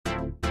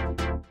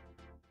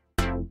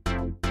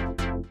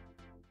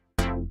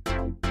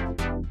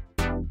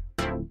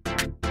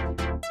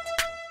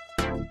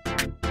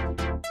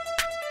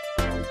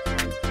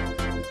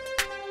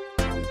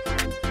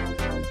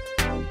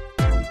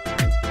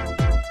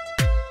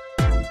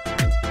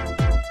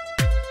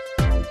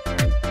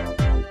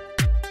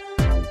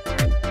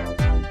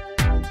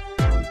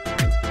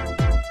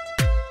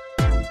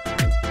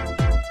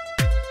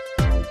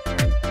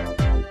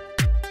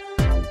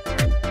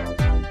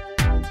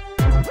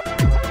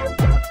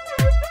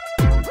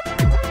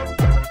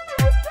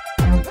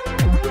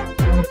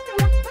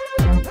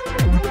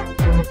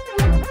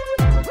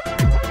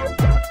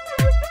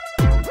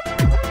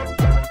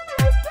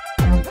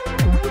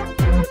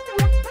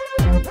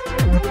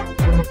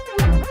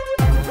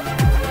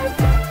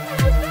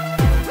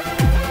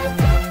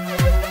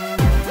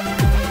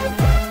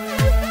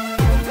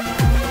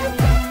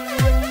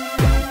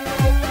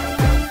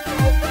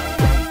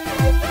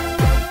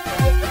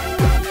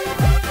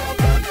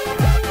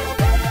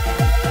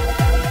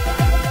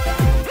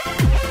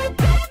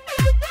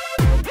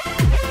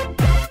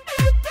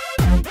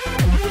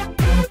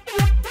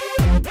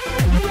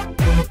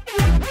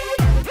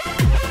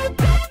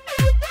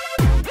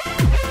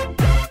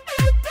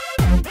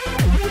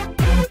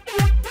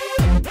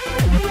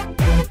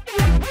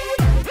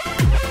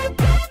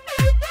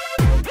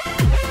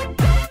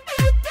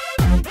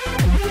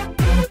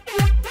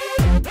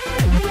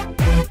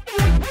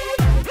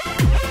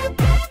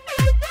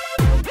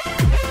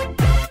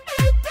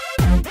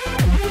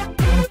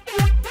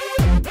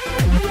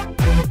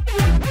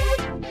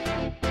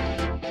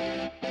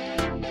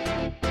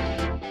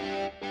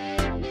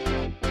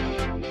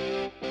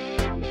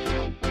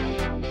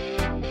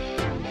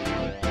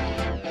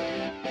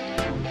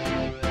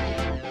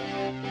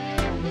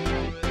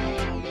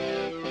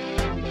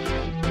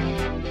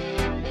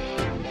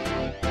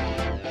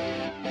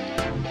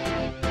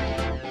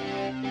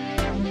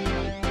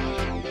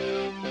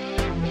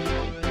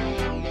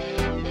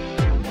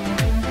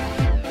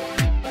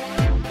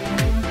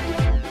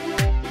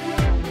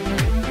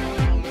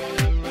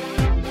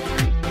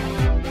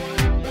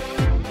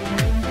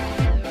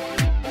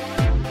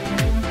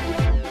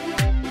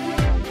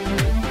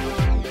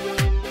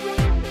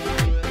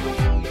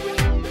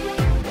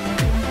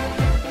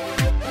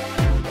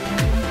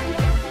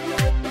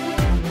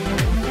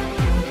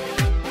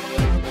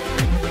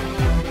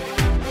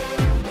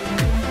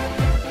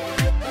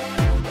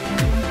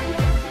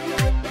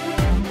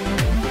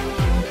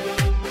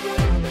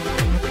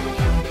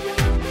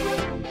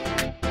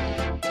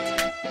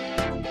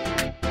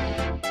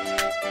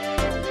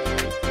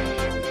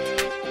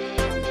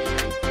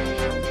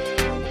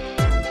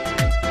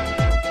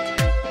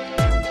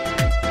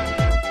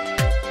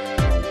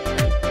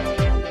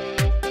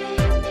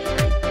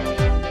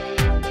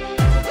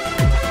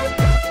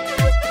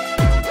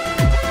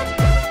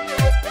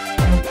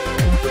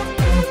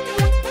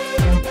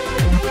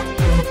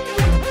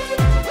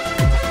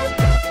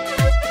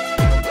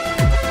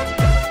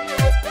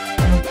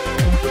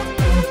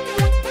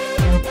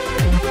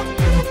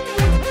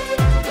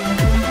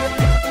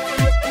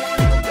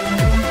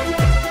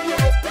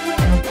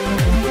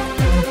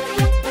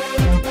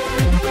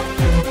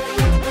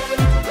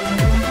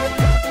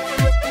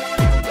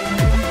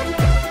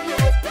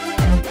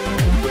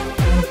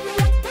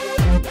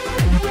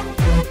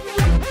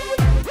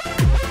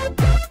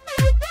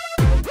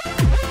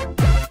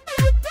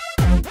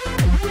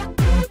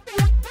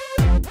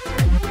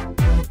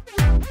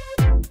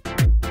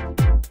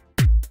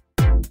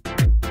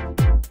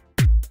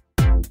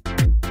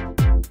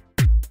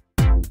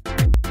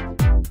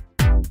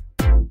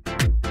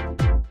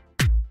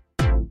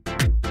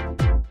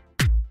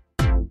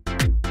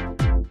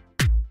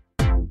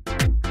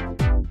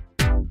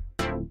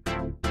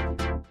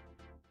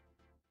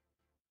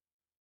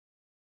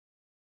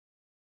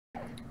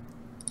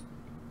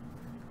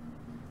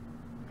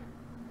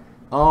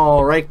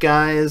All right,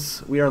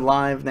 guys, we are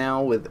live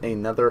now with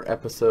another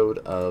episode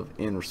of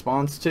In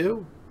Response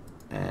To,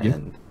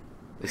 and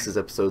this is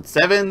episode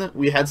 7.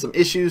 We had some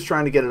issues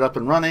trying to get it up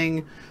and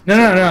running.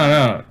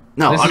 No.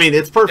 No, I mean,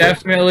 it's perfect.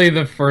 Definitely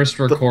the first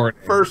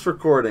recording. The first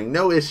recording.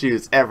 No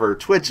issues ever.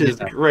 Twitch is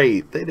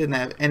great. They didn't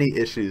have any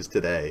issues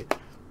today.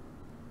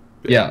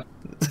 Yeah.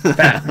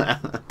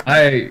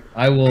 I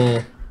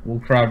will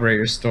corroborate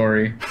your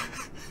story.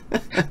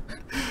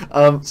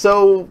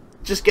 So,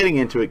 just getting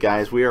into it,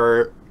 guys, we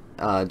are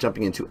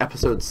jumping into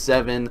episode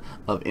 7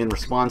 of In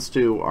Response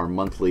To, our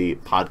monthly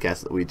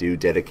podcast that we do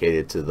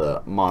dedicated to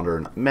the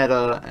modern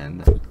meta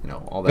and, you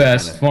know, all that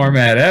Best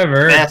format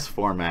ever. Best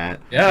format.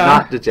 Yeah.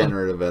 Not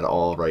degenerative at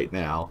all right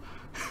now.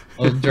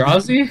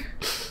 Eldrazi?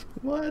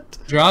 What?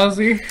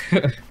 Drowsy?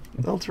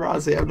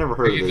 Eldrazi? I've never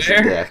heard of this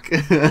deck.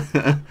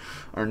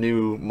 Our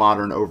new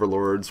modern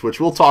overlords, which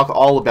we'll talk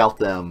all about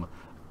them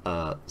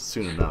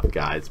soon enough,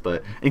 guys.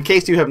 But in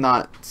case you have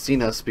not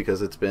seen us,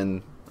 because it's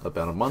been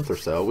about a month or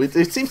so,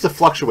 it seems to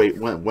fluctuate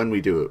when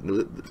we do it.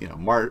 You know,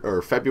 March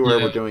or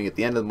February, we're doing it at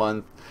the end of the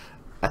month.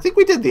 I think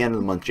we did the end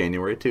of the month,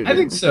 January too. I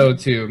think so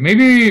too.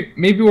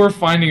 Maybe we're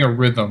finding a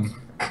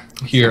rhythm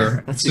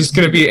here. It's just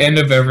gonna be end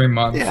of every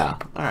month. Yeah.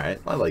 All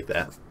right. I like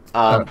that.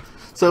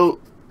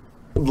 So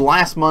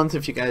last month,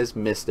 if you guys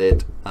missed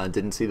it,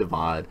 didn't see the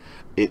VOD,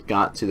 it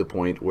got to the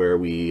point where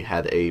we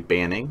had a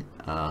banning.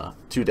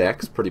 2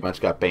 decks pretty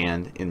much got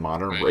banned in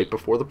Modern right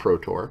before the Pro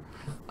Tour.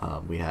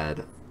 We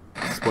had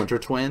Splinter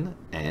Twin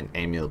and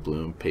Amulet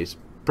Bloom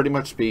pretty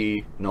much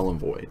be null and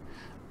void.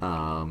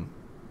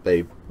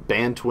 They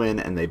banned Twin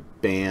and they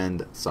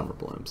banned Summer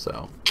Bloom.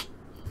 So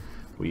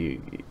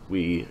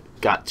we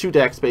got 2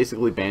 decks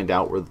basically banned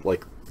out with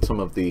like some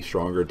of the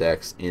stronger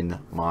decks in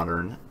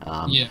Modern.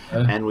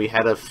 And we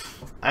had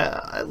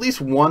at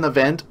least one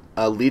event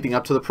leading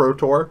up to the Pro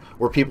Tour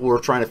where people were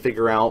trying to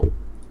figure out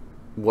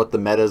what the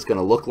meta is going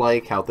to look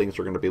like, how things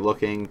are going to be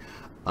looking.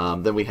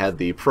 Then we had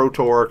the Pro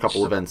Tour, a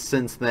couple events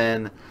since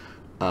then.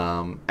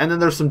 And then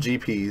there's some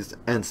GPs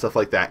and stuff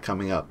like that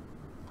coming up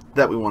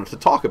that we wanted to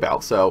talk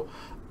about. So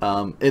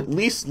at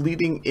least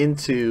leading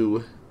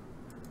into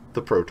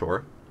the Pro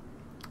Tour,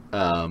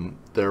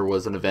 there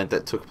was an event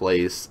that took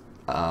place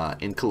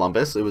in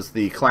Columbus. It was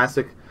the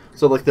classic,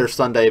 so like their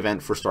Sunday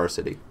event for Star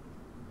City.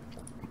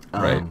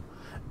 Right.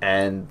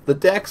 And the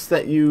decks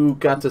that you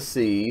got to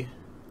see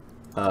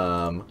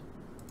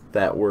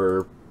that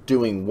were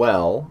doing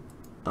well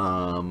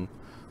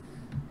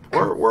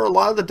were a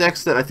lot of the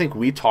decks that I think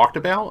we talked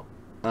about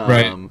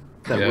that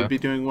would be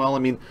doing well. I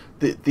mean,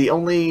 the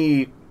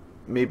only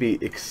maybe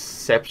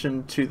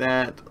exception to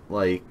that,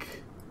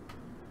 like,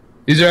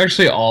 these are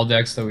actually all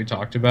decks that we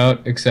talked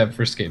about except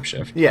for Scape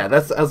Shift. Yeah,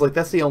 I was like,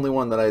 that's the only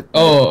one that I...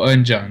 Oh,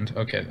 and Jund.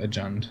 Okay, a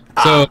Jund.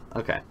 So,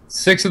 okay.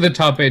 6 of the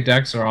top 8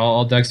 decks are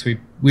all decks we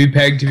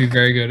pegged to be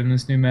very good in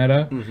this new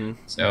meta.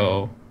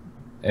 So,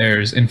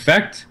 there's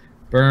Infect,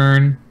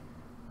 Burn,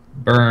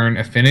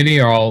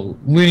 Affinity are all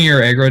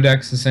linear aggro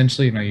decks,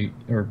 essentially.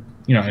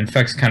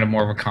 Infect's kind of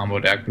more of a combo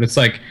deck, but it's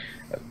like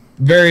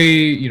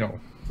very,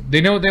 they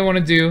know what they want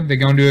to do, they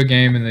go into a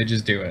game, and they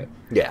just do it.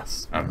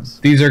 Yes.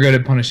 These are good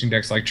at punishing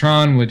decks like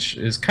Tron, which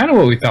is kind of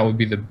what we thought would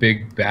be the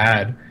big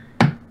bad.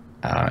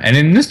 And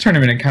in this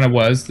tournament, it kind of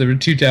was. There were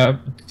two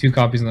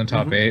copies in the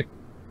top 8.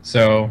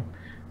 So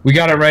we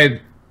got it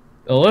right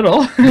a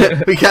little.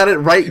 We got it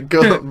right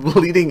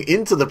leading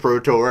into the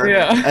Pro Tour.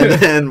 Yeah. And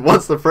then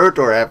once the Pro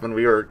Tour happened,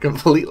 we were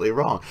completely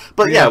wrong.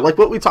 But yeah, like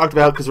what we talked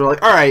about, because we're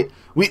like, all right,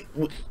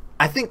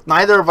 I think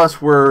neither of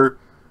us were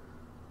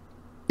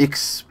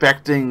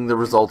expecting the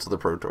results of the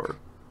Pro Tour.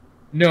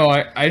 No,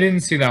 I didn't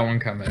see that one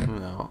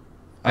coming. No.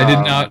 I did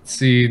not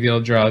see the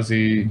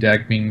Eldrazi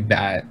deck being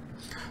that.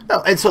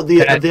 No, and so the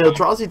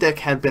Eldrazi deck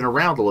had been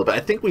around a little bit. I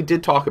think we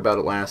did talk about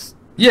it last.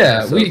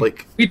 Yeah,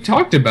 episode. we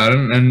talked about it,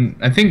 and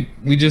I think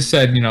we just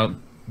said,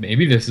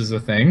 maybe this is a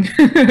thing.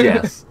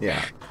 Yes,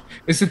 yeah.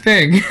 It's a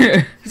thing.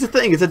 It's a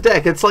thing. It's a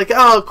deck. It's like,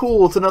 oh,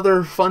 cool. It's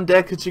another fun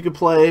deck that you could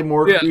play,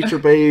 more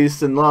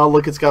creature-based, and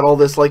look, it's got all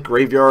this like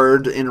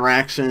graveyard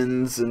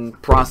interactions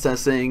and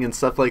processing and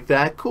stuff like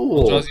that.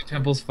 Cool. Eldrazi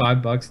Temple's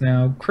 $5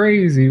 now.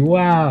 Crazy.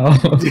 Wow.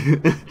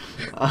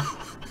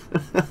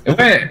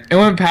 It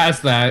went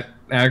past that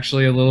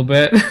actually a little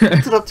bit.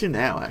 What's it up to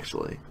now,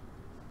 actually?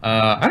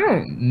 I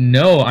don't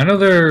know. I know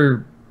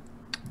they're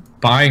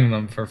buying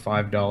them for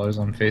 $5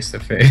 on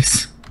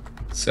face-to-face,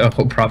 so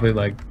probably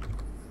like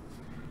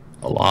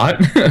a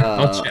lot.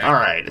 All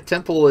right, a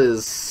temple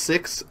is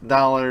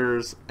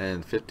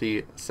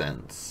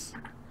 $6.50.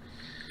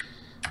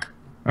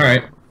 All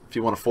right. If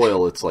you want a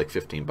foil, it's like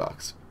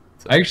 $15. So.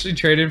 I actually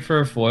traded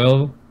for a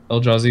foil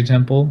Eldrazi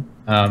Temple.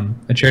 I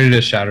traded a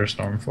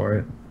Shatterstorm for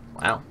it.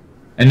 Wow.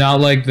 And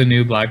not like the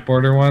new black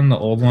border one, the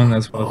old one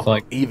that's worth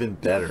like even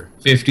better,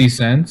 50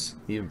 cents.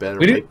 Even better.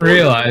 We didn't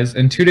realize,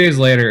 and 2 days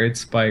later it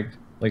spiked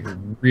like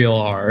real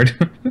hard.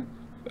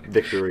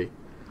 Victory.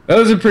 That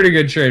was a pretty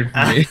good trade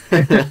for me.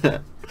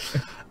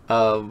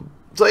 So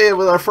yeah,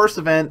 with our first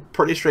event,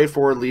 pretty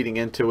straightforward leading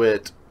into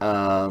it.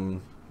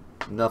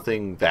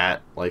 Nothing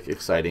that like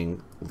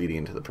exciting leading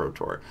into the Pro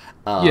Tour.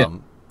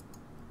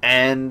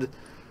 And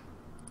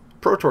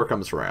Pro Tour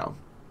comes around.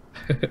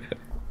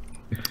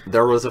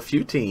 There was a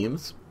few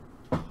teams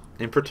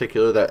in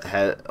particular that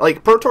had,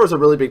 like, Pro Tour is a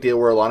really big deal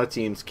where a lot of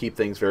teams keep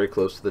things very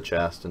close to the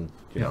chest and,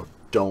 you know,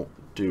 don't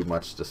do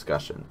much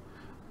discussion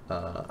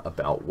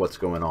about what's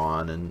going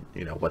on and,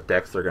 you know, what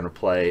decks they're going to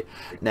play.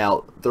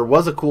 Now, there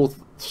was a cool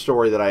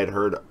story that I had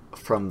heard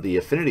from the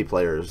Affinity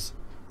players.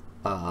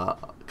 A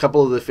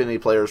couple of the Affinity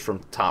players from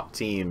top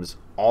teams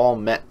all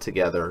met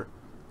together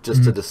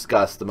just to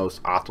discuss the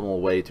most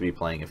optimal way to be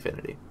playing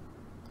Affinity.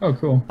 Oh,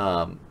 cool.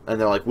 And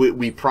they're like,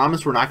 we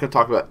promise we're not going to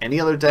talk about any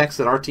other decks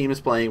that our team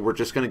is playing. We're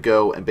just going to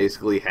go and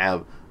basically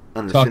have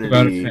an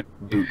Affinity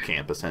boot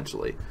camp,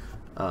 essentially.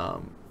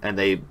 And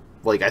they,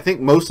 like, I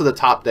think most of the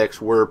top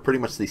decks were pretty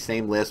much the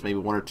same list, maybe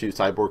one or two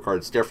sideboard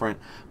cards different.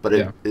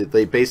 But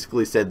they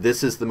basically said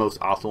this is the most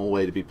optimal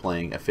way to be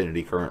playing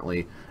Affinity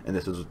currently. And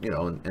this is, you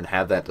know, and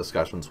have that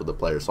discussions with the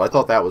players. So I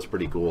thought that was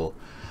pretty cool.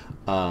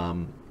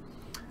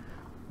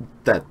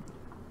 That,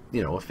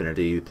 you know,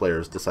 Affinity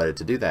players decided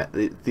to do that.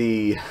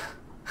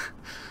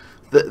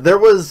 There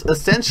was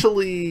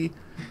essentially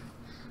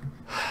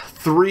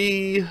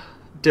 3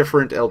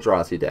 different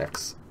Eldrazi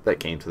decks that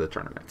came to the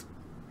tournament.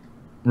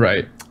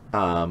 Right.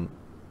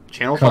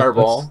 Channel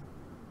Fireball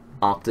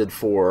opted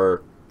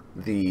for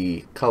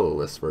the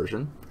colorless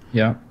version.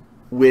 Yeah.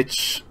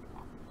 Which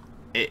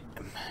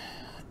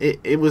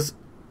it was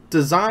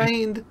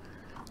designed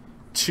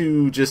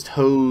to just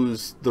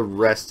hose the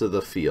rest of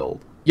the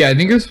field. Yeah, I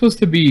think it was supposed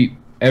to be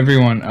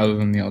everyone other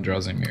than the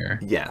Eldrazi Mirror.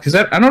 Yeah. Because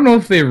I don't know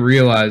if they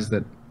realized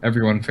that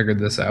everyone figured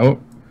this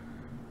out.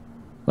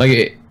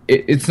 Like,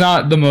 it's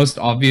not the most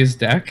obvious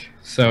deck,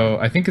 so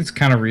I think it's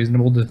kind of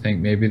reasonable to think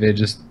maybe they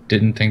just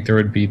didn't think there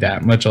would be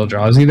that much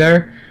Eldrazi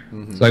there.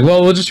 It's like,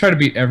 well, we'll just try to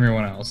beat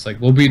everyone else. Like,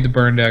 we'll beat the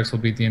Burn decks,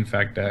 we'll beat the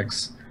Infect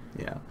decks.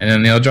 Yeah. And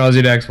then the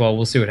Eldrazi decks, well,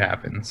 we'll see what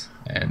happens.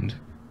 And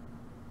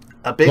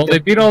they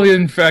beat all the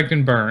Infect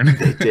and Burn.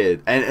 They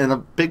did. And a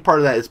big part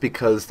of that is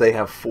because they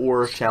have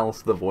 4 Chalice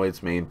of the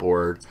Void's main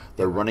board.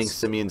 They're running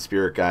Simian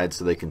Spirit Guides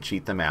so they can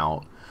cheat them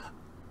out.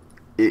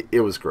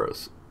 It was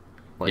gross.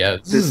 Like, yeah,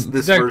 this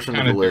version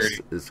of the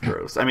list is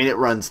gross. I mean, it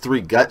runs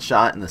 3 Gut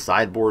Shot in the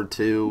sideboard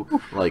too.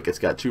 Like, it's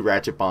got 2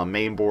 Ratchet Bomb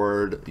main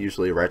board,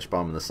 usually a Ratchet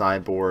Bomb in the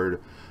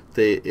sideboard.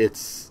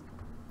 It's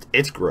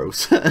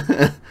gross.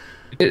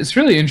 It's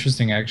really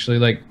interesting, actually.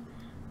 Like,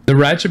 the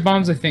Ratchet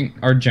Bombs, I think,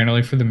 are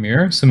generally for the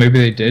mirror, so maybe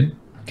they did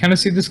kind of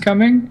see this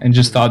coming and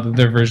just thought that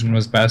their version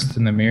was best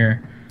in the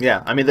mirror.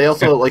 Yeah, I mean, they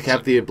also like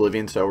have the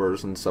Oblivion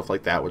Sowers and stuff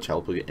like that, which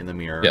help you get in the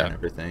mirror and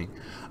everything.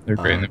 They're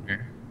great in the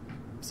mirror.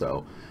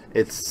 So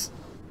it's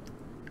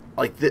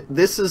like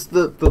this is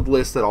the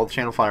list that all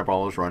Channel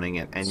Fireball was running,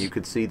 and you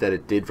could see that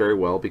it did very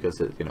well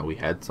because we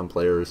had some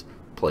players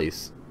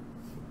place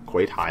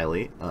quite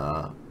highly.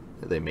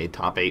 They made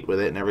top 8 with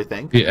it and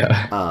everything.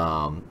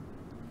 Yeah.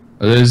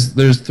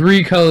 There's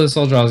 3 colorless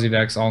Eldrazi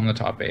decks all in the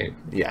top 8.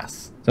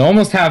 Yes. So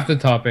almost half the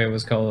top 8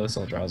 was colorless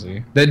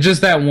Eldrazi.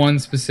 That one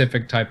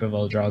specific type of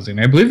Eldrazi, and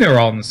I believe they were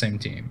all on the same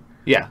team.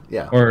 Yeah,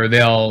 yeah. Or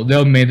they all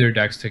made their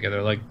decks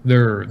together. Like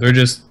they're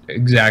just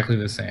exactly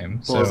the same.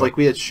 Well, so it's like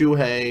we had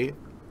Shuhei,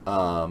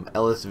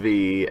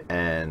 LSV,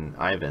 and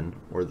Ivan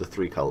were the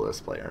 3 colorless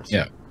players.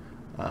 Yeah.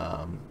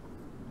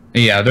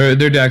 Yeah,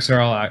 their decks are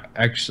all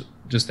actually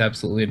just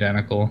absolutely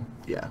identical.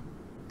 Yeah.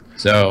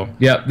 So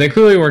yeah, they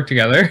clearly work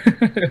together.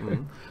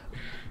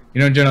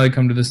 You don't generally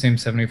come to the same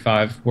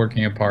 75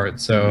 working apart.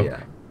 So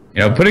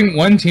putting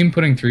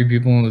 3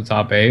 people in the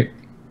top 8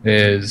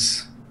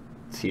 it's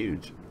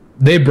huge.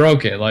 They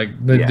broke it.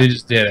 Like they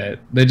just did it.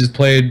 They just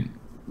played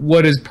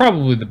what is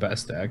probably the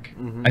best deck.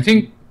 I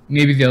think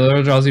maybe the other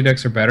Eldrazi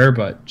decks are better,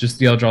 but just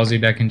the Eldrazi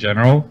deck in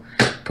general,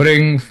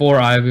 putting 4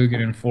 Ivug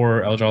and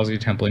 4 Eldrazi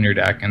Temple in your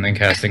deck and then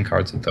casting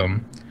cards with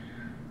them.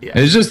 Yeah.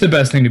 It's just the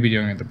best thing to be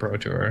doing at the Pro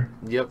Tour.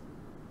 Yep.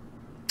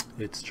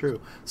 It's true.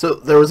 So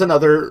there was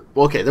another...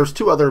 Well, okay, there was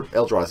 2 other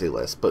Eldrazi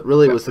lists, but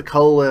really it was the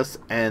colorless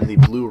and the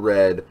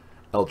blue-red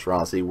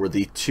Eldrazi were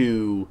the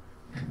two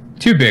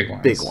big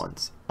ones. Big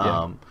ones.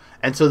 Yeah.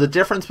 And so the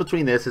difference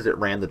between this is it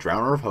ran the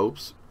Drowner of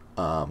Hopes,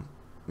 the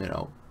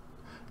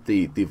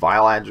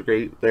Vile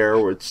Aggregate there,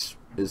 which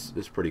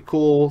is pretty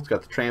cool. It's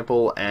got the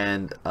Trample,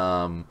 and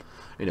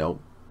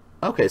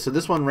okay, so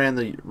this one ran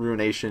the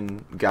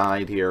Ruination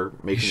Guide here,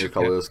 making your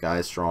colorless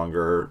guys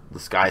stronger. The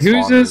Sky Spawners.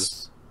 Who's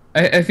this?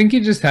 I think he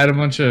just had a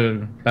bunch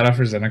of Battle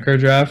for Zendikar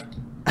draft.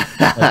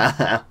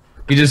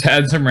 He just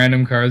had some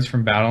random cards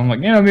from Battle. I'm like,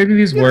 maybe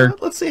these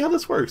work. Let's see how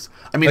this works.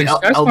 I mean,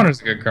 like, Sky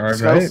Spawner's a good card,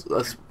 right?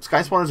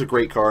 Sky Spawner's a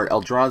great card.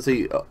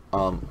 Eldrazi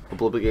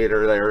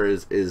Obligator there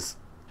is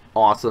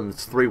awesome.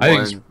 It's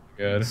 3/1.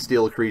 Good.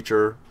 Steal a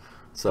creature.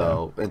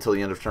 So until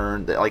the end of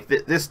turn,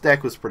 this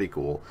deck was pretty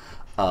cool.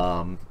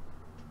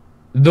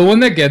 The one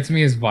that gets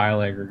me is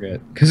Vile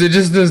Aggregate, because it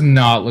just does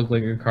not look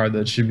like a card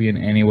that should be in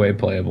any way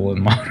playable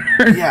in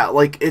Modern. Yeah,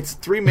 like it's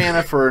 3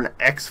 mana for an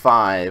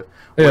X5,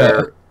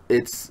 where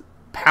its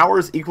power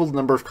is equal to the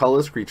number of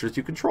colorless creatures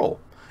you control,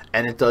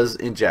 and it does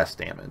ingest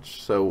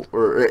damage.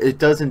 It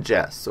does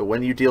ingest. So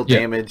when you deal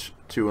damage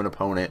to an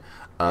opponent,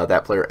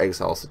 that player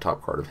exiles the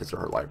top card of his or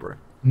her library.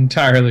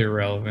 entirely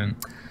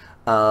irrelevant.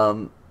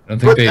 I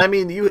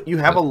mean, you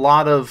have a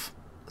lot of...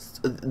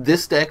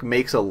 This deck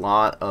makes a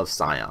lot of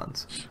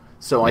Scions.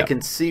 So I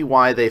can see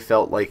why they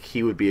felt like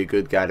he would be a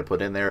good guy to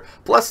put in there.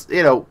 Plus,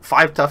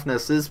 5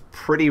 toughness is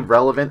pretty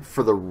relevant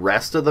for the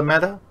rest of the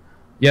meta.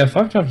 Yeah,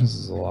 5 toughness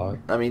is a lot.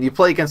 I mean, you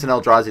play against an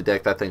Eldrazi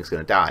deck, that thing's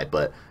going to die.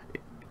 But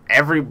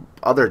every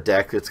other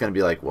deck, it's going to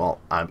be like, well,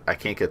 I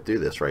can't get through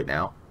this right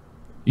now.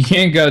 You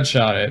can't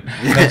gut-shot it.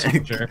 That's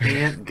for sure. You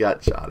can't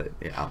gut-shot it,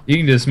 yeah. You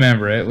can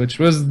dismember it, which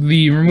was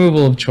the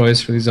removal of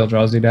choice for these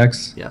Eldrazi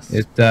decks. Yes.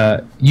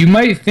 You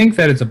might think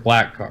that it's a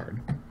black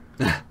card.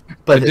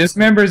 But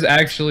dismember is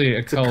actually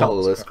a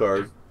colorless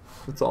card.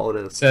 That's all it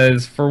is. It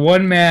says, for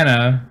 1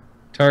 mana,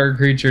 target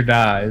creature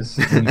dies.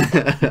 And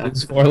you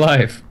lose 4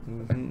 life.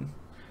 Mm-hmm.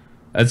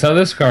 That's how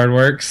this card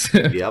works.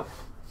 Yep.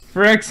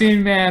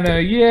 Phyrexian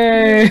mana,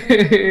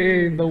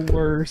 yay! The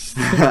worst.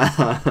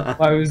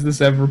 Why was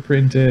this ever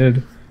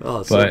printed?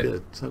 Oh, so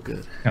good, so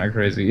good. Kind of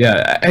crazy.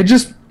 Yeah,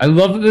 I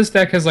love that this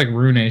deck has like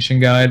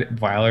Ruination Guide,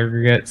 Vile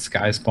Aggregate,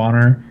 Sky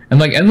Spawner, and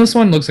like Endless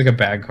One looks like a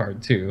bad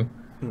card too.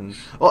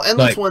 Well,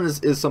 Endless One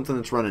is something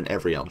that's run in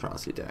every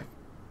Eldrazi deck.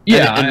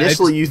 Yeah. And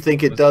initially, you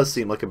think it does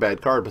seem like a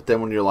bad card, but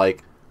then when you're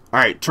like, all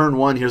right, turn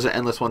 1, here's an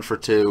Endless One for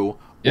 2,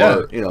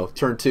 or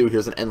turn 2,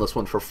 here's an Endless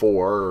One for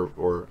 4,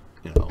 or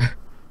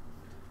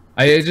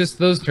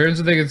those turns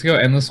that they get to go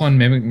Endless One,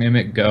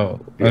 Mimic,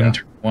 go. On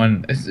turn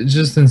 1, it's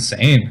just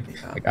insane.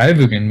 Yeah. Like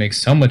Ivu can make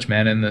so much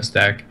mana in this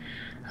deck.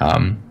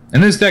 And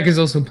this deck is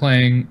also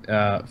playing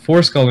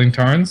 4 Scalding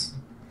Tarns.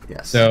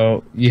 Yes.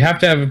 So you have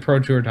to have a Pro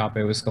Tour top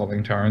 8 with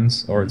Scalding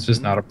Tarns, or it's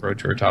just not a Pro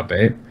Tour top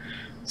 8.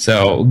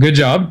 So good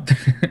job.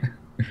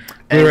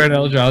 Blue Red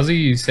Eldrazi,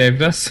 you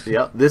saved us.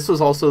 Yeah, this was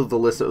also the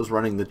list that was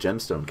running the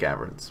Gemstone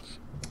Caverns.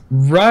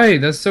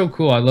 Right, that's so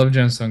cool. I love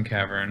Gemstone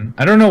Cavern.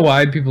 I don't know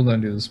why people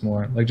don't do this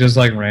more. Like, just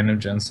like random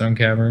Gemstone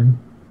Cavern.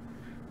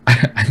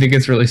 I think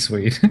it's really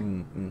sweet. For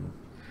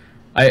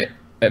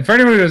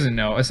anyone who doesn't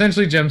know,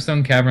 essentially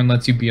Gemstone Cavern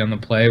lets you be on the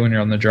play when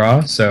you're on the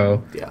draw.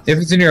 So if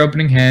it's in your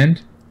opening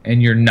hand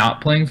and you're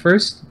not playing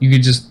first, you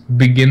can just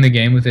begin the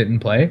game with it in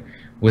play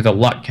with a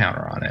luck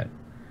counter on it.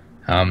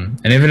 And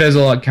if it has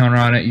a luck counter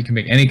on it, you can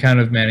make any kind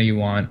of mana you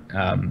want.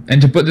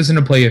 And to put this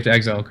into play, you have to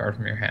exile a card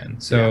from your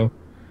hand. So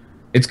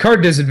it's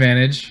card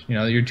disadvantage.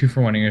 You're 2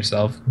 for 1-ing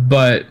yourself,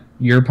 but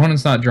your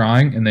opponent's not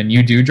drawing, and then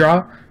you do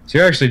draw. So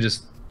you're actually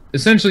just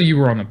essentially you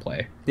were on the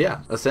play.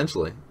 Yeah,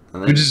 essentially.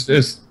 And then,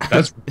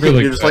 that's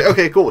really. You're just like,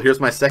 okay, cool. Here's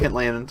my second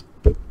land.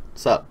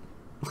 Sup?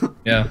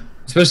 Yeah.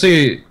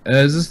 Especially,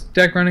 is this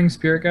deck running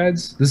Spirit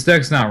Guides? This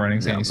deck's not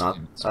running any Spirit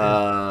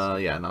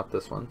Guides. Yeah, not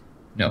this one.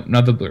 No,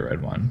 not the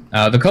blue-red one.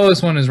 The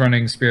colorless one is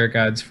running Spirit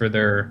Guides for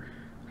their,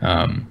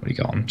 what do you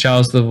call them?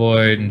 Chalice of the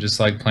Void, and just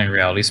like playing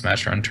Reality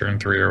Smasher on turn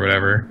 3 or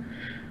whatever.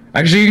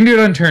 Actually, you can do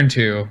it on turn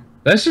 2.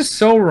 That's just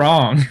so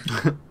wrong.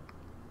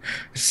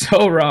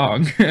 So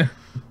wrong.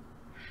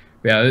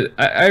 Yeah,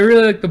 I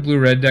really like the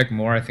blue-red deck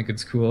more. I think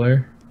it's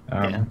cooler.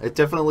 Yeah, it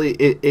definitely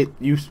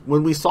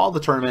when we saw the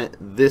tournament,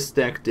 this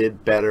deck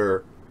did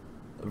better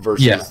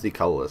versus the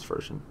colorless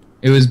version.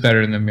 It was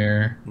better in the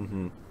mirror.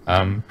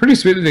 Pretty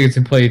sweet that they get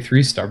to play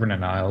 3 Stubborn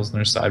Denials in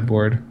their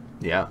sideboard.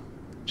 Yeah,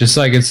 just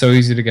like it's so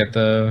easy to get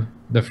the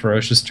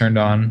Ferocious turned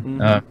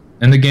on,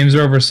 and the games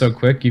are over so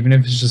quick. Even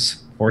if it's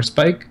just Force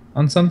Spike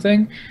on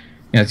something,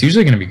 it's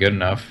usually going to be good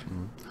enough.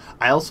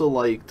 I also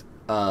liked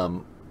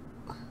the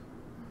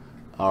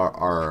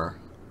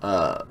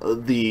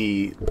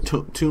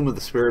Tomb of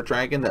the Spirit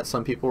Dragon that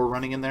some people were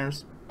running in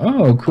theirs.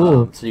 Oh,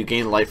 cool. So you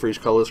gain life for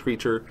each colorless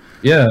creature.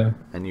 Yeah.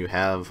 And you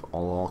have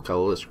all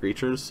colorless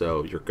creatures,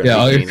 so you're going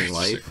to be gaining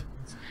life.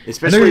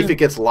 Especially if it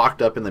gets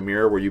locked up in the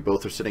mirror where you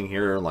both are sitting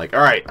here and like,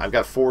 all right, I've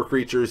got 4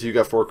 creatures, you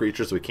got 4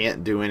 creatures, we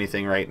can't do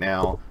anything right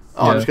now.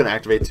 Oh, I'm just going to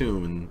activate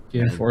Tomb.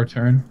 And 4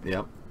 turn.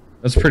 Yep.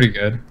 That's pretty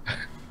good.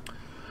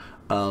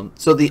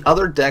 So the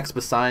other decks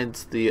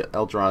besides the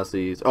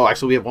Eldrazi's... Oh,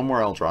 actually, we have one more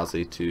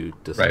Eldrazi to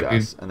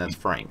discuss, and that's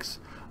Frank's.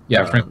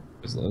 Yeah,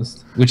 Frank's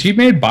list. Which he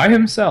made by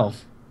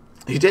himself.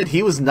 He did.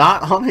 He was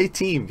not on a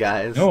team,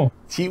 guys. No.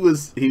 He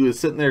was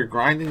sitting there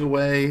grinding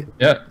away.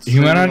 Yeah, he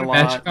went on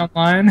Magic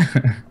Online.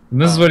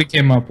 This is what he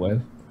came up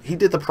with. He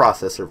did the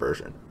processor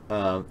version.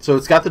 So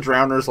it's got the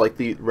Drowners like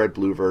the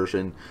red-blue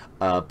version,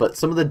 but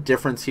some of the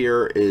difference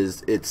here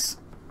is it's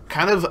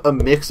kind of a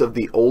mix of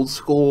the old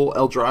school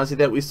Eldrazi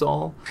that we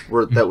saw,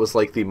 where that was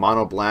like the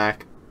mono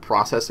black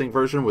processing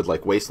version with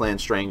like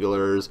Wasteland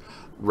Stranglers,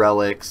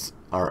 relics,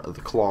 or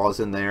the claws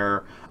in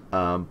there.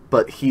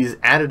 But he's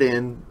added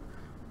in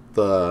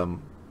the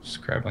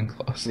Scrabbling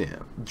Claws. Yeah,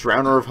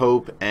 Drowner of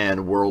Hope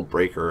and World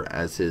Breaker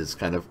as his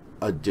kind of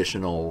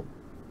additional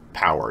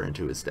power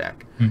into his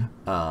deck.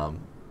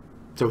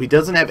 So he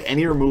doesn't have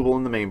any removal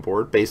in the main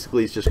board.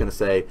 Basically, he's just going to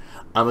say,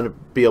 I'm going to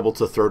be able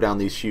to throw down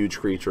these huge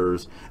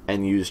creatures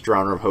and use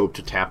Drowner of Hope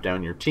to tap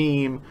down your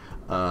team.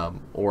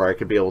 Or I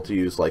could be able to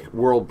use like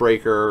World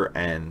Breaker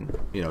and,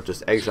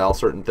 just exile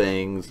certain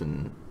things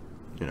and,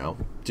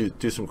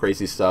 do some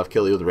crazy stuff,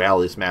 kill you with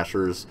Reality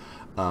Smashers.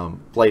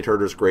 Blight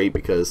Herder's great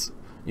because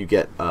You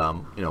get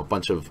you know, a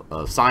bunch of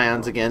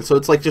scions again. So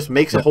it's like just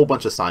makes a whole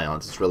bunch of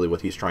scions. It's really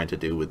what he's trying to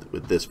do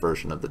with this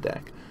version of the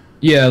deck.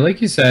 Yeah,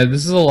 like you said,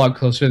 this is a lot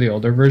closer to the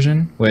older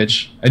version,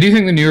 which I do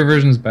think the newer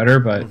version is better,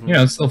 but you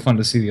know, it's still fun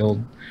to see the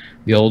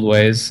old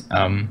ways.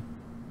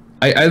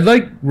 I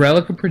like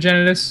Relic of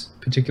Progenitus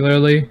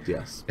particularly.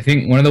 Yes. I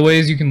think one of the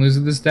ways you can lose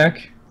with this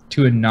deck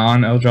to a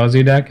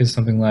non-Eldrazi deck is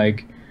something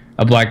like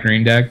a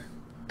black-green deck,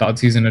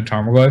 Thoughtseize into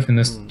Tarmogoyf, and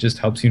this just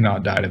helps you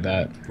not die to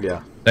that.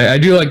 Yeah. I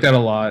do like that a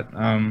lot.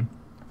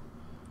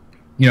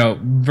 You know,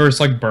 versus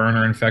like Burn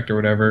or Infect or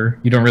whatever,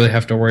 you don't really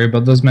have to worry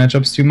about those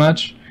matchups too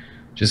much,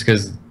 just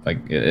because like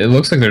it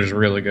looks like they're just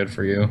really good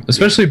for you.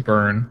 Especially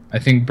Burn. I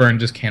think Burn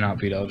just cannot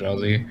beat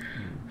Eldrazi.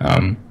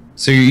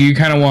 So you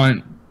kind of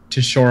want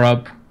to shore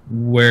up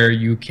where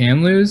you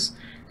can lose,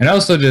 and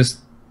also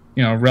just,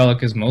 you know,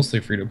 Relic is mostly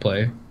free to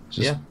play.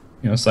 Just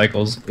you know,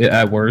 cycles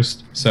at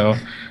worst. So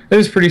it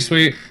was pretty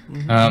sweet.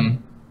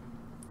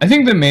 I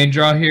think the main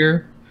draw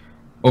here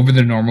over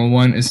the normal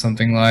one is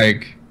something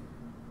like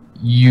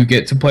you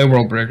get to play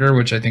World Breaker,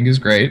 which I think is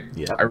great.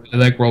 Yeah. I really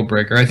like World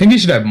Breaker. I think you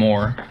should have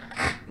more.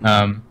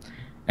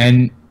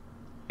 And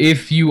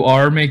if you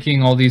are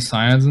making all these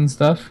scions and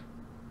stuff,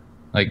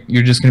 like,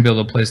 you're just going to be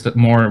able to place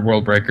more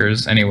World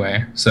Breakers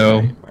anyway.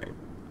 So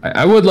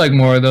I would like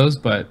more of those,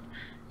 but,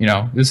 you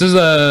know, this is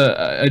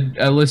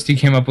a list he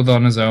came up with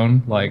on his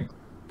own, like,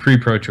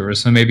 pre-Pro Tour,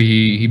 so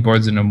maybe he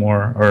boards into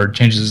more or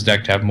changes his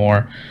deck to have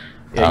more.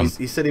 Yeah,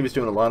 he said he was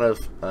doing a lot of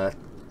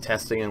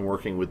testing and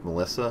working with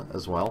Melissa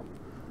as well.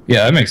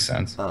 Yeah, that makes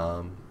sense.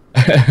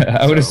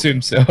 I would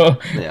assume so.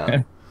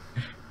 Yeah.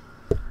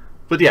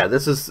 But yeah,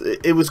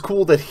 it was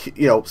cool that he,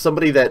 you know,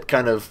 somebody that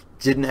kind of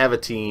didn't have a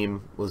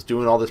team, was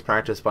doing all this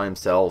practice by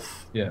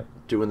himself. Yeah.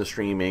 Doing the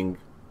streaming.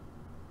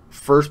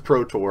 First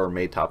Pro Tour,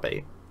 made top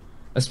 8.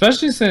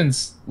 Especially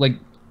since, like,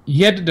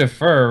 he had to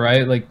defer,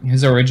 right? Like,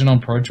 his original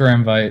Pro Tour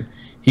invite,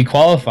 he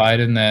qualified,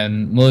 and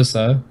then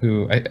Melissa,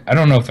 who I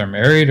don't know if they're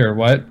married or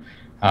what,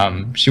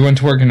 she went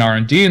to work in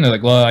R&D, and they're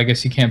like, well, I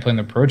guess you can't play in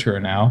the Pro Tour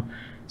now.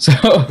 So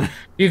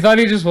he thought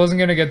he just wasn't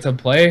going to get to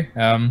play.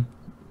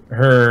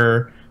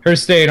 Her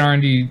stay at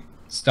R&D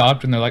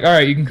stopped, and they're like, all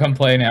right, you can come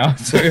play now.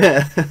 So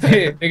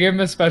they gave him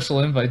a special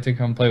invite to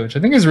come play, which I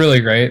think is really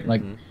great.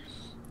 Like,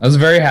 I was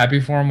very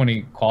happy for him when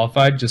he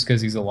qualified, just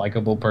because he's a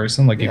likable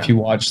person. Like, if you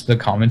watch the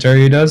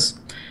commentary he does,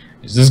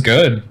 he's just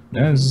good.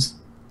 Yeah, it's just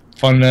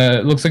fun.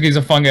 It looks like he's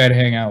a fun guy to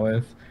hang out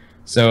with.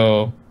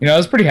 So, you know, I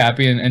was pretty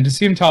happy. And to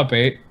see him top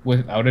 8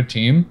 without a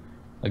team,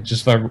 like,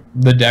 just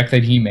the deck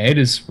that he made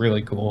is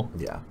really cool.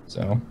 Yeah.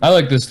 So, I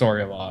like this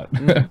story a lot.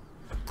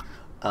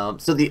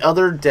 So the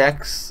other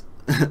decks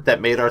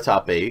that made our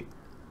top 8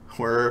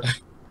 were...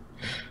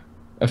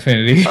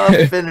 Affinity.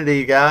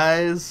 Affinity,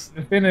 guys.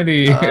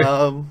 Affinity.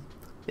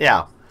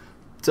 Yeah.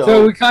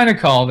 So we kind of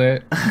called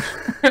it.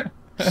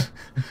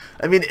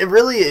 I mean,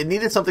 it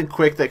needed something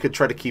quick that could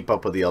try to keep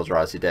up with the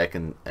Eldrazi deck,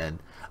 and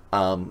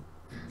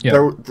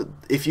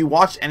if you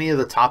watch any of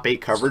the top 8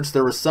 coverage,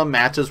 there were some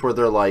matches where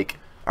they're like,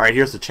 all right,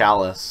 here's the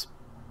Chalice,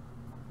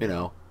 you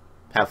know,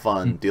 have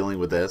fun dealing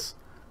with this.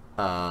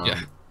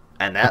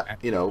 And that,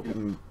 you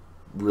know,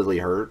 really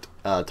hurt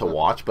to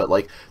watch. But,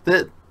 like,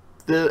 the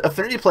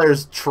Affinity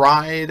players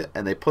tried,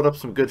 and they put up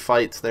some good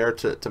fights there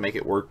to make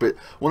it work. But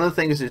one of the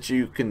things that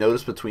you can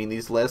notice between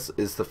these lists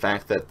is the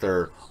fact that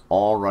they're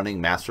all running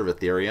Master of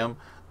Ethereum,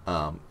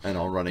 and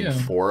all running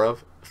 4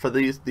 for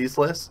these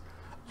lists.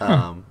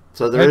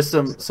 So there is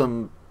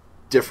some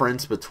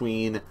difference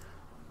between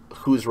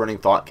who's running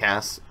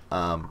Thoughtcast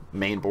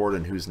main board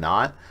and who's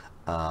not.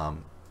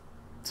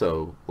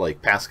 So,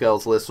 like,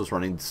 Pascal's list was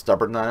running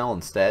Stubborn Nile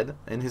instead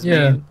in his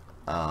main,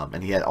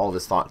 and he had all of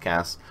his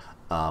Thoughtcasts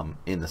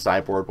in the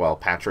sideboard, while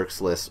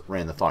Patrick's list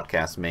ran the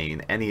Thoughtcast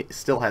main, and he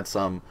still had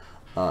some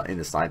in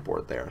the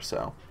sideboard there.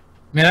 So,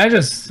 man, I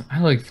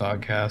like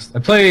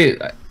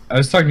Thoughtcast. I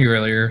was talking to you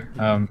earlier,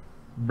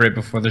 right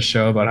before the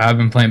show, about how I've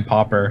been playing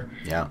Pauper.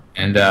 Yeah.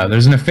 And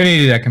there's an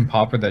Affinity deck in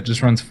Pauper that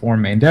just runs 4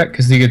 main deck,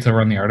 because you get to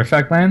run the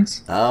artifact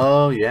lands.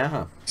 Oh,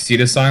 yeah.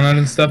 Seed of Silent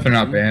and stuff are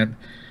not banned.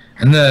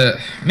 And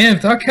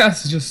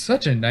Thoughtcast is just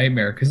such a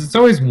nightmare, because it's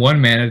always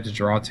 1 mana to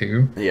draw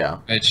 2. Yeah.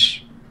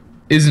 Which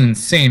is an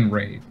insane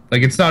rate.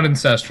 Like, it's not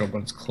Ancestral,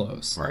 but it's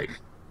close. Right.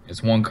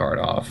 It's 1 card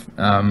off.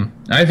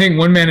 I think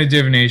 1 mana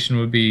Divination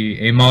would be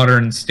a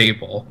modern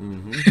staple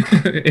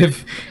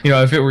if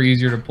it were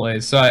easier to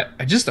play. So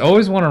I just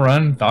always want to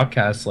run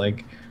Thoughtcast.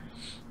 Like,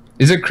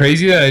 is it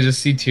crazy that I just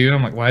see 2 and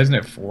I'm like, why isn't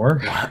it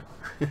 4?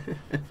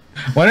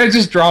 Why don't I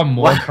just draw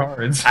more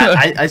cards?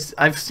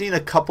 I've seen a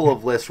couple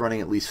of lists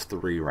running at least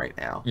 3 right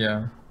now.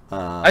 Yeah.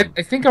 I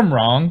think I'm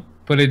wrong,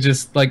 but it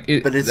just, like,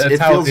 it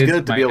feels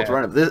good to be able to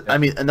run it. I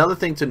mean, another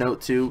thing to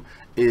note too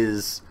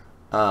is,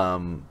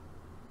 you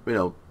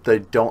know, they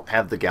don't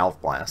have the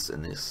Galv Blast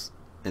in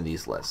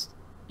these lists.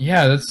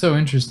 Yeah, that's so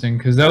interesting,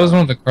 because that was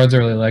one of the cards I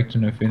really liked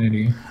in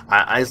Affinity.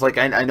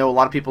 I know a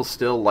lot of people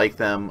still like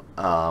them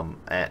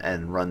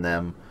and run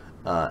them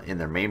in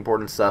their main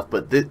board and stuff,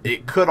 but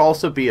it could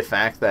also be a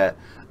fact that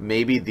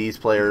maybe these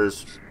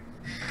players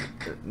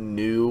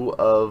knew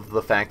of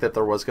the fact that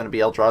there was going to be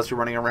Eldrazi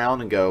running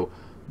around and go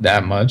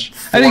that much.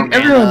 I think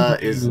everyone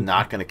is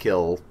not going to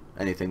kill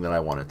anything that I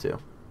wanted to,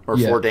 or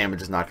 4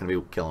 damage is not going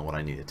to be killing what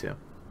I needed to.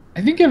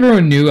 I think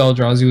everyone knew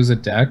Eldrazi was a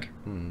deck.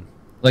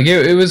 Like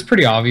it was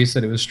pretty obvious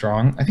that it was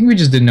strong. I think we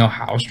just didn't know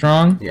how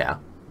strong. Yeah.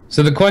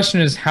 So the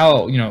question is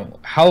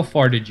how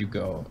far did you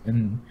go?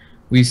 And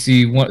we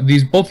see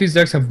both these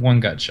decks have one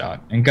gut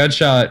shot, and gut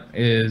shot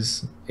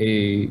is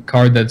a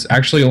card that's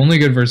actually only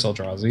good versus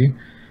Eldrazi.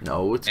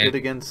 No, it's good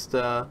against.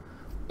 What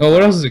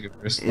else is it good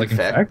versus? Like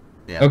Infect?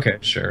 Yeah. Okay,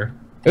 sure.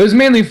 It was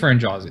mainly for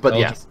Eldrazi. But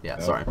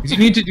sorry. Because you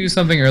need to do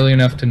something early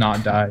enough to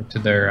not die to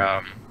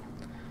their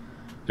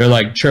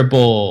like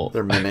triple.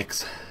 Their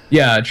mimics.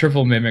 Yeah,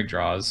 triple mimic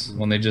draws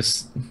when they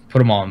just put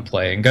them all in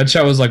play, and gut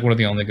shot was like one of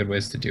the only good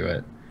ways to do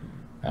it.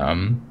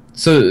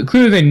 So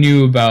clearly they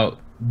knew about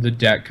the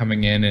deck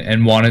coming in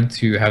and wanted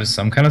to have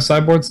some kind of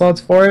sideboard slots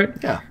for it.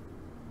 Yeah.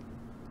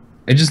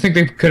 I just think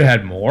they could have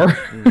had more.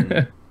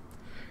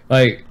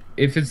 Like,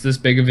 if it's this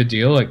big of a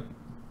deal, like,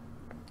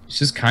 it's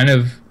just kind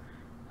of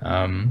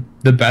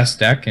the best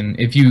deck. And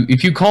if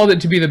you called it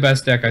to be the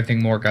best deck, I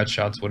think more gut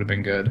shots would have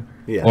been good.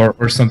 Yeah.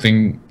 Or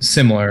something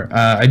similar.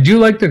 I do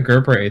like the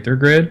Gerper Aether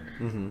Grid.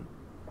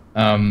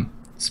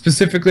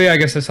 Specifically, I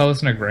guess I saw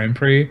this in a Grand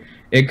Prix.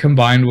 It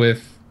combined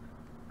with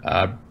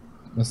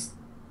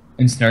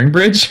Ensnaring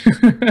Bridge.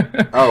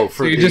 Oh,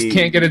 so you just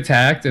can't get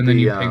attacked, and then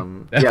you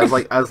pick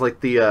I was like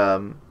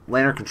the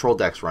Lantern Control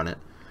decks run it.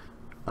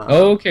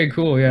 Okay,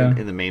 cool, yeah.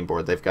 In the main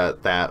board, they've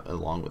got that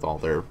along with all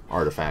their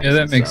artifacts. Yeah,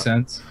 that makes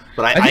sense.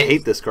 But I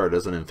hate this card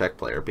as an Infect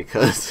player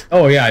because...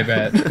 Oh, yeah, I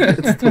bet.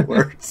 It's the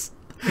worst.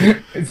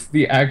 It's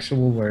the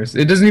actual worst.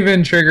 It doesn't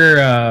even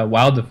trigger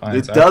Wild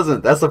Defiance. It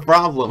doesn't. That's the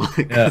problem.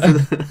 Yeah.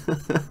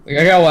 Like,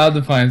 I got Wild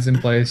Defiance in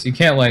place. You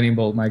can't Lightning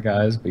Bolt my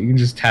guys, but you can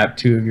just tap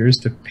 2 of yours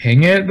to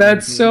ping it.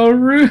 That's so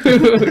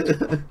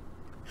rude.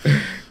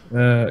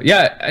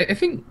 Yeah, I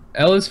think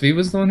LSV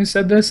was the one who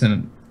said this,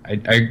 and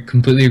I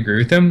completely agree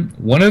with him.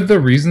 One of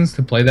the reasons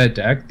to play that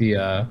deck,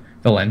 the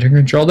Lantern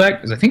Control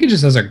deck, is I think it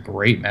just has a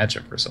great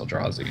matchup for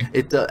Eldrazi.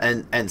 It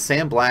and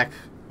Sam Black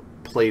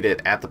played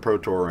it at the Pro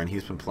Tour, and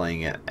he's been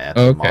playing it at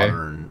the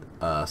modern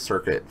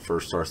circuit for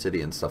Star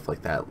City and stuff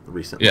like that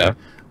recently. Yeah.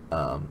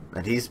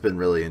 And he's been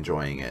really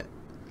enjoying it.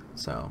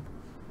 So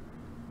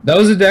that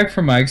was a deck,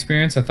 from my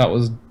experience, I thought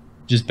was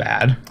just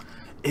bad.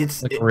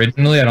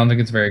 Originally, I don't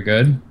think it's very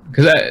good,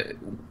 because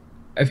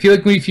I feel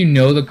like if you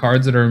know the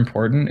cards that are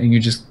important and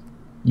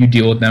you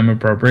deal with them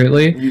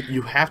appropriately,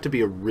 you have to be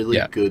a really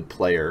good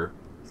player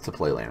to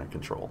play Lantern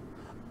Control.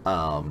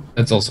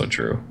 That's also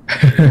true.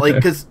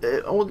 Because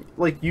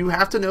you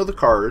have to know the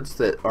cards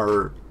that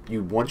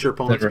you want your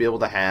opponent to be able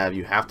to have.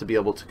 You have to be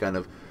able to kind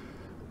of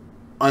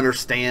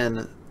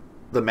understand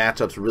the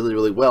matchups really,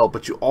 really well,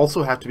 but you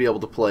also have to be able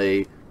to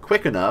play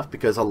quick enough,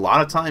 because a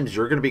lot of times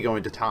you're going to be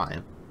going to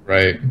time.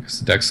 Right, because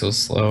the deck's so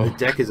slow. The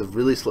deck is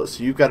really slow,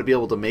 so you've got to be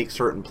able to make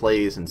certain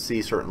plays and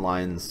see certain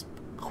lines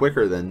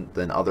quicker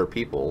than other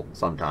people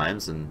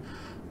sometimes, and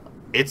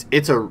it's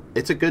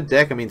a good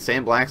deck. I mean,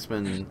 Sam Black's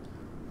been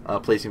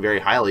placing very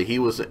highly. He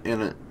was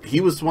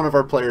one of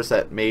our players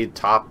that made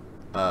top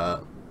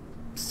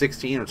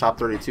 16 or top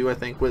 32, I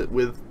think,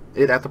 with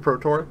it at the Pro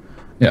Tour.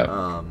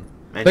 Yeah.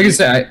 Like I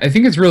said, I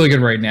think it's really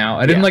good right now.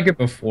 I didn't like it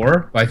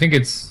before, but I think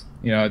it's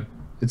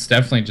it's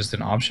definitely just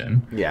an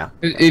option. Yeah.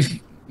 If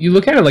you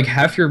look at it, like,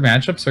 half your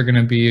matchups are going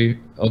to be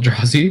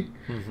Eldrazi.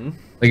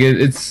 Like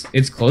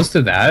it's close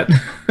to that.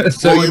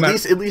 So well,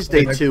 at least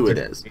day 2 it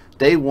is.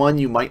 Day 1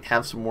 you might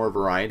have some more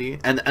variety,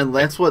 and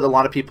that's what a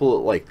lot of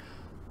people like.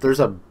 There's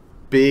a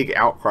big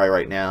outcry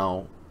right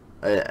now,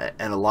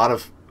 and a lot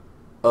of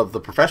the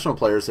professional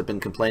players have been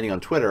complaining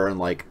on Twitter, and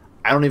like,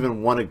 I don't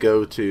even want to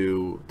go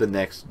to the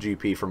next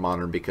GP for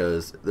Modern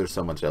because there's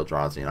so much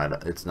Eldrazi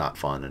and it's not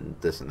fun and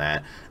this and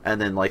that. And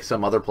then like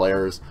some other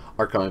players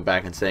are coming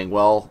back and saying,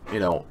 well,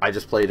 I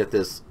just played at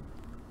this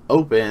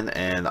Open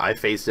and I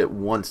faced it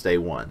once day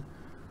 1.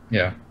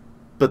 Yeah.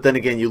 But then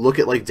again, you look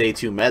at like day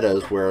 2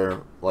 metas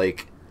where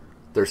like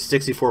there's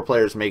 64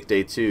 players make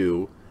day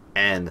 2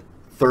 and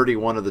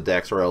 31 of the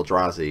decks are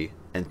Eldrazi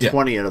and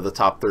 20 out of the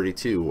top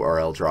 32 are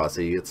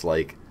Eldrazi. It's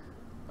like,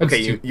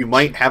 okay, you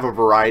might have a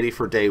variety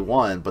for day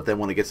 1, but then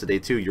when it gets to day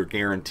 2, you're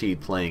guaranteed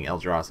playing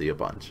Eldrazi a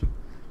bunch.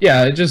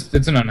 Yeah,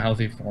 it's an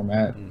unhealthy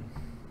format,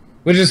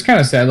 which is kind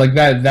of sad. Like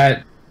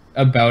that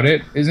about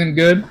it isn't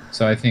good.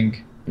 So I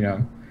think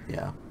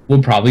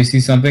we'll probably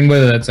see something,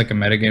 whether that's like a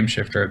metagame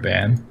shift or a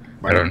ban.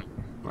 Right. I don't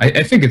know.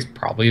 I think it's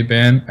probably a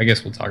ban. I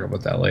guess we'll talk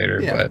about that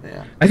later. But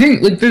I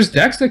think like there's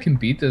decks that can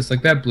beat this,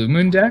 like that Blue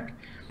Moon deck.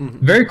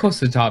 Very close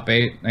to top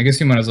 8. I guess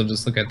you might as well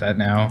just look at that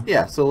now.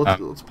 Yeah, so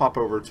let's pop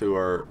over to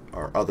our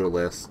other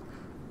list.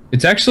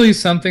 It's actually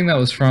something that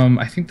was from,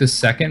 I think, the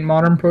second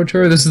Modern Pro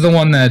Tour. This is the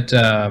one that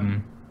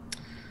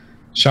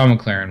Sean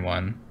McLaren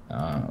won.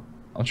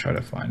 I'll try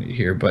to find it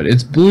here, but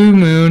it's Blue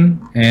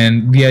Moon,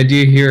 and the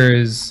idea here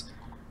is,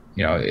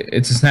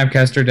 it's a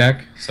Snapcaster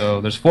deck.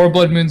 So there's 4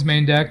 Blood Moons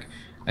main deck.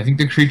 I think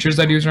the creatures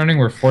that he was running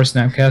were 4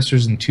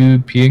 Snapcasters and 2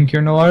 Pian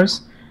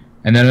Kirnalars.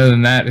 And then other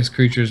than that, his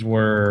creatures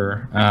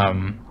were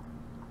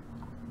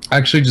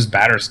actually just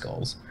batter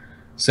skulls.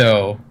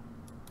 So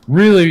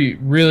really,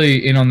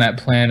 really in on that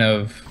plan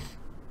of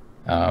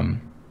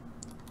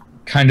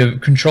kind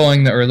of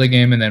controlling the early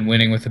game and then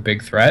winning with a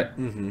big threat.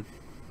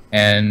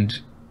 And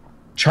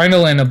trying to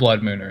land a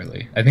Blood Moon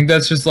early. I think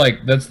that's just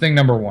that's thing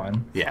number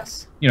one.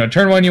 Yes. You know,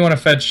 turn one you want to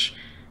fetch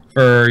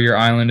for your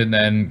island and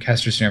then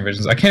cast your Snare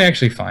Visions. I can't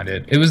actually find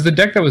it. It was the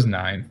deck that was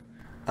 9th.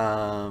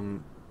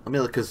 Let me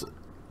look, because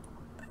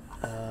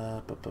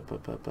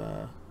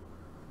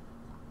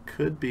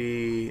could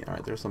be. All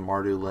right, there's a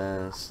Mardu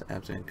list,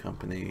 Abzan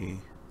Company.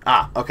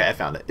 Ah, okay, I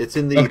found it. It's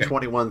in the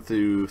 21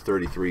 through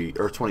 33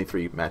 or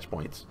 23 match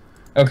points.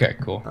 Okay,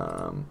 cool.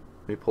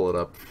 Let me pull it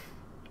up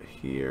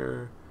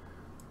here.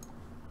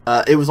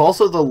 It was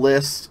also the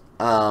list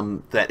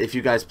that if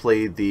you guys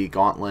played the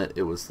Gauntlet,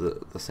 it was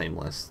the same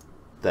list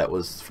that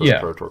was for the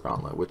Pro Tour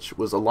Gauntlet, which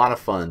was a lot of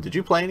fun. Did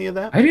you play any of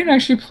that? I didn't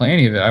actually play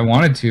any of it. I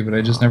wanted to, but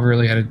I just never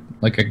really had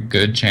a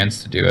good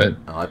chance to do it.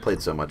 Oh, I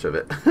played so much of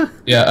it.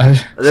 Yeah.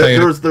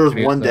 there was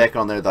one deck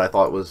on there that I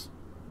thought was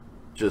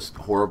just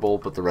horrible,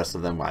 but the rest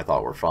of them I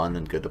thought were fun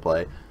and good to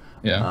play.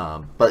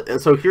 Yeah.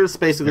 But so here's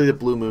basically the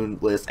Blue Moon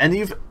list,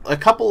 and a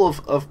couple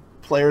of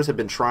players have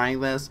been trying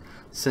this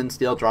since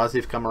the Eldrazi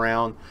have come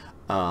around.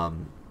 But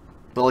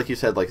like you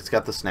said, it's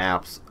got the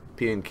snaps,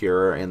 P and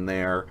Cure in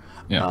there.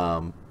 Yeah.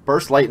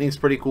 Burst Lightning's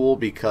pretty cool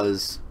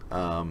because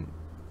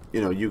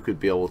you could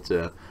be able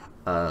to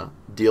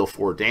deal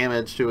 4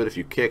 damage to it if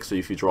you kick. So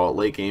if you draw it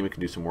late game, it can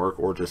do some work,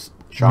 or just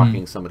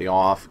shocking somebody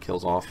off,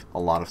 kills off a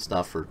lot of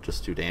stuff for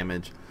just 2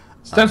 damage.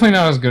 It's definitely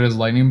not as good as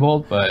Lightning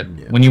Bolt, but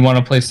when you want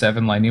to play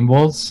 7 Lightning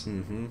Bolts,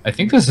 I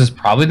think this is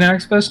probably the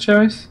next best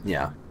choice.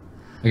 Yeah.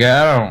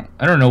 I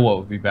don't know what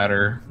would be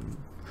better.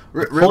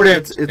 Really,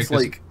 it's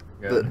like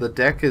the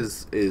deck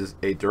is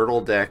a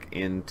Dirtle deck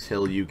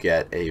until you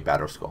get a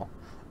Battle Skull.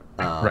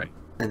 Right.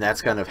 And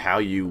that's kind of how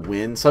you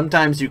win.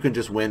 Sometimes you can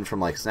just win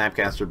from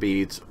Snapcaster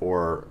Beats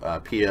or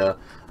Pia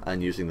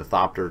and using the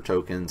Thopter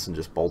tokens and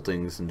just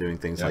boltings and doing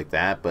things like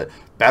that. But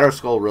Battle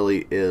Skull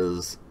really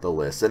is the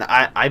list. And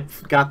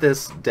I've got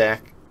this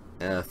deck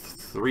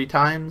 3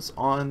 times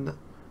on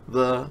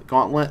the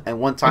Gauntlet, and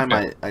one time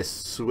I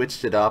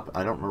switched it up.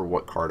 I don't remember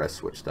what card I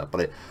switched up,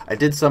 but I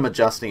did some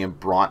adjusting and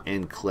brought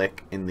in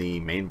Click in the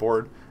main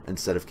board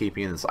instead of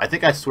keeping it. I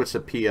think I switched to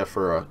Pia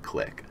for a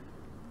Click.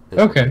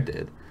 What I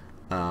did.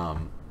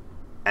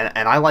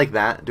 And I like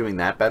doing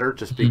that better.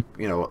 Just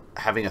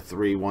having a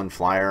 3/1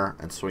 flyer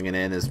and swinging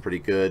in is pretty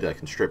good. I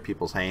can strip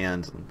people's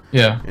hands.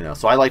 And,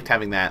 so I liked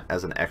having that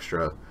as an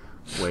extra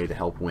way to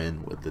help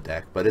win with the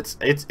deck. But it's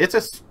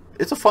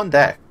a fun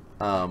deck.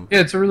 Yeah,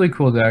 it's a really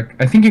cool deck.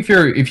 I think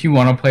if you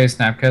want to play a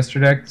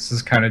Snapcaster deck, this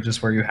is kind of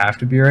just where you have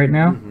to be right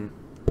now.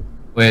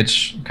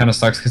 Which kind of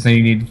sucks because then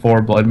you need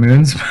 4 Blood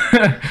Moons,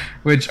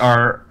 which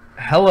are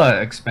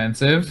hella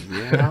expensive.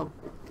 Yeah.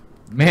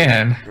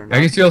 Man, I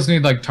guess you also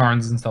need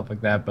Tarns and stuff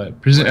like that, but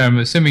I'm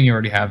assuming you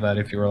already have that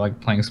if you were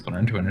playing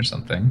Splinter Twin or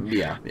something.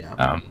 Yeah.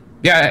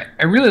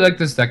 I really like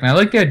this deck, and I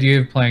like the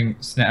idea of playing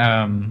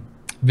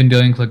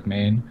Vendilion Click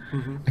main.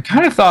 I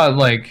kind of thought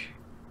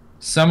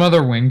some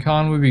other win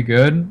con would be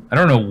good. I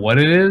don't know what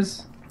it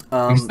is.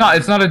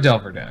 It's not a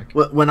Delver deck.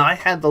 When I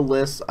had the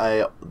list,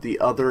 the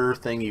other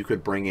thing you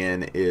could bring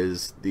in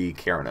is the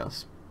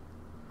Keranos.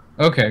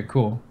 Okay,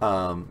 cool.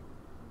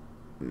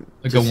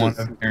 Just a one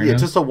of. Yeah,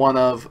 just a one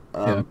of.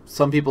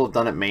 Some people have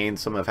done it main,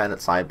 some have had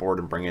it sideboard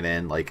and bring it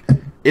in.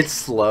 It's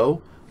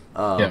slow,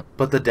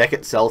 but the deck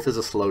itself is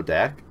a slow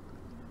deck.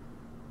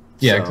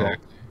 Yeah,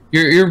 exactly.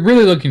 You're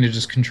really looking to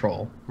just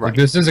control. Right.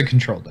 This is a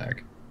control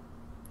deck.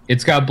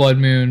 It's got Blood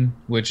Moon,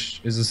 which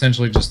is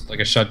essentially just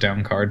a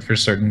shutdown card for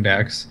certain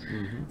decks.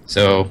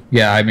 So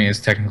yeah, I mean it's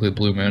technically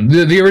Blue Moon.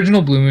 The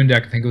original Blue Moon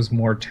deck I think was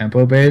more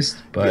tempo based,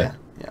 but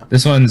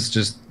this one's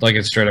just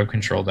a straight up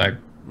control deck.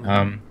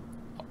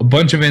 A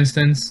bunch of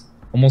instants.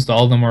 Almost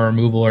all of them are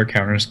removal or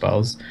counter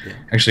spells.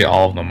 Actually,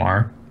 all of them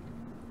are.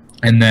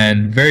 And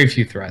then very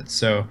few threats.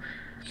 So,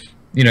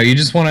 you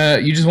just want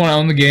to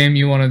own the game.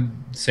 You want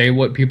to say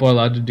what people are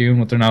allowed to do and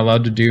what they're not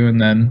allowed to do,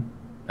 and then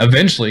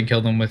eventually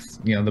kill them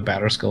with the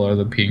Batter Skull or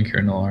the P and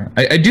Cure Noir.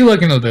 I do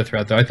like another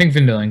threat though. I think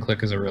Vendilion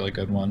Click is a really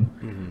good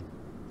one.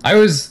 I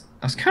was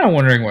kind of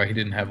wondering why he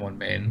didn't have one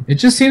main. It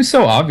just seems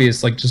so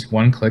obvious, just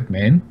one click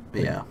main.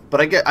 Yeah,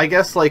 but I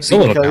guess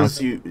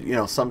because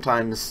you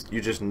sometimes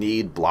you just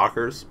need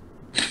blockers.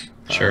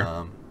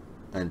 Sure.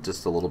 And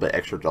just a little bit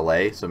extra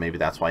delay, so maybe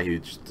that's why he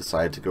just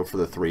decided to go for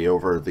the 3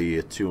 over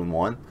the 2 and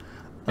 1.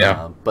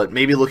 Yeah. But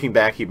maybe looking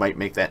back, he might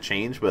make that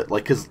change. But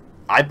because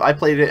I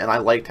played it and I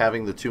liked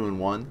having the 2 and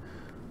 1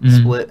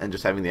 split and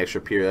just having the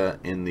extra Pira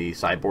in the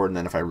sideboard, and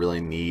then if I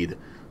really need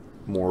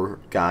more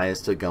guys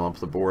to gum up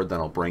the board, then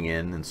I'll bring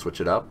in and switch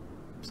it up.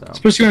 So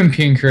especially when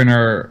P and Kern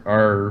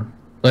are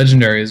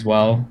legendary as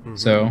well.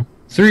 So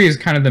 3 is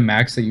kind of the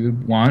max that you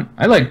would want.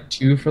 I like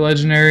 2 for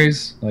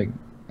legendaries.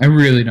 I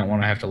really don't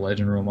want to have to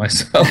legend rule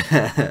myself,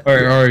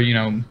 or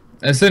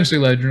essentially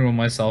legend rule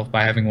myself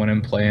by having one in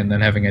play and then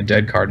having a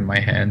dead card in my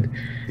hand.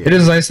 It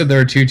is nice that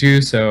there are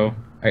 2/2, so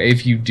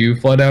if you do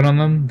flood out on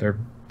them, they're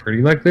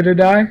pretty likely to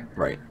die.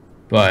 Right.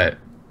 But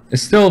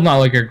it's still not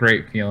like a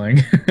great feeling.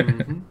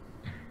 Mm-hmm.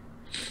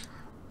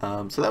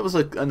 So that was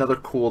another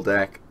cool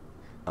deck.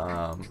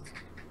 That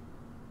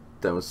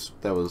was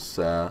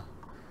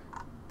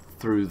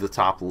through the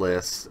top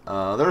list.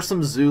 There's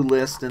some zoo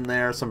list in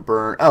there, some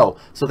burn. Oh,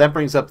 so that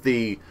brings up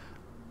the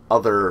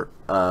other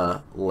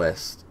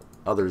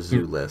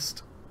zoo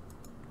list.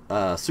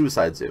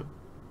 Suicide Zoo.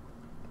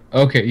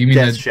 Okay, you mean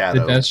the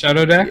Death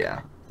Shadow deck?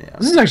 Yeah.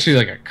 This is actually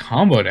like a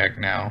combo deck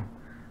now.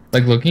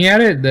 Like looking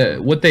at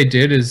it, what they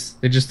did is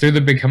they just threw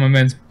the Become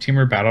Immense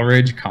Teamer Battle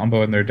Rage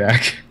combo in their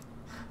deck.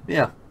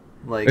 Yeah,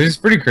 like it's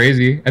pretty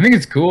crazy. I think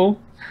it's cool.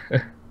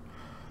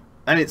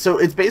 I mean, so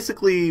it's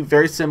basically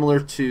very similar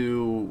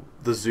to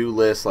the zoo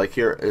list. Like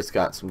here, it's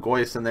got some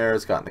Goyfs in there.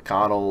 It's got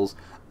Nicoddles,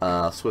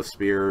 Swift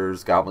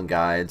Spears, Goblin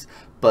Guides.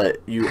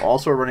 But you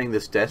also are running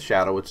this Death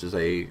Shadow, which is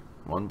a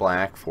 1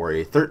 black for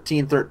a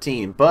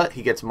 13/13. But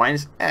he gets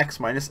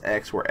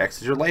 -X, where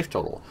X is your life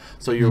total.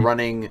 So you're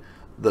running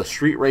the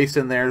Street Race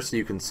in there, so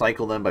you can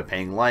cycle them by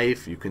paying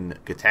life. You can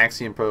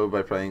Gataxian Probe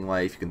by paying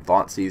life. You can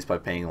Thoughtseize by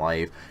paying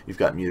life. You've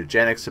got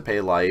Mutagenics to pay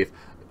life.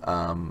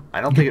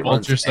 I don't think it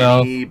runs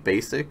any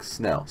basics.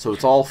 No, so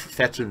it's all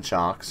fetch and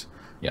shocks.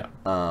 Yeah.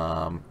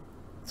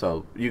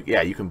 So you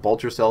can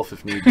bolt yourself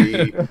if need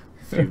be.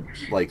 If you,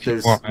 like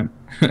there's,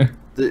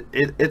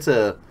 it's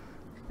a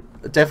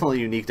definitely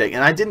unique deck,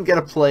 and I didn't get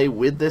to play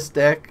with this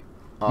deck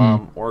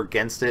or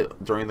against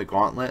it during the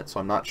gauntlet, so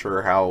I'm not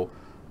sure how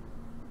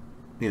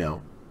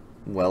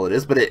well it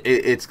is, but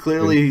it's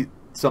clearly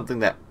something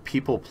that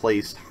people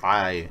placed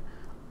high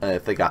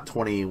if they got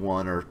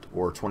 21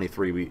 or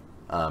 23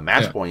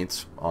 match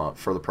points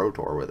for the Pro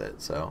Tour with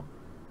it. So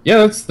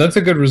yeah, that's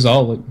a good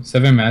result. Like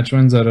 7 match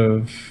wins out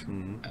of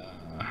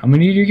how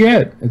many do you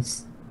get?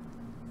 It's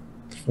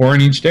 4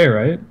 in each day,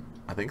 right?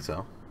 I think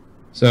so.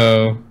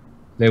 So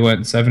they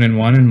went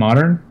 7-1 in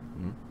Modern.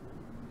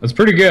 That's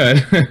pretty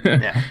good.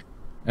 Yeah.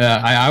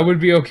 I would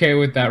be okay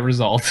with that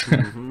result.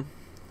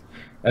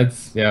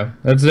 That's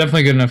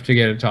definitely good enough to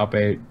get a top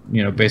 8,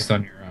 based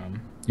on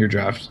your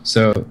draft.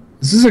 So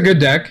this is a good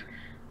deck.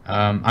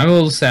 I'm a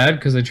little sad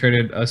because I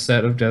traded a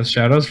set of Death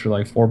Shadows for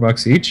like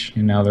 $4 each,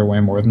 and now they're way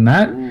more than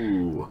that.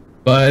 Ooh.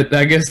 But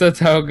I guess that's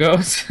how it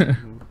goes.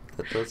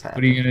 That does happen.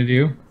 What are you gonna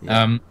do?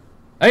 Yeah.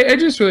 I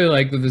just really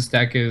like that this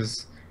deck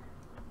it's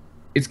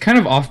kind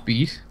of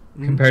offbeat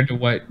compared to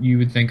what you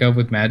would think of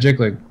with Magic.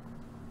 Like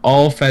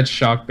all fetch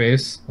shock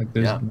base. Like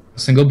there's a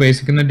single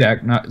basic in the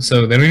deck,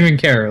 so they don't even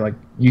care. Like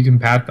you can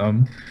pat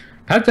them.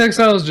 Path to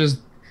Exile is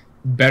just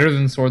better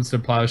than Swords to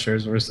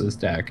Plowshares versus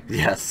deck.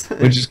 Yes.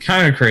 Which is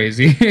kind of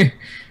crazy.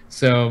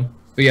 So,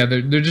 but yeah,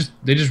 they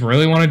just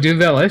really want to do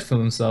that life to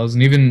themselves,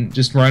 and even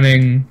just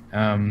running.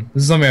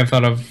 This is something I've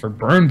thought of for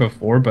burn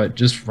before, but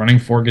just running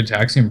 4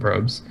 Gataxian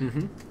Probes.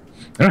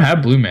 They don't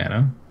have blue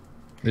mana.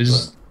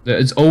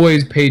 It's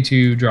always pay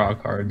to draw a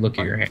card, look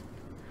at your hand,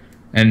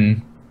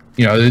 and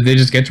they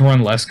just get to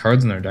run less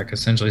cards in their deck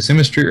essentially. Same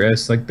as Street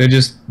Race, like they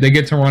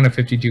get to run a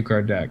 52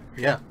 card deck.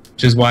 Yeah.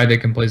 Which is why they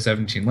can play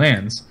 17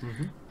 lands.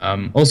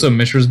 Also,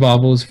 Mishra's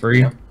Bauble is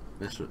free. Yeah.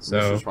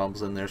 Mishra's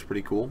Bauble's in there is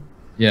pretty cool.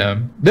 Yeah,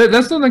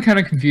 that's something that kind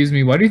of confused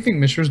me. Why do you think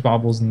Mishra's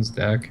Bauble's in this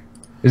deck?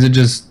 Is it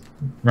just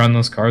run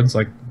those cards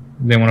like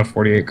they want a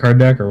 48 card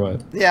deck or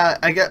what? Yeah,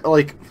 I get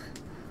like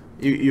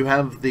you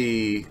have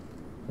the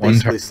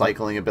basically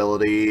cycling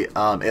ability.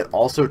 It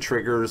also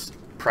triggers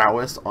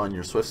prowess on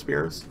your Swift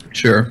Spears.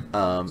 Sure.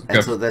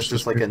 And so that's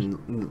just like a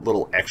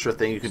little extra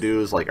thing you can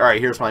do is like, all right,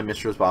 here's my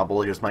Mishra's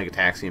Bauble, here's my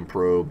Gataxian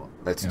Probe.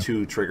 That's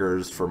 2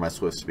 triggers for my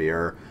Swift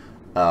Spear.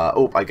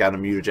 I got a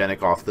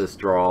Mutagenic off this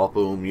draw.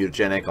 Boom,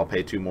 Mutagenic. I'll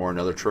pay 2 more,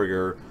 another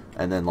trigger,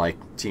 and then like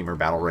Teamer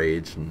Battle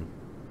Rage and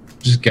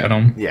just get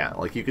them. Yeah,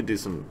 like you could do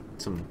some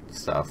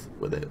stuff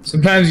with it.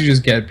 Sometimes you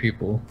just get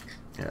people.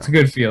 Yeah. It's a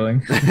good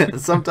feeling.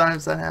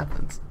 Sometimes that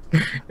happens.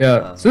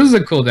 Yeah, so this is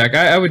a cool deck.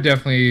 I would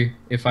definitely,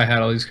 if I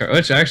had all these cards,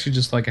 which I actually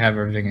just like have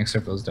everything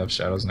except those Death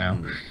Shadows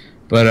now.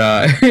 But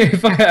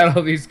if I had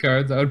all these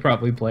cards, I would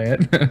probably play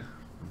it.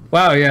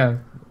 Wow, yeah.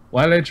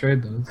 Why did I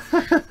trade those?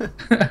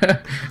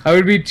 I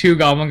would be 2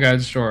 Goblin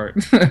Guides short.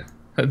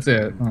 That's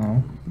it.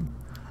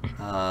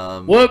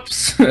 Oh.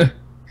 Whoops.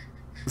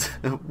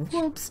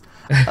 Whoops.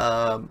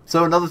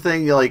 So another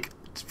thing, like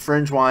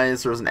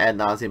fringe-wise, there was an ad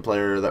nauseam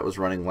player that was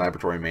running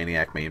Laboratory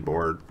Maniac main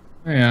board.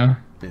 Yeah.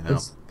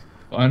 That's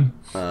fun.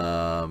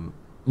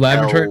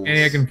 Laboratory Elves.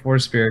 Maniac and 4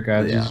 Spirit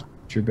Guides is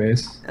your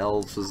base.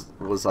 Elves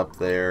was up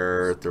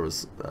there. There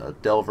was a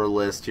Delver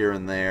list here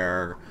and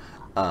there.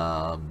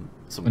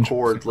 Some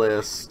Chord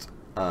list.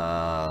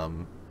 There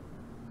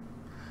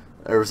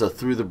was a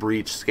Through the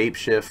Breach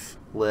Scapeshift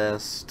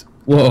list.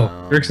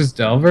 Whoa, Grixis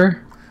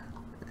Delver?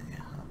 Yeah.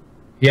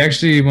 He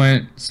actually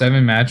went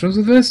 7 matches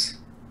with this?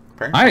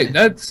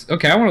 That's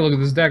okay, I want to look at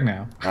this deck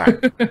now. All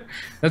right.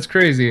 That's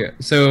crazy.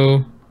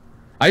 So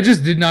I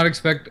just did not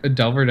expect a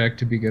Delver deck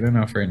to be good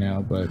enough right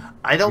now, but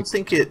I don't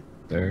think it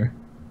there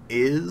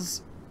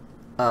is.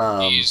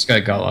 You just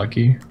got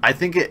lucky. I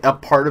think a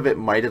part of it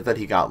might have that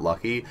he got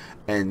lucky,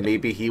 and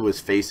maybe he was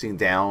facing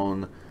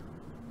down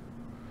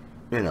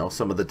you know,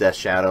 some of the Death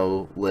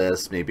Shadow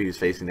lists. Maybe he's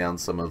facing down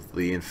some of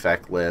the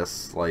Infect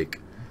lists. Like,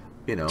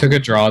 you know, took a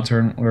draw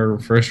turn or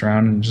first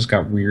round and just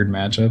got weird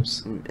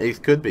matchups.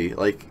 It could be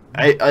like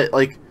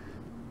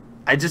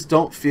I just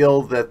don't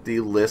feel that the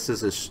list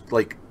is as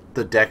like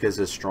the deck is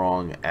as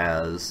strong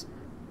as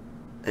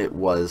it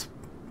was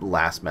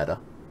last meta.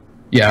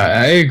 Yeah,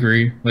 I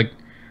agree. Like,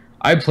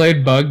 I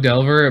played Bug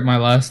Delver at my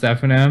last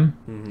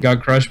FNM,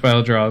 got crushed by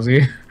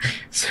Eldrazi,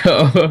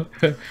 so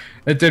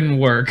it didn't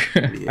work.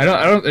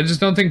 Yeah. I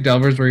just don't think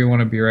Delver's where you want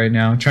to be right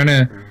now. Trying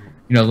to,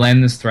 you know,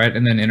 land this threat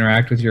and then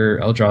interact with your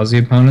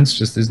Eldrazi opponents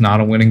just is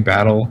not a winning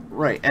battle.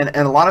 Right, and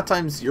a lot of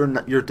times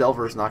your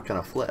Delver is not going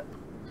to flip.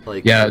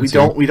 Like, yeah, we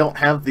don't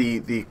have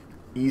the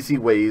easy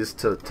ways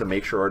to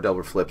make sure our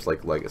Delver flips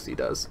like Legacy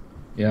does.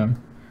 Yeah.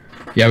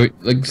 Yeah,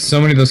 like so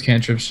many of those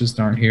cantrips just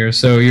aren't here,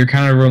 so you're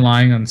kind of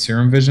relying on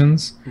Serum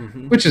Visions,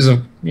 which is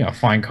a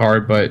fine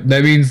card, but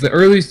that means the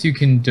earliest you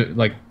can do,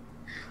 like,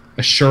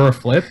 assure a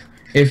flip,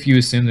 if you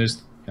assume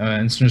there's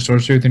instant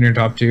sorcery within your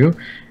top 2,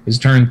 is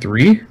turn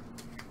 3.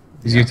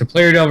 Because you have to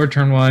play your Delver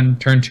turn 1,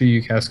 turn 2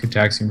 you cast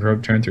Gitaxian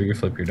Probe, turn 3 you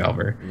flip your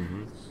Delver.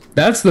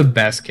 That's the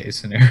best case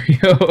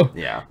scenario.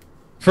 Yeah.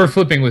 For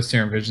flipping with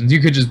Serum Visions, you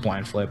could just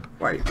blind flip.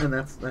 Right, and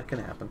that can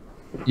happen.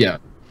 Yeah.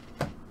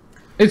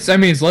 It's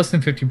less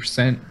than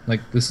 50%. Like,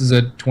 this is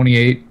a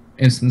 28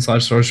 instant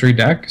 / sorcery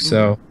deck,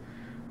 so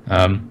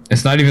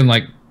it's not even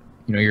like,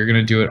 you know, you're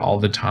gonna do it all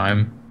the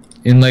time.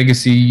 In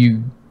Legacy,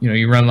 you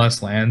run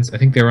less lands. I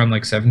think they run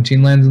like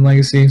 17 lands in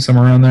Legacy,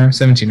 somewhere around there,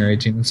 17 or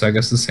 18. So I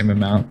guess the same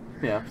amount.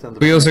 Yeah.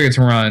 But you also get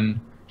to run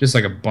just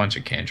like a bunch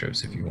of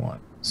cantrips if you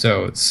want.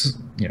 So it's,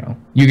 you know,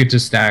 you get to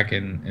stack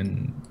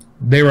and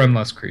they run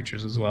less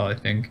creatures as well, I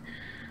think.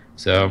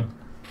 So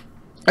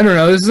I don't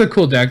know. This is a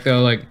cool deck,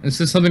 though. Like, this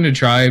is something to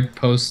try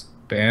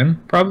post-ban,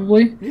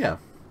 probably. Yeah.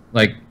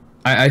 Like,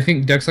 I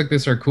think decks like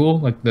this are cool,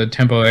 like the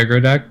tempo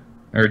aggro deck,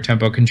 or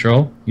tempo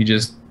control. You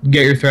just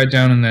get your threat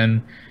down and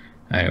then,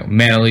 I don't know,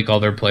 mana leak all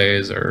their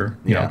plays, or,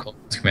 you know,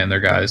 command their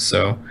guys.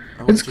 So,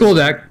 it's a cool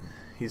deck.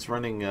 He's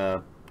running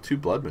 2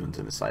 Blood Moons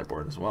in his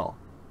sideboard as well.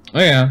 Oh,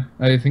 yeah.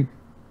 I think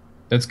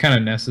that's kind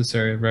of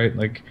necessary, right?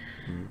 Like,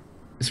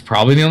 it's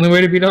probably the only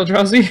way to beat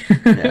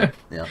Eldrazi.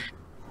 Yeah.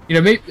 You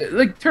know, maybe,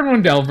 like, turn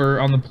 1 Delver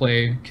on the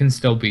play can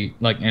still beat,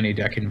 like, any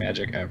deck in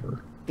Magic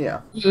ever.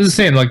 Yeah. It's the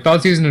same, like,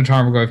 Thoughtseize and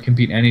Tarmogoyf can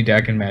beat any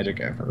deck in Magic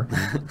ever.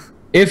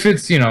 If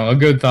it's, you know, a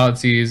good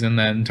Thoughtseize and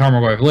then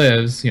Tarmogoyf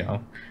lives, you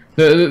know,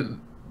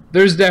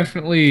 there's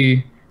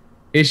definitely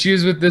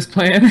issues with this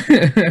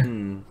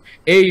plan.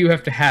 A, you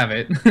have to have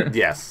it.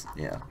 Yes,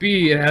 yeah.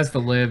 B, it has to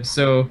live,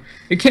 so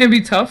it can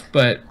be tough,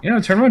 but, you know,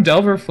 turn 1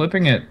 Delver,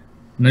 flipping it,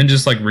 and then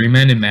just, like,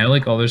 remand and mana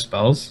leak all their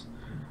spells.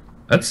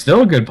 That's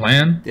still a good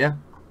plan. Yeah.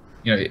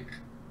 You know,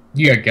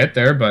 you gotta get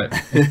there, but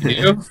if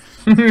you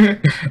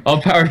do,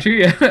 all power to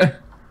you.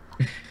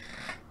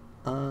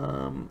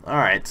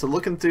 Alright, so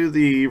looking through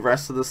the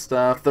rest of the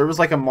stuff, there was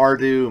like a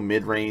Mardu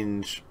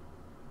mid-range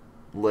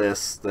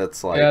list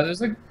that's like... Yeah,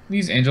 there's like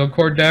these Angel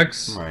Core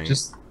decks. Right.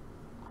 Just,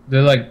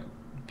 they're like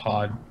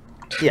pod.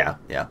 Yeah.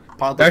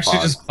 Pod. They're actually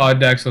just pod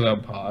decks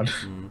without pod.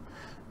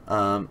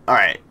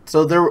 Alright,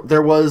 so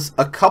there was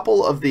a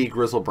couple of the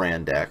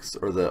Grizzlebrand decks,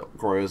 or the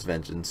Goryo's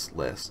Vengeance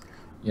list.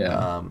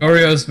 Yeah,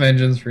 Goryo's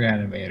Vengeance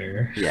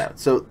Reanimator. Yeah,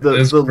 so the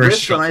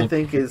list that I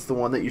think is the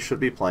one that you should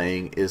be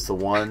playing is the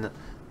one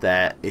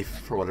that, if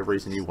for whatever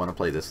reason you want to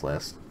play this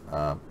list,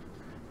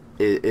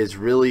 is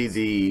really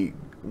the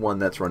one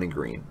that's running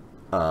green.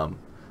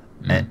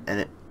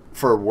 And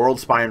for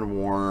World Spine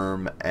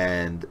Worm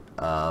and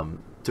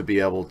to be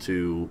able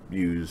to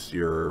use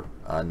your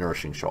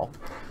Nourishing Shoal.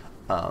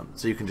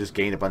 So you can just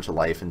gain a bunch of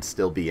life and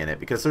still be in it.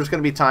 Because there's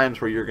going to be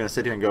times where you're going to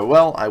sit here and go,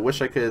 well, I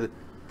wish I could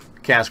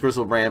cast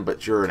Grizzlebrand,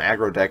 but you're an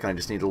aggro deck and I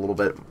just need a little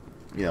bit,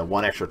 you know,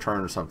 1 extra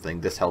turn or something.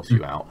 This helps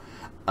you out.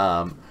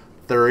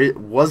 There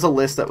was a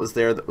list that was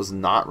there that was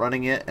not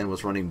running it and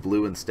was running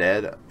blue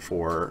instead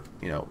for,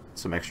 you know,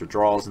 some extra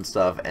draws and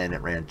stuff, and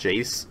it ran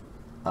Jace,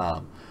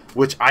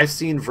 which I've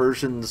seen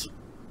versions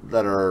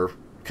that are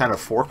kind of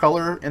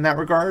 4-color in that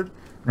regard.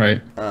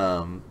 Right.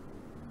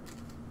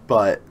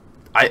 But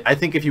I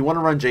think if you want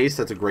to run Jace,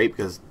 that's a great,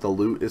 because the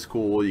loot is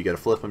cool. You got to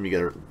flip them, you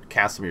got to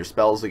cast some of your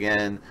spells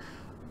again,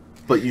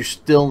 but you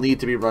still need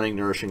to be running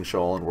Nourishing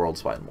Shoal and World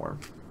Spine Worm.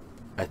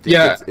 I think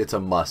it's a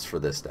must for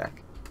this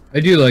deck. I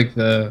do like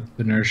the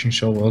Nourishing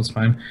Shoal World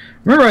Spine.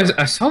 Remember,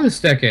 I saw this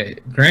deck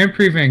at Grand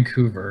Prix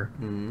Vancouver,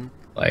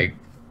 like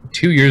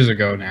 2 years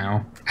ago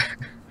now.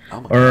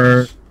 Oh my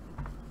or gosh.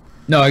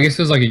 No, I guess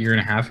it was like a year and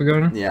a half ago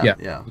now. Yeah.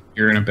 A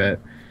year and a bit.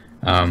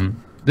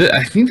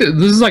 I think that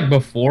this is like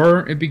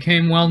before it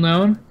became well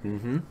known.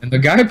 And the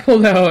guy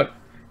pulled out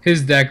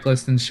his deck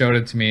list and showed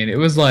it to me, and it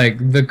was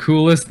like the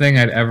coolest thing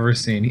I'd ever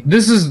seen.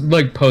 This is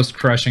like post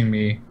crushing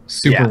me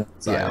super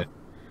one-sided.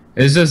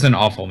 It's just an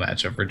awful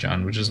matchup for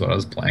John, which is what I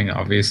was playing,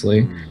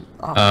 obviously.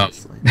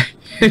 Obviously.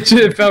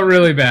 It felt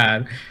really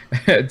bad.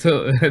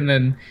 And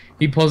then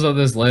he pulls out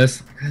this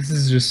list. This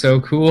is just so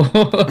cool.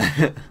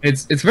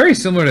 It's very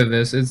similar to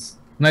this. It's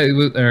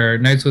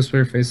Night's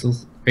Whisper,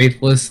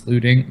 Faithless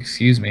Looting,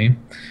 excuse me.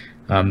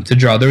 to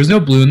draw. There was no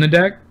blue in the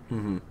deck,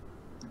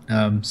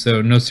 Mm-hmm.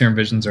 so no Serum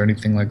Visions or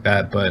anything like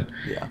that. But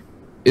yeah,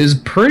 is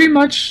pretty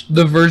much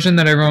the version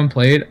that everyone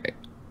played.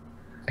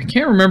 I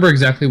can't remember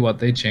exactly what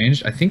they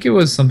changed. I think it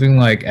was something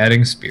like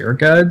adding Spirit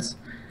Guides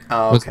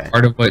was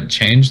part of what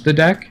changed the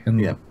deck.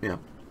 And yeah.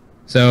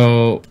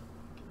 So,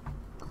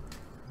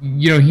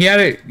 you know, he had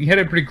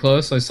it pretty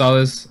close. So I saw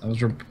this.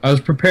 I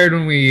was prepared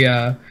when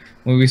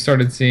we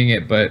started seeing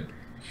it, but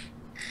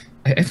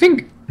I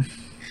think,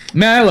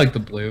 man, I like the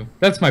blue.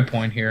 That's my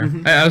point here.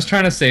 Mm-hmm. I was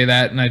trying to say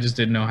that, and I just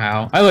didn't know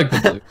how. I like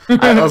the blue.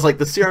 I was like,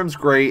 the Serum's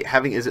great.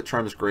 Having Izzet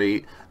Charm's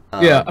great.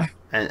 Yeah.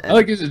 And I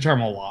like Izzet Charm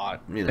a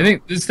lot. You know. I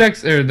think this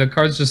deck's or the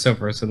card's just so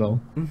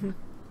versatile. Mm-hmm.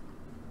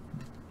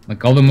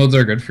 Like all the modes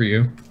are good for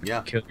you.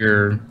 Yeah. Kill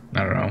your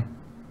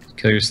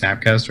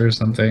Snapcaster or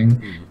something.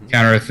 Mm-hmm.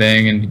 Counter a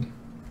thing and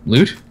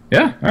loot.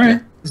 Yeah. All right.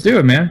 Yeah. Let's do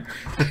it, man.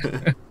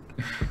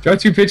 Draw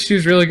 2 pitch 2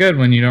 is really good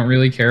when you don't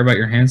really care about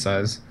your hand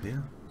size. Yeah.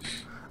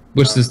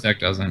 Which this deck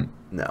doesn't.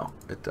 No,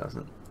 it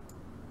doesn't.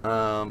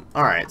 All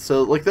right,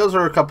 so like those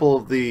are a couple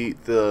of the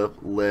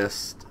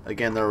list.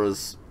 Again, there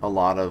was a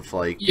lot of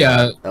like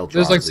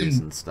there's like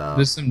and stuff.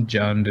 There's some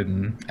Jund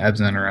and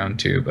Absent around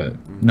too, but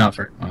not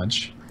very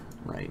much.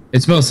 Right.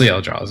 It's mostly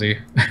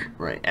Eldrazi.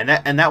 Right, and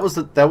that was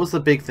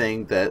the big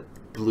thing that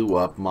blew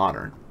up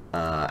Modern.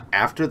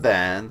 After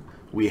that,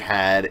 we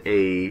had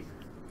a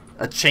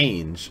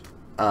change.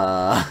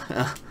 Yeah,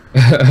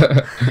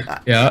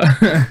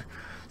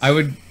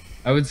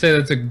 I would say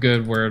that's a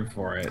good word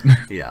for it.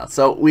 Yeah,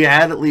 so we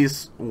had at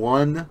least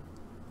one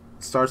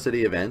Star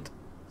City event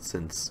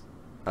since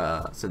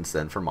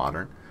then for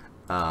Modern,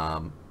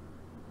 and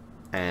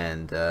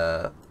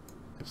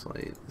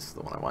actually this is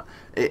the one I want.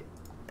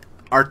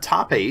 Our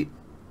top 8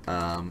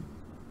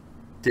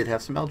 did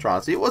have some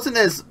Eldrazi. It wasn't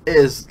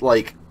as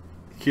like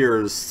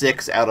here's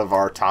 6 out of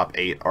our top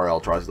 8 are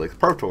Eldrazi like the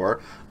Pro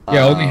Tour.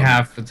 Yeah, only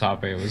half the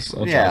top 8 was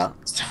Eldrazi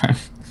this time.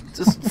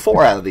 Just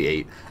 4 out of the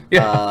 8.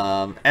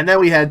 Yeah. And then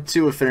we had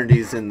 2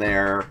 affinities in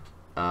there,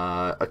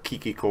 a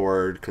Kiki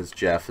Chord because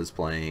Jeff is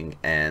playing,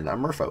 and a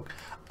Merfolk.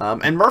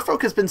 And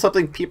Merfolk has been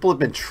something people have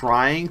been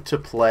trying to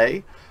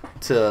play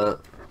to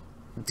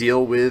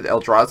deal with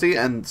Eldrazi,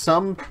 and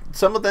some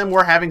of them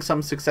were having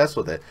some success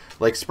with it,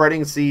 like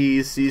Spreading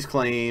Seas, Seas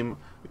Claim.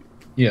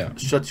 Yeah,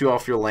 shuts you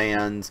off your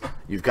lands.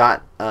 You've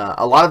got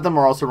a lot of them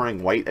are also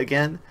running white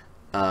again.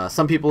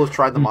 Some people have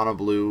tried the mono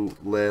blue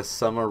list.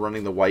 Some are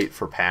running the white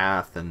for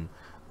Path, and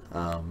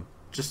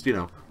just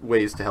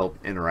ways to help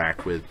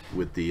interact with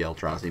the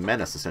Eldrazi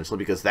Menace, essentially,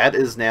 because that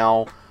is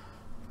now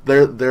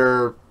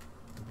they're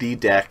the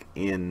deck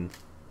in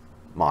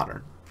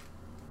Modern.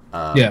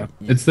 Yeah,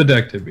 it's the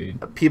deck to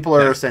beat. People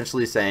are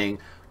essentially saying,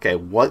 okay,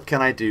 what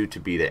can I do to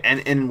beat it?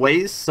 And in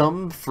ways,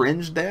 some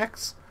fringe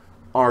decks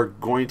are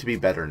going to be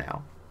better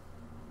now.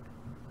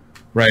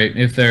 Right,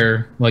 if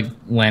they're like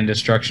land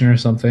destruction or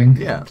something,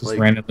 just like,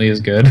 randomly is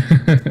good.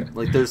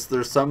 Like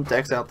there's some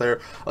decks out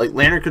there, like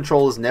Lantern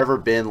Control has never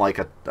been like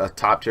a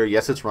top tier.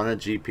 Yes, it's run at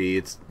GP,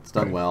 it's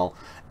done well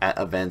at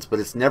events, but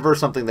it's never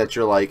something that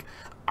you're like,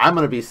 I'm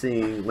going to be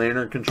seeing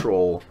Lantern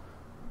Control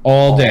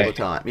all day, the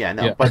time. Yeah,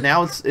 no, but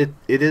now it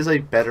is a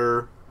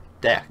better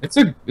deck. It's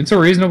a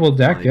reasonable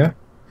deck,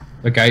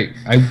 Like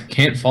I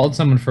can't fault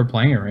someone for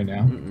playing it right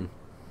now.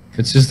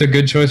 It's just a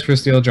good choice for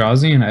Steel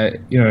Eldrazi, and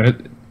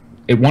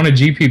it won a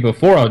GP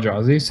before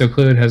Eldrazi, so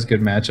clearly it has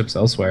good matchups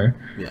elsewhere.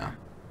 Yeah.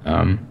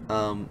 Yeah.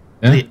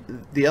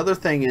 The other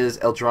thing is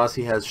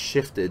Eldrazi has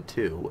shifted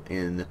too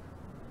in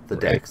the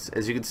decks.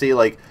 As you can see,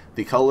 like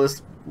the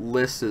colorless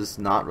list is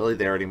not really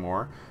there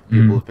anymore.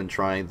 People have been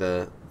trying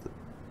the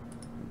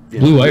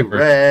blue, white,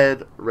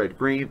 red,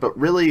 green, but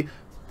really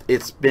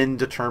it's been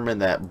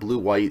determined that blue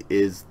white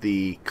is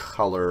the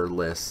color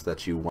list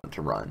that you want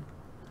to run.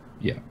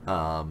 Yeah.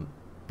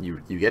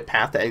 You get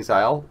Path to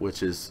Exile,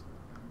 which is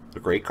a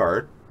great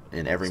card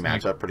in every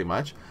matchup pretty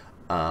much.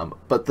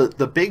 But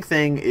the big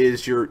thing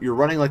is you're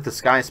running like the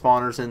Sky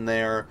Spawners in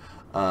there,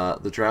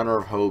 the Drowner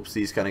of Hopes,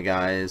 these kind of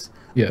guys.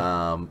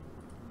 Yeah.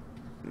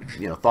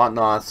 Thought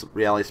Knots,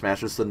 Reality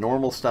Smashers, the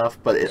normal stuff,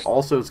 but it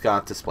also has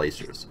got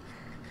Displacers,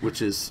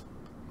 which is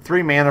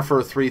 3 mana for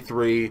a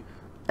 3/3,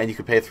 and you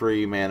can pay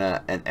 3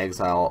 mana and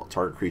exile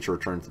target creature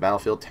returns to the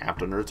battlefield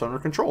tapped under its owner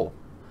control.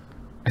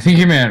 I think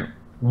you meant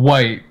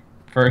white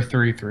for a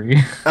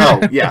 3/3.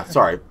 Oh, yeah,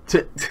 sorry.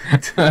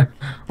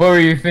 What were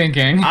you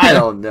thinking? I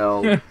don't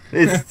know.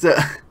 It's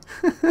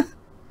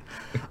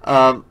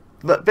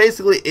but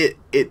basically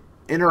it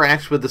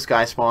interacts with the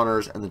Sky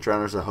Spawners and the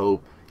Drowners of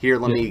Hope. Here,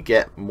 let me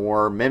get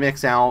more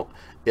Mimics out.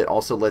 It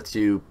also lets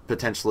you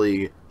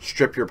potentially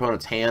strip your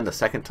opponent's hand a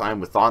second time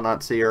with Thought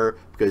Knot Seer,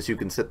 because you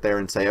can sit there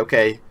and say,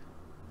 okay,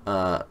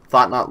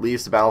 Thought Knot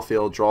leaves the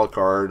battlefield, draw a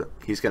card,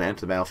 he's going to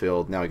enter the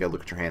battlefield, now I got to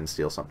look at your hand and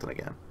steal something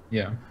again.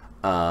 Yeah.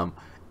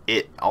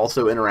 It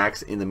also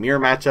interacts in the mirror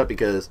matchup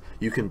because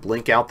you can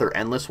blink out their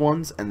endless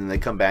ones, and then they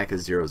come back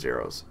as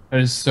 0/0s.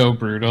 That is so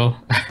brutal.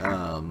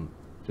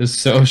 Just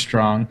so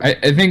strong.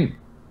 I think,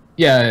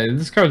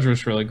 this card's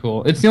just really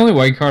cool. It's the only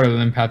white card other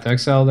than Path to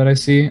Exile that I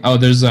see. Oh,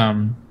 there's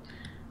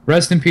Red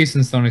Rest in Peace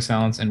and Stony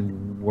Silence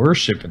and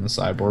Worship in the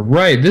sideboard.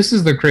 Right, this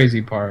is the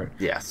crazy part.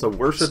 Yeah, so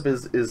Worship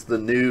is the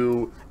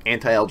new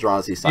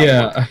anti-Eldrazi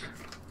sideboard. Yeah.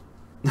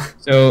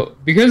 So,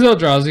 because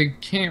Eldrazi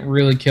can't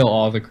really kill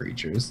all the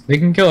creatures, they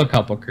can kill a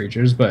couple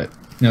creatures, but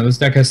this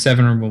deck has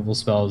 7 removal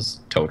spells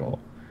total.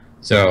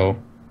 So,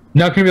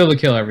 not going to be able to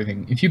kill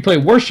everything. If you play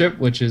Worship,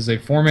 which is a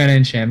 4-mana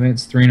enchantment,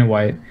 it's 3 and a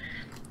white.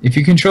 If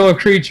you control a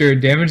creature,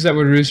 damage that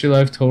would reduce your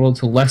life total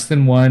to less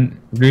than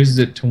 1 reduces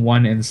it to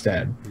 1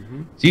 instead.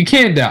 So you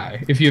can't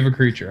die if you have a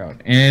creature out.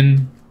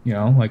 And,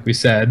 like we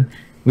said,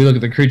 we look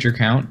at the creature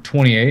count,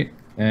 28.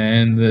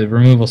 And the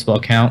removal spell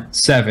count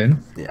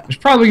 7. Yeah, there's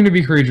probably going to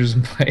be creatures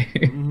in play.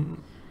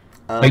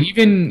 Like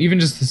even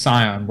just the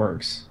Scion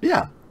works.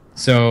 Yeah.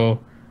 So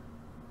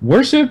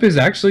Worship is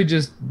actually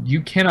just you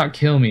cannot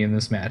kill me in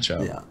this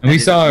matchup. Yeah. And we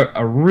saw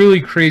a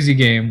really crazy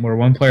game where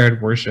one player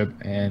had Worship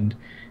and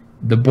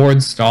the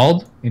board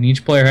stalled, and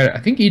each player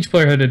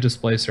had a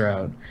Displacer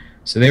out.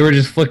 So they were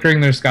just flickering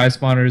their Sky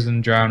Spawners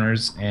and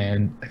Drowners,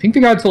 and I think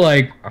they got to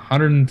like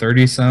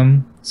 130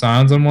 some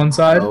Scions on one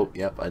side. Oh,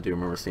 yep, I do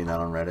remember seeing that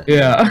on Reddit.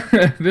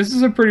 Yeah, this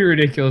is a pretty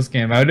ridiculous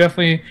game. I would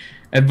definitely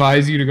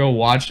advise you to go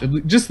watch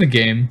just the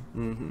game.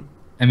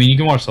 I mean, you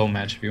can watch the whole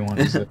match if you want.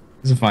 It's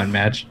a fun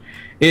match.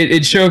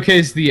 It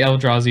showcased the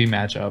Eldrazi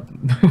matchup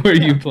where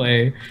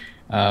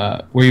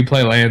you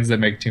play lands that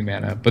make 2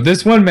 mana. But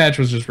this one match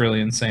was just really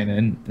insane,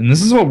 and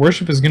this is what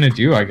Worship is gonna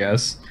do, I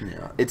guess.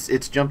 Yeah,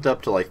 it's jumped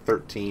up to like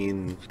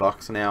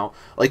 $13 now.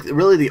 Like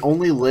really, the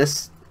only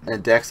list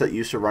and decks that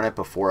used to run it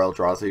before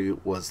Eldrazi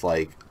was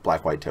like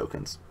black-white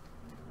tokens.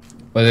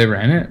 But they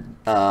ran it.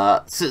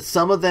 So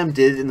some of them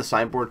did in the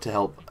sideboard to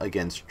help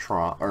against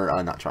Tron,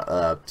 or not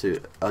Tron,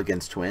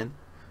 against Twin.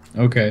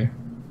 Okay.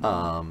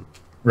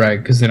 Right,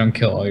 because they don't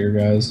kill all your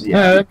guys.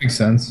 Yeah, that makes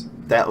sense.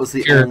 That was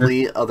the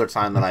only other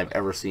time that I've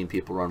ever seen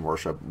people run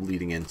Worship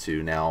leading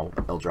into now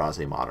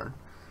Eldrazi Modern.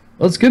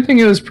 Well, it's a good thing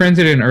it was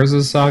printed in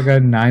Urza's Saga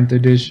 9th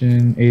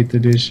edition, 8th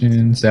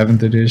edition,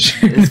 7th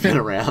edition. It's been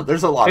around.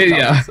 There's a lot of copies.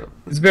 Yeah,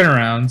 it's been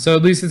around. So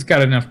at least it's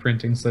got enough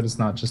printing so that it's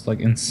not just like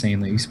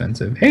insanely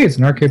expensive. Hey, it's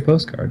an arcade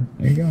postcard.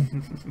 There you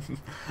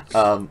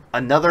go.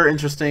 Another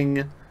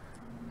interesting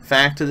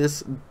fact to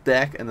this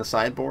deck and the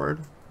sideboard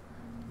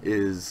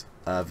is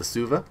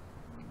Vesuva.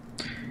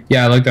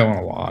 Yeah, I like that one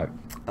a lot.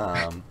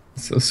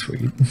 So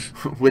sweet.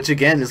 Which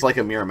again is like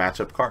a mirror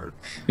matchup card.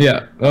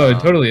 Yeah. Oh, it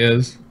totally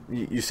is.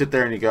 You sit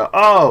there and you go,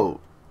 oh,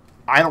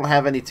 I don't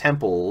have any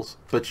temples,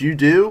 but you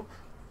do?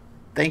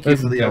 Thank you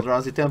for the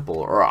Eldrazi Temple.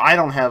 Or I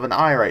don't have an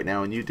eye right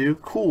now, and you do?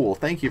 Cool,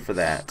 thank you for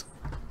that.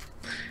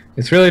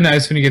 It's really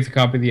nice when you get to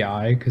copy the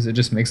eye, because it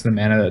just makes the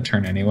mana that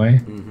turn anyway.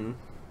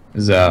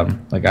 Because,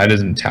 like, eye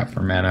doesn't tap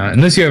for mana.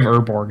 Unless you have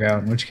Urborg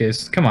out, in which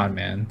case, come on,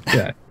 man.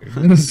 Yeah.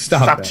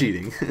 Stop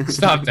cheating.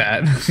 Stop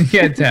that. You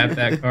can't tap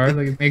that card.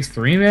 Like, it makes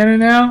 3 mana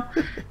now?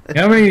 You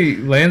know how many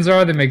lands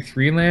are that make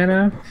 3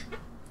 mana?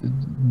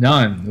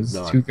 None. It's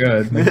too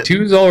good. Like,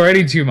 2 is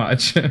already too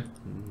much.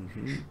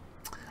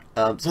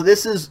 So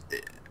this is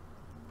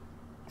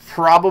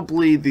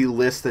probably the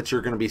list that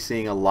you're going to be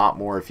seeing a lot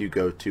more if you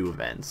go to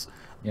events.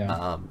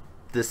 Yeah.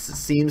 This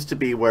seems to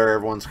be where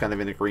everyone's kind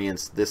of in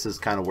agreement. This is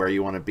kind of where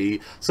you want to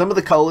be. Some of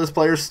the colorless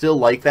players still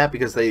like that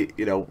because they,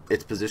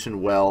 it's positioned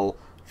well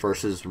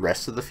versus the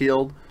rest of the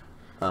field.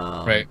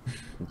 Right.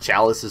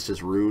 Chalice is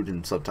just rude,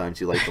 and sometimes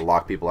you like to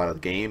lock people out of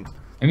the game.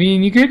 I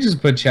mean, you could just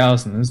put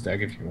Chalice in this deck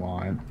if you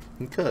want.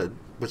 You could,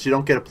 but you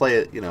don't get to play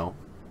it,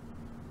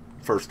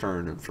 first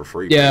turn and for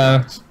free.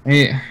 Yeah,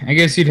 I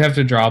guess you'd have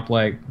to drop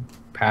like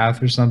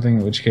Path or something.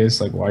 In which case,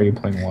 like, why are you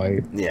playing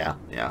white? Yeah.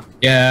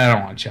 Yeah, I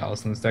don't want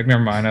Chalice in this deck.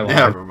 Never mind.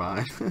 Never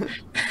mind.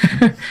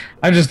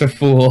 I'm just a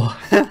fool.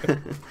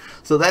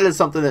 So that is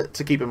something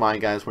to keep in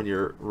mind, guys, when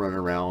you're running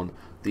around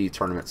the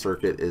tournament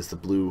circuit. Is the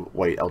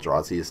blue-white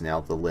Eldrazi is now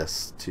the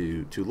list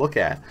to look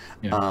at.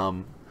 Yeah.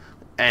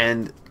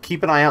 And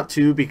keep an eye out,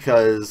 too,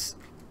 because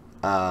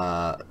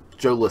Joe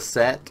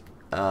Lissette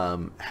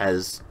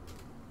has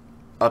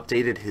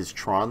updated his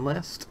Tron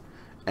list,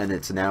 and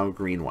it's now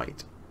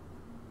green-white.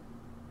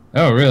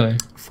 Oh, really?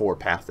 For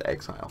Path to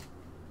Exile.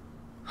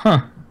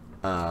 Huh.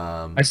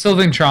 I still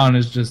think Tron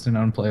is just an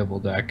unplayable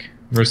deck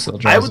versus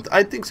Eldrazi.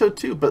 I think so,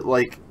 too, but,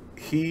 like,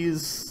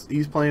 he's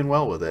playing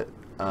well with it.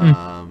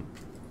 I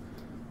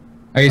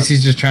guess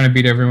he's just trying to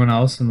beat everyone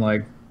else and,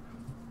 like,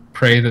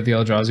 pray that the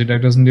Eldrazi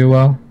deck doesn't do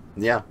well.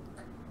 Yeah.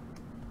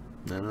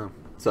 I don't know.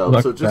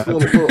 So just a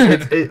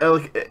little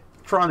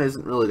Tron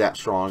isn't really that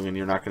strong, and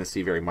you're not going to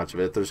see very much of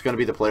it. There's going to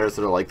be the players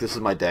that are like, this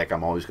is my deck,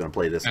 I'm always going to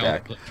play this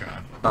deck.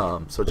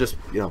 So just,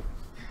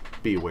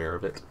 be aware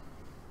of it.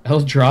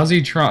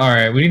 Eldrazi Tron.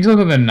 Alright, we need to look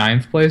at the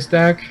 9th place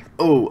deck.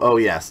 Oh,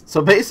 yes.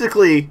 So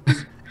basically,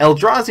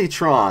 Eldrazi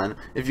Tron,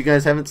 if you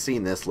guys haven't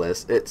seen this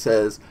list, it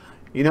says,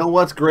 you know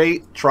what's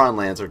great? Tron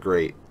lands are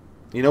great.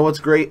 You know what's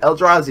great?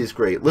 Eldrazi's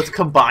great. Let's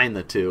combine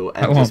the two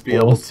and just be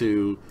able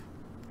to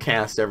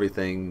cast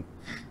everything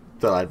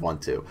that I'd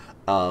want to.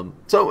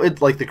 So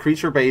it's like the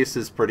creature base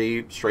is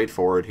pretty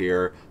straightforward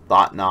here.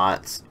 Thought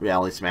Knots,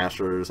 Reality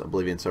Smashers,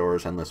 Oblivion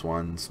Sowers, Endless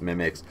Ones,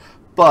 Mimics.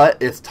 But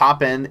its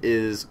top end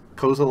is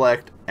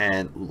Kozilek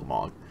and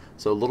Ulamog.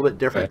 So a little bit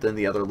different than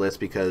the other list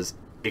because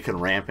it can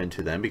ramp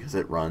into them because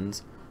it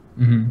runs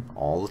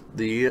all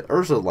the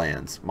Urza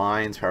lands.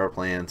 Mines, power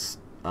plants,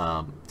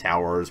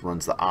 towers,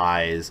 runs the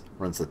eyes,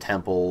 runs the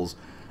temples.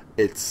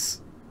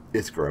 It's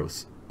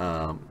gross.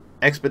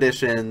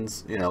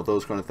 Expeditions, you know,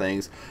 those kind of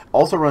things.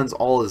 Also runs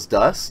all his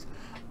dust.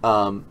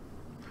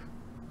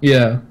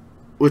 Yeah.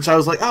 Which I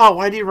was like, oh,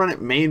 why do you run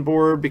it main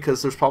board?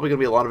 Because there's probably going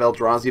to be a lot of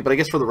Eldrazi. But I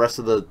guess for the rest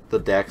of the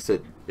decks,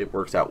 it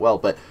works out well.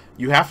 But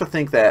you have to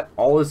think that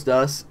all his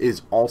dust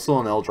is also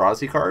an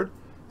Eldrazi card.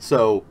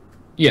 So...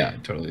 yeah,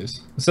 it totally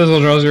is. It says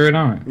Eldrazi right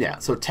on it. Yeah,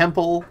 so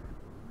Temple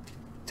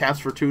taps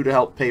for 2 to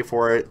help pay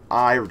for it.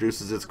 Eye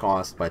reduces its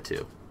cost by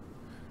 2.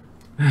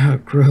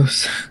 Oh,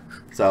 gross.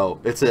 So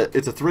it's a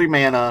 3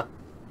 mana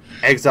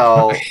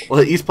exile.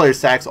 Well, each player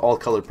sacks all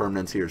colored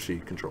permanents he or she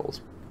controls.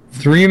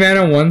 3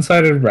 mana,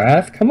 one-sided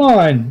Wrath? Come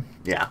on.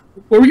 Yeah.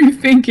 What were you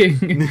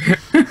thinking?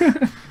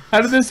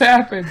 How did this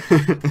happen?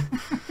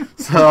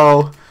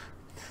 So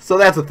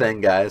that's a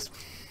thing, guys.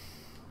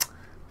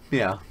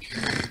 Yeah.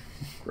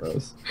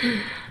 Gross.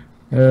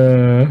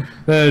 That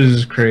is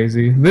just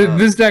crazy.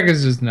 This deck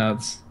is just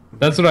nuts.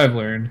 That's what I've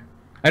learned.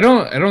 I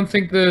don't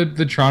think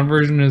the Tron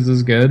version is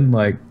as good.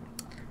 Like,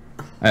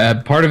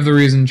 part of the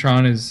reason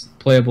Tron is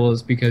playable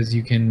is because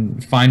you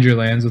can find your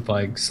lands with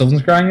like Sylvan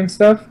Scrying and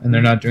stuff, and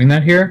they're not doing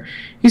that here.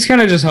 He's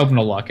kind of just hoping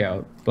to luck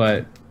out,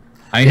 but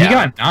he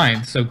got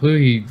 9th, so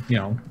clearly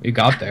it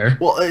got there.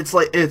 Well, it's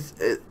like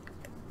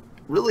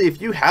really, if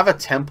you have a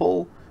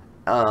Temple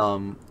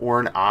or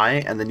an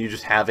Eye, and then you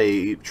just have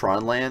a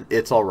Tron land,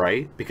 it's all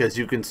right because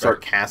you can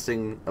start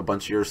casting a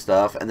bunch of your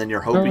stuff, and then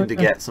you're hoping to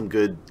get some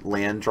good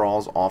land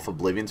draws off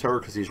Oblivion Tower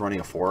because he's running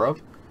a 4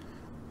 of.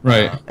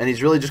 Right. And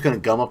he's really just going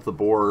to gum up the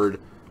board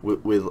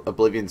with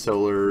Oblivion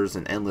Solars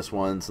and Endless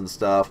Ones and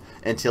stuff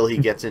until he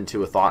gets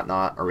into a Thought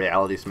Knot or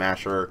Reality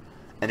Smasher.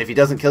 And if he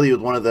doesn't kill you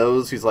with one of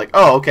those, he's like,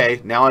 oh,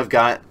 okay, now I've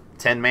got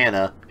 10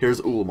 mana.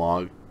 Here's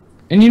Ulamog.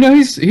 And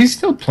he's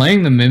still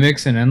playing the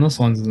Mimics and Endless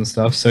Ones and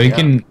stuff, so he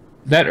can...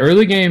 that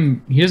early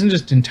game, he doesn't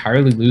just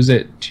entirely lose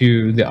it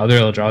to the other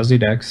Eldrazi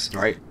decks.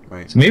 Right.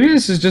 So maybe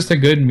this is just a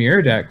good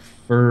mirror deck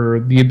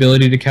for the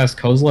ability to cast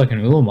Kozilek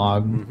and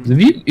Ulamog.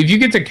 If you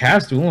get to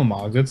cast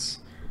Ulamog,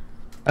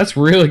 that's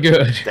really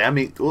good. I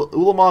mean,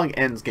 Ulamog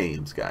ends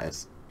games,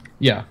 guys.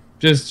 Yeah,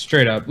 just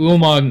straight up.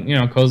 Ulamog,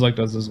 Kozilek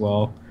does as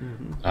well.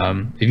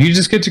 If you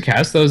just get to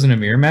cast those in a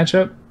mirror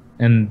matchup,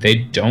 and they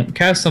don't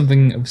cast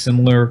something of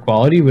similar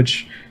quality,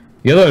 which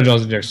the other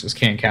Eldrazi decks just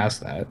can't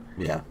cast that.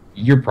 Yeah.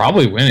 You're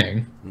probably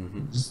winning.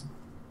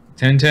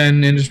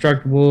 10-10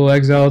 indestructible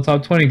exile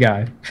top 20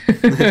 guy.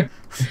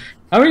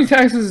 How many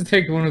attacks does it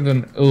take one with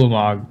an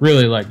Ulamog?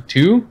 Really, like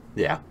 2?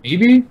 Yeah.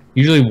 Maybe?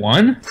 Usually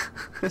 1?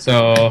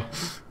 So,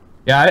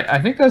 yeah,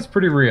 I think that's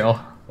pretty real.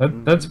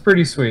 That's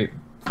pretty sweet.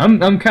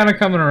 I'm kind of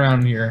coming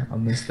around here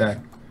on this deck.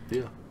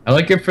 Yeah. I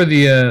like it for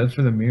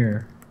the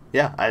mirror.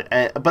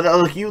 Yeah,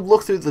 but you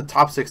look through the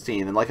top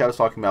 16, and like I was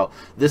talking about,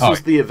 this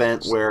was the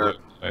event where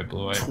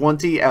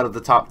 20 out of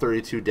the top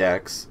 32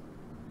 decks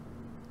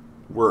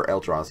were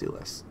Eldrazi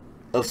lists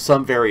of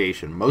some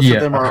variation. Most of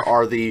them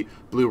are the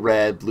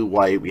blue-red,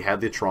 blue-white. We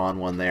had the Tron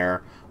one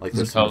there. Like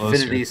there's some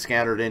Affinity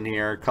scattered in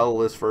here,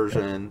 colorless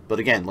version. But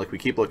again, like we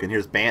keep looking.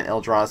 Here's Bant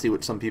Eldrazi,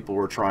 which some people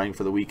were trying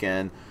for the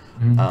weekend.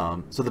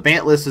 So the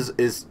Bant list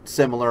is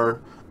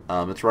similar.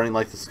 It's running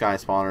like the Sky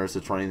Spawners.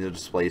 It's running the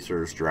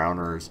Displacers,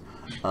 Drowners.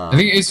 I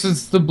think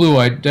it's the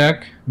blue-white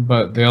deck,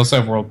 but they also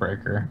have World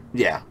Breaker.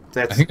 Yeah.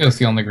 I think that's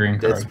the only green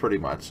card. That's pretty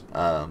much.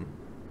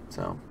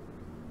 So...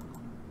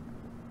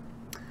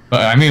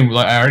 But I mean,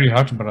 I already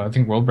talked about it. I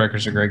think World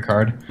Breaker's a great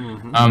card.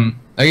 I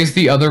guess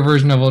the other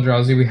version of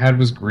Eldrazi we had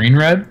was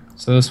green-red,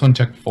 so this one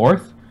took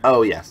 4th.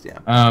 Oh yes, yeah.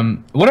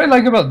 What I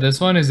like about this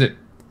one is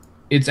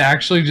it's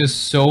actually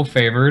just so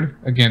favored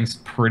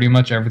against pretty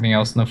much everything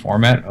else in the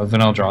format of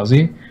an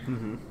Eldrazi.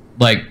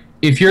 Like,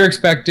 if you're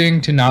expecting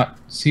to not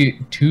see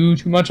too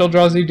much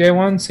Eldrazi day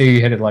one, say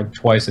you hit it like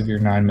twice of your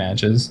 9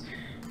 matches,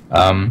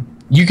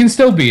 you can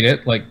still beat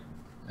it. Like,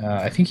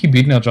 I think he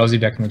beat an Eldrazi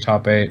deck in the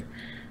top 8.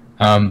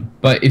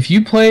 But if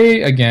you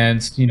play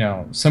against,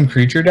 some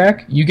creature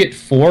deck, you get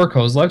 4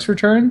 Kozilek's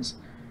returns,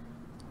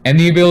 and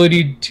the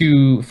ability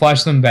to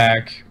flash them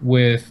back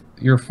with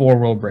your 4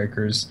 World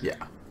Breakers. Yeah.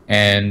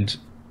 And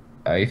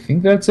I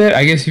think that's it.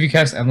 I guess if you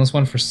cast Endless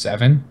One for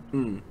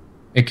 7,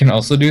 it can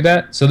also do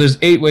that. So there's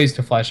 8 ways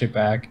to flash it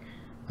back.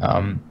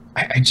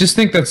 I just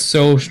think that's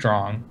so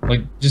strong.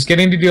 Like, just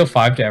getting to deal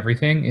 5 to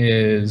everything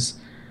is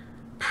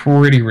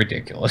pretty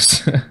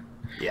ridiculous.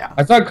 Yeah.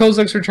 I thought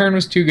Kozilek's return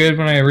was too good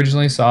when I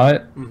originally saw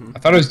it. I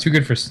thought it was too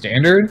good for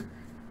Standard.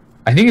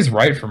 I think it's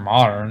right for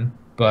Modern,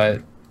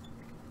 but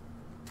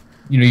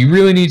you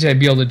really need to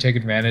be able to take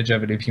advantage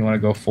of it if you want to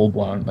go full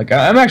blown. Like,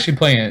 I'm actually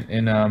playing it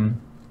in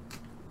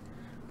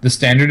the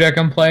Standard deck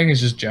I'm playing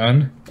is just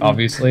Jund,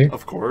 obviously.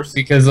 Of course.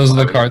 Because those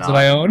are the cards that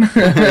I own.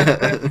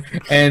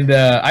 And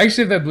I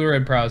actually have that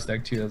Blue-Red Prowess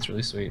deck too. That's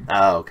really sweet.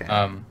 Oh, okay.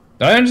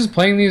 But I'm just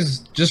playing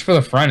these just for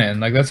the front end.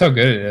 Like, that's how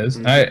good it is.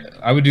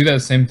 I would do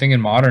that same thing in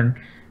Modern.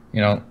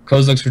 You know,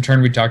 Kozilek's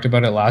Return, we talked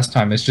about it last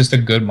time. It's just a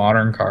good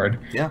Modern card.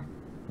 Yeah.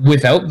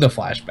 Without the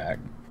flashback.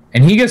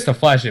 And he gets to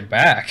flash it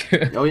back.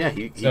 Oh, yeah.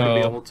 He could be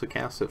able to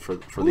cast it for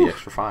the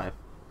extra 5.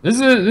 This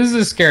is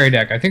a scary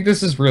deck. I think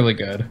this is really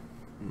good.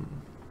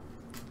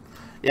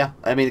 Yeah.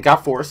 I mean, it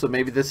got 4, so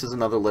maybe this is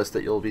another list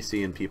that you'll be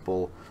seeing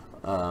people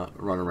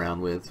run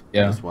around with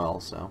as well.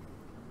 So,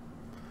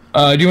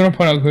 do you want to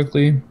point out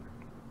quickly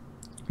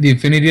the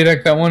Infinity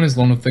deck? That one is the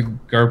one with the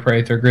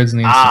Garpray, Aether Grids,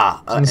 and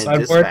the and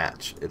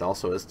Dispatch. It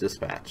also has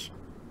Dispatch.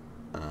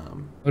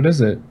 What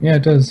is it? Yeah,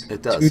 it does.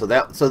 It does. So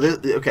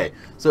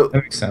that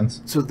makes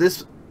sense. So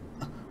this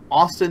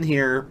Austin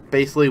here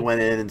basically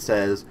went in and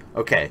says,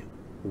 okay,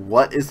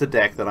 what is the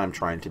deck that I'm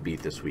trying to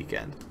beat this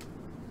weekend?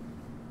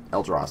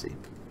 Eldrazi.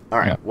 All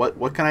right,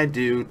 what can I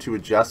do to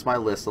adjust my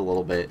list a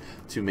little bit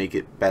to make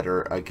it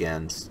better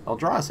against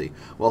Eldrazi?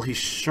 Well, he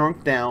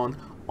shrunk down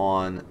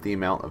on the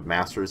amount of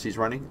masters he's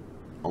running,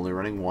 only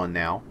running 1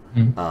 now.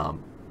 You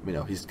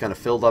know, he's kind of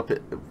filled up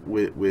it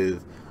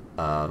with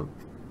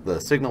the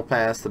Signal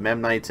Pass, the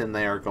Mem Knights in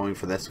there, going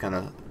for this kind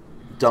of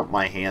dump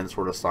my hand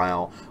sort of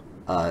style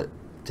to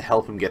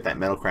help him get that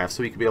Metalcraft,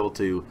 so he could be able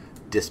to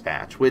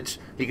dispatch, which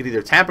he could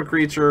either tap a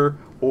creature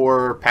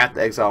or Path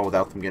to Exile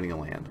without them getting a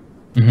land.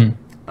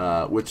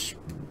 Which,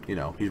 you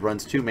know, he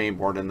runs 2 main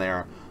board in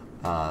there.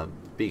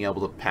 Being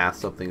able to pass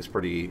something is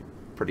pretty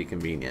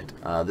convenient.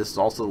 This is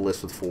also the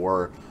list with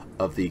 4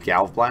 of the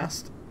Galv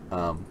Blast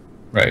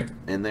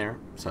in there,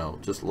 so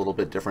just a little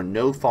bit different.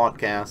 No Thought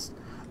Cast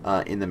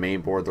in the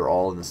main board. They're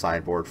all in the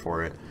sideboard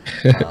for it.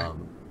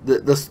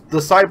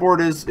 The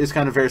sideboard is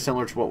kind of very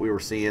similar to what we were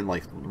seeing,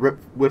 like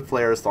Whip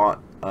Flares,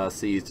 Thought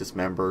Seize,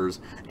 Dismembers,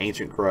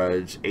 Ancient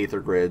Grudge, Aether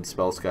Grid,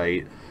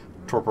 Spellskite,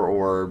 Torpor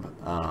Orb,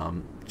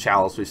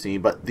 Chalice we've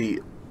seen, but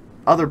the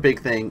other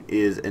big thing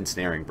is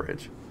Ensnaring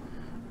Bridge.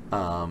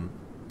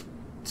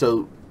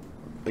 So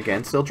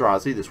again,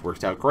 Eldrazi, this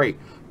works out great.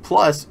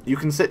 Plus, you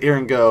can sit here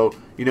and go,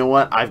 you know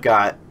what, I've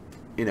got,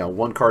 you know,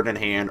 1 card in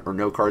hand or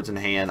no cards in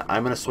hand.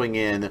 I'm going to swing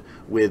in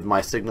with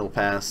my Signal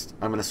Pest.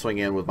 I'm going to swing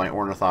in with my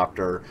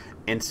Ornithopter,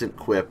 instant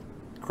Quip,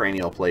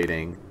 Cranial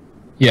Plating.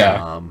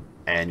 Yeah.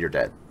 And you're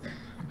dead.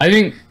 I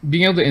think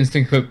being able to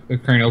instant Quip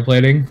Cranial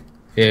Plating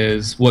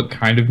is what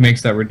kind of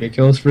makes that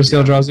ridiculous for a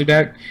Eldrazi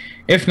deck.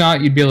 If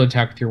not, you'd be able to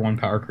attack with your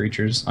 1-power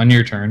creatures on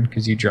your turn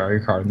because you draw your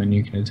card and then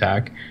you can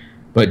attack.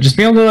 But just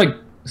being able to like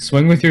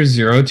swing with your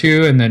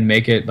 0/2 and then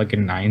make it like a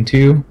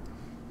 9/2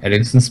 at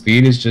instant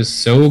speed is just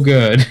so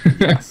good.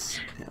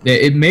 Yes.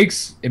 It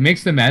makes the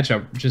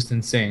matchup just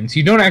insane. So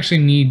you don't actually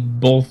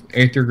need both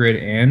Aether Grid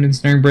and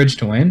Ensnaring Bridge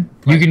to win.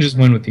 You can just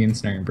win with the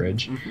Ensnaring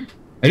Bridge.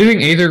 I do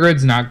think Aether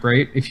Grid's not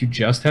great if you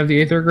just have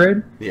the Aether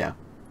Grid. Yeah.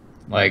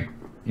 Like,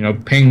 you know,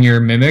 ping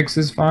your Mimics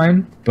is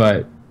fine,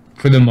 but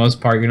for the most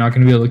part, you're not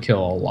going to be able to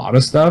kill a lot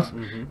of stuff.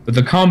 But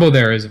the combo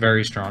there is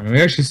very strong. And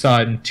we actually saw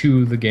it in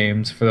 2 of the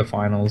games for the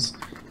finals.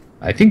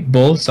 I think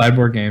both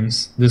sideboard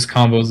games, this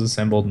combo is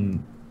assembled,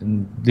 and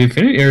the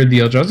Affinity or the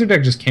Eldrazi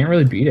deck just can't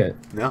really beat it.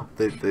 No,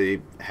 they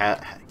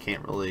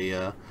can't really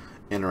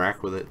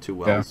interact with it too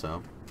well. Yeah.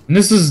 So. And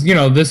this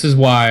is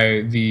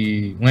why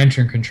the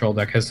Lantern Control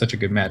deck has such a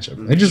good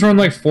matchup. They just run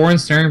like 4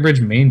 Ensnaring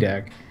Bridge main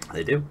deck.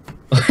 They do.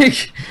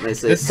 Like, they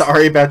say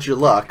sorry about your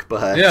luck,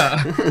 but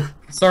yeah,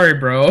 sorry,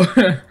 bro.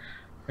 I'm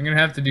gonna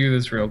have to do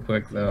this real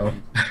quick though.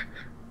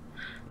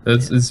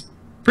 It's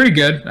pretty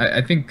good.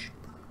 I think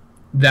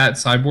that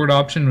sideboard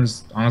option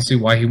was honestly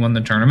why he won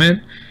the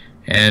tournament,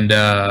 and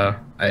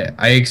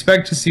I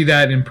expect to see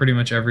that in pretty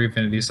much every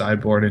Affinity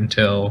sideboard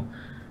until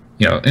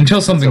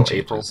something changes.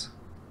 April.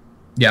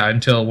 Yeah,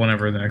 until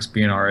whenever the next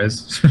BNR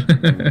is.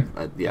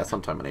 Yeah,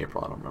 sometime in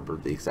April. I don't remember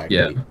the exact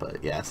date,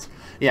 but yes.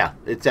 Yeah,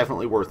 it's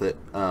definitely worth it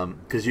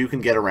because you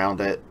can get around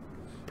it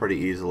pretty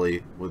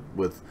easily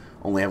with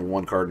only having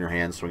 1 card in your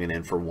hand, swinging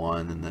in for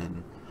 1, and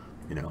then,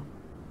 you know,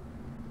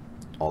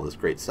 all this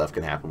great stuff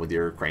can happen with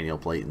your Cranial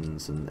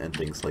Platings and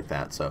things like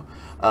that. So,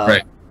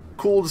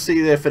 cool to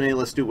see the Affinity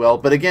list do well.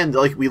 But again,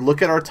 like, we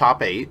look at our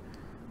top 8,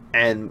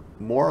 and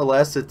more or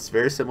less, it's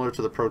very similar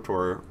to the Pro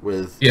Tour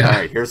with, all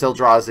right, here's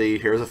Eldrazi,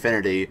 here's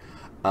Affinity.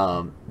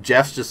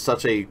 Jeff's just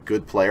such a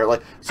good player.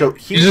 Like, so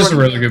he's just a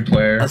really good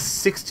player. A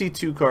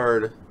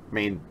 62-card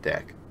main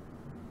deck.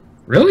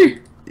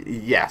 Really?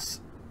 Yes.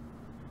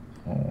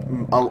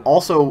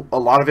 Also, a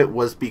lot of it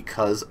was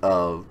because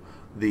of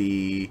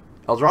the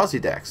Eldrazi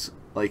decks.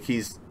 Like,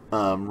 he's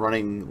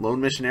running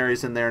Lone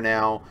Missionaries in there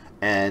now,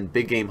 and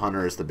Big Game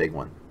Hunter is the big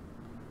one.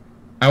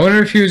 I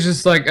wonder if he was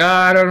just like,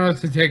 I don't know what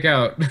to take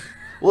out.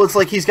 Well, it's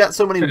like he's got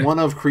so many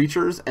one-of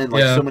creatures and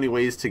like so many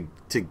ways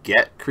to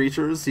get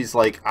creatures. He's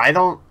like, I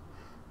don't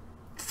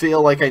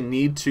feel like I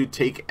need to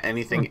take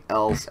anything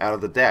else out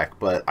of the deck,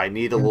 but I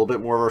need a little bit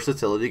more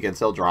versatility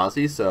against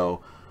Eldrazi,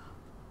 so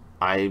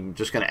I'm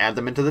just going to add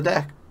them into the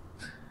deck.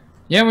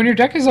 Yeah, when your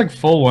deck is like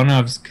full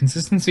one-ofs,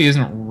 consistency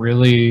isn't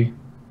really,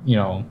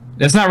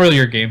 that's not really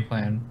your game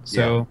plan.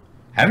 So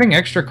having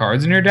extra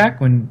cards in your deck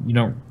when you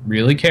don't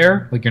really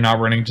care, like you're not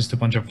running just a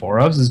bunch of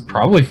 4-ofs, is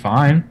probably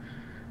fine.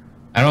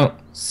 I don't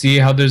see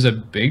how there's a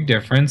big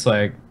difference.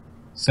 Like,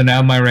 so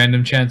now my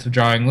random chance of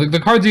drawing, like the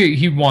cards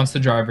he wants to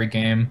draw every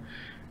game,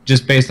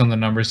 just based on the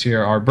numbers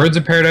here, are Birds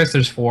of Paradise.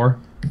 There's 4.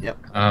 Yep.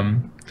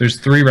 There's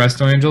 3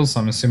 Resto Angels, so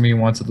I'm assuming he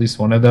wants at least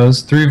one of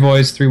those. 3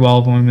 Voice, 3 Wall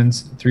of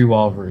Women's, 3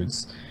 Wall of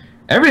Roots.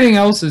 Everything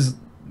else is,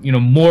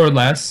 more or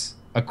less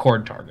a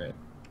chord target.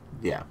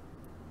 Yeah.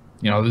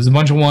 There's a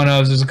bunch of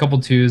 1-ofs, there's a couple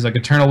 2s. Like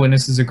Eternal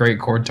Witness is a great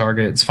chord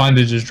target. It's fun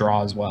to just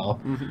draw as well.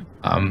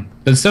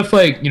 But stuff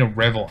like,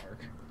 Revelark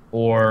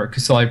or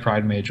Kasali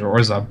Pride Major or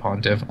Zub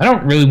Pontiff, I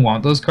don't really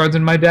want those cards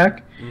in my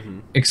deck,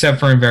 except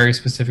for in very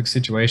specific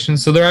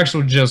situations. So they're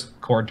actually just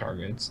chord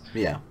targets.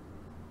 Yeah.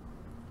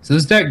 So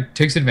this deck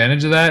takes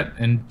advantage of that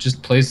and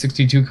just plays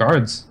 62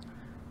 cards.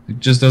 It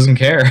just doesn't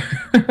care.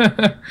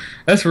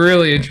 That's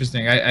really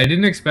interesting. I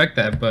didn't expect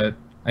that, but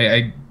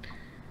I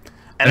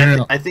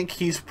think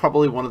he's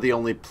probably one of the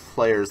only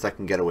players that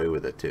can get away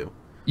with it too.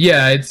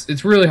 Yeah,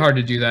 it's really hard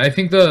to do that. I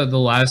think the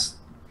last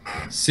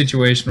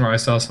situation where I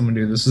saw someone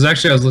do this was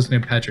actually I was listening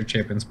to Patrick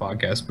Chapin's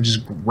podcast, which is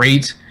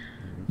great.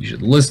 You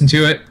should listen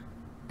to it.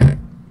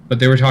 But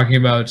they were talking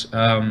about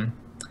I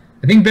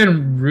think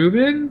Ben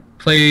Rubin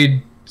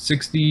played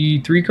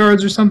 63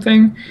 cards or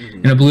something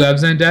in a Blue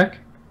Absent deck.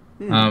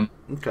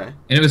 Okay. And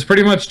it was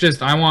pretty much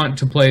just, I want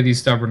to play these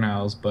Stubborn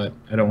Owls, but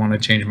I don't want to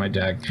change my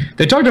deck.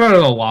 They talked about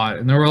it a lot,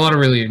 and there were a lot of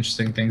really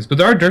interesting things, but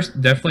there are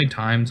definitely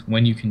times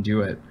when you can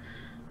do it.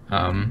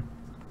 And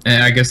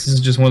I guess this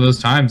is just one of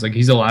those times. Like,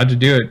 he's allowed to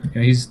do it.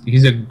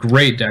 He's a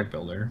great deck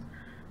builder,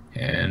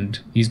 and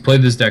he's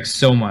played this deck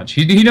so much.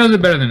 He knows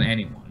it better than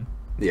anyone.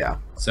 Yeah.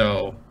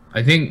 So,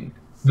 I think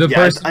the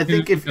person I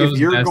think if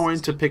you're going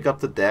to pick up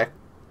the deck,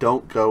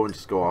 don't go and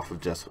just go off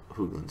of Jess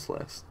Hoogland's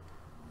list.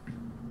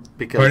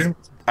 Because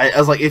I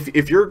was like,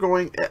 if you're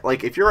going,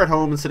 like, if you're at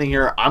home and sitting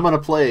here, I'm going to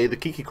play the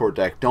Kiki Court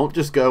deck. Don't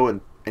just go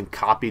and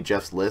copy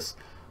Jeff's list.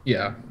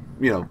 Yeah.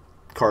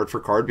 Card for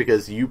card,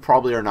 because you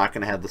probably are not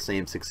going to have the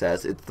same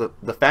success. It's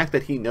the fact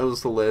that he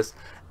knows the list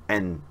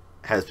and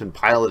has been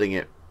piloting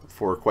it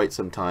for quite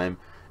some time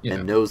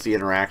and knows the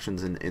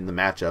interactions in the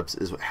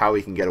matchups is how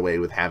he can get away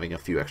with having a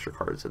few extra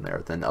cards in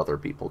there than other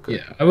people could.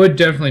 Yeah, I would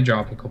definitely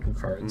drop a couple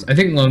cards. I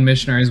think Lone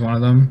Missionary is one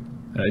of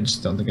them, and I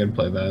just don't think I'd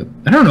play that.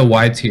 I don't know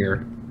why it's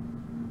here.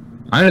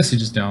 I honestly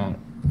just don't.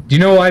 Do you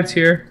know why it's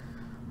here?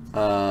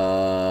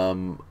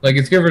 Like,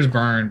 it's good versus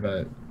Burn,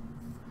 but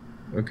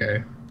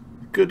okay.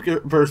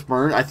 Good versus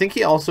Burn. I think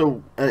he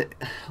also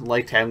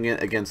liked having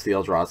it against the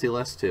Eldrazi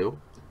list too.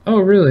 Oh,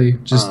 really?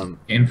 Just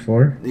gain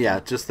 4? Yeah,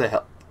 just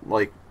to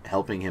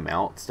helping him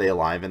out, stay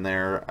alive in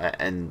there,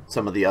 and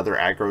some of the other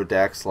aggro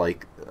decks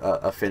like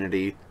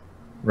Affinity.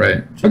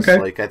 Right. Just okay.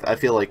 Like I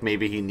feel like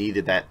maybe he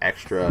needed that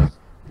extra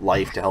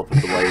life to help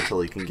him delay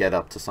until he can get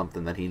up to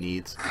something that he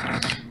needs.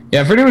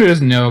 Yeah, for anyone who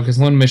doesn't know, because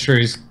Lone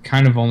Missionary is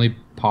kind of only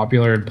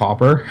popular in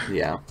Pauper.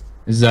 Yeah.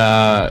 Is 2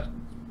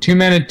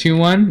 mana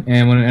 2/1,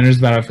 and when it enters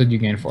the battlefield, you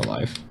gain 4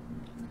 life.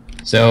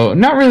 So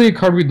not really a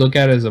card we'd look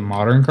at as a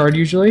modern card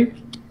usually.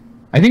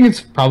 I think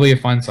it's probably a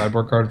fun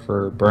sideboard card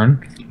for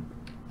Burn.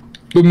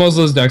 But most of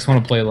those decks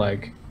want to play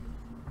like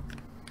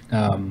 3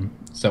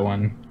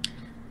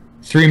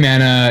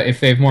 mana. If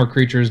they have more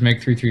creatures,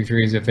 make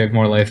 3/3/3s. If they have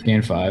more life,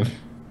 gain 5.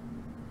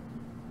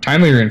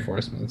 Timely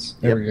Reinforcements.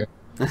 There we go.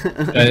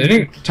 I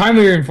think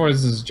Timely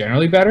Reinforcements is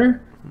generally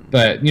better,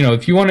 but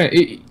if you want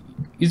to,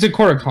 he's a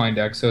Court of Klein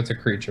deck, so it's a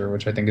creature,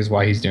 which I think is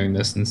why he's doing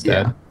this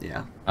instead.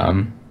 Yeah.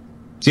 So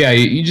yeah,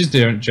 you just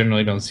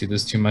generally don't see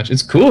this too much.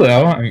 It's cool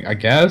though. I mean, I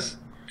guess.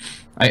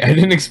 I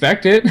didn't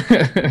expect it.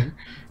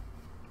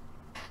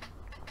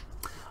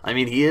 I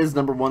mean, he is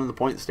number 1 in the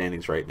point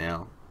standings right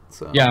now.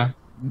 So yeah,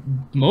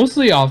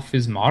 mostly off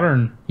his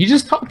modern. He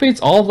just top 8s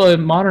all the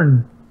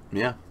modern.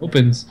 Yeah.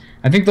 Opens.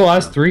 I think the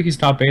last 3 he's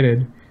top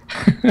 8'd.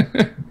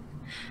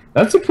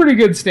 That's a pretty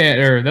good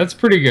standard. That's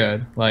pretty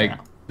good. Like,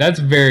 that's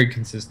very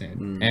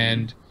consistent.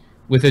 And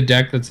with a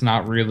deck that's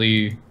not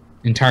really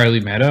entirely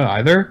meta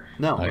either.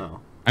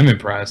 No. I'm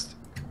impressed.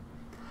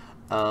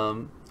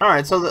 All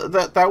right, so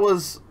that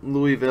was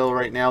Louisville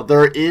right now.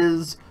 There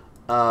is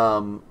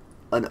an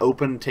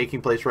open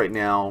taking place right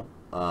now.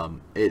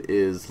 It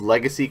is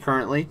Legacy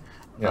currently.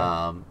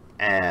 Yeah.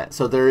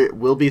 So there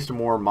will be some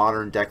more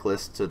modern deck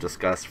lists to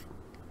discuss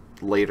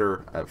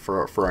later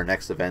for our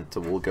next event that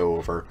we'll go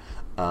over.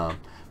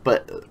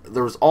 But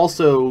there was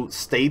also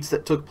states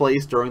that took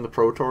place during the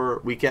Pro Tour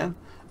weekend.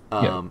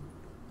 And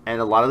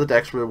a lot of the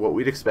decks were what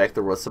we'd expect.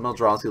 There was some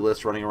Eldrazi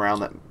lists running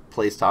around that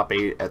placed top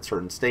 8 at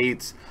certain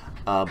states.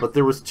 But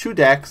there was 2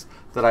 decks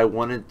that I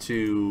wanted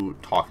to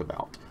talk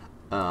about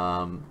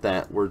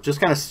that were just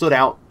kind of stood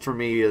out for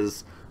me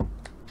as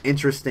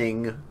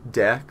interesting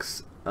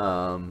decks.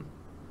 One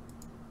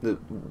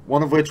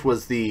of which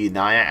was the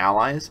Naya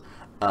Allies,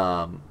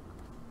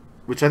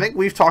 which I think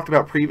we've talked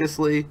about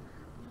previously.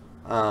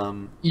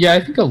 Yeah, I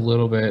think a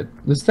little bit.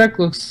 This deck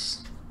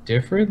looks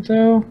different,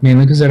 though,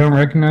 mainly because I don't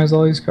recognize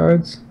all these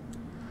cards.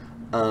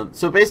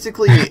 So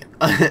basically,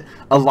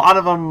 a lot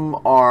of them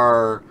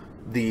are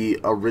the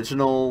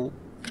original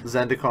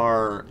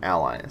Zendikar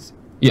Allies.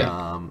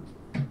 Yeah.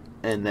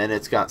 and then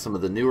it's got some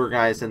of the newer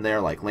guys in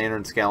there, like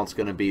Lantern Scout's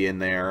going to be in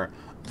there.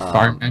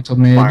 Fire Mantle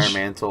Mage. Fire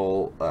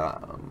Mantle,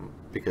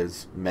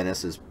 because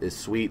Menace is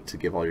sweet to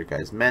give all your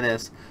guys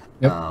Menace.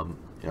 Yep.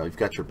 You know, you've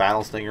got your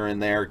Battle Stinger in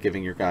there,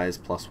 giving your guys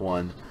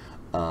 +1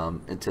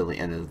 until the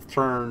end of the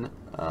turn.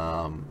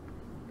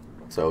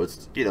 So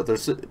it's, you know,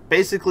 there's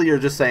basically you're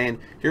just saying,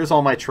 here's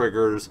all my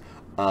triggers.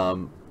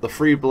 The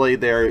Free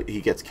Blade there,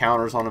 he gets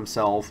counters on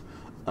himself,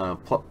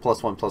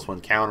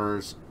 +1/+1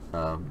 counters.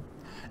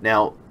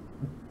 Now,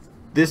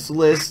 this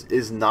list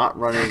is not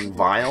running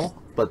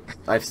Vile, but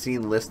I've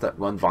seen lists that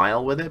run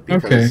Vile with it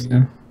because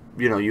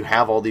you know, you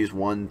have all these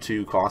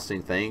 1/2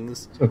 costing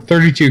things. So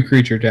 32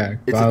 creature deck.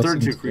 It's a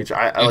 32 creature.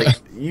 I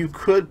like, you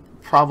could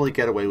probably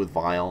get away with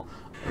Vile.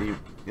 You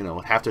know,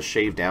 have to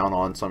shave down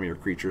on some of your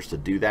creatures to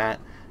do that.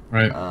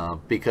 Right.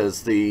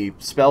 Because the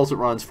spells it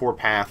runs 4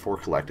 Path, 4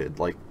 Collected.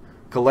 Like,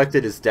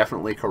 Collected is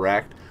definitely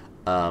correct.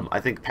 I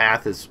think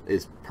Path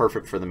is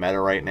perfect for the meta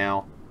right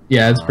now.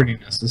 Yeah, it's pretty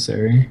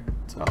necessary.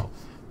 So,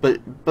 but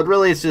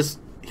really, it's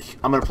just,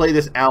 I'm gonna play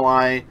this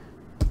ally.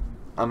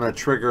 I'm gonna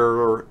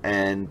trigger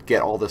and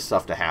get all this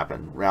stuff to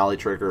happen. Rally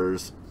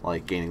triggers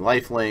like gaining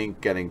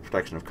lifelink, getting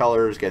protection of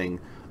colors, getting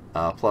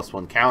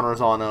 +1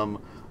 counters on them.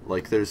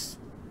 Like, it's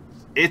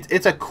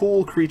a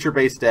cool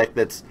creature-based deck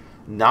that's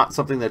not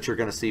something that you're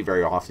going to see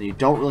very often. You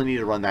don't really need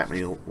to run that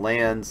many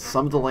lands.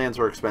 Some of the lands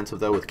are expensive,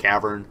 though, with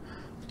Cavern.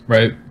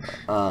 Right.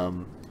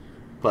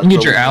 But you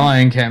get your ally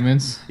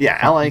encampments. Yeah,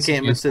 ally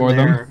encampments in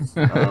there.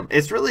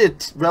 It's really a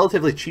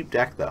relatively cheap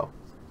deck, though.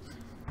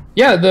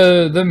 Yeah,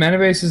 the mana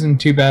base isn't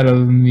too bad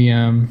other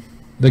than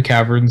the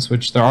Caverns,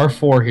 which there are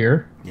 4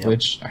 here. Yep.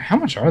 Which, how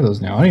much are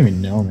those now? I don't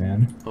even know,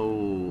 man.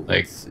 Oh,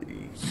 like let's see.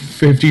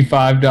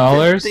 $55.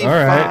 $55. All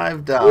right.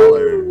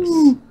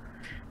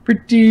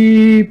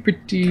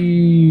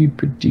 $55.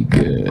 Pretty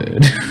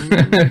good.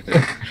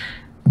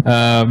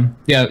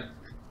 Yeah,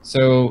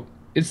 so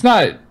it's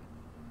not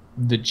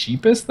the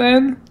cheapest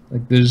then.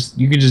 Like,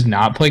 you could just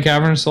not play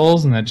Cavern of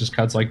Souls, and that just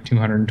cuts like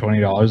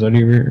 $220 out of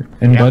your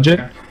budget.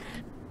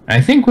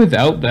 I think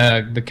without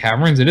the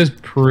Caverns, it is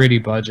pretty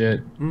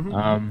budget.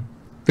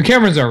 The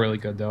Caverns are really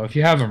good though. If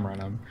you have them, run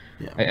them.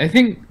 Yeah. I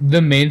think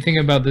the main thing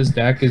about this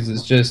deck is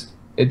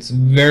it's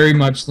very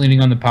much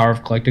leaning on the power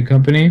of Collected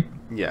Company.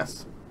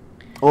 Yes.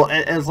 Well,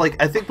 and it's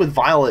like, I think with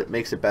Violet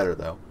makes it better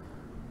though.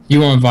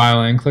 You want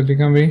Violet and Collected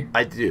Company?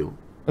 I do.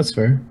 That's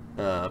fair.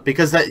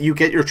 Because that you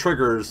get your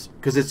triggers,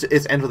 because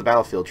it's end of the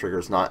battlefield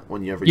triggers, not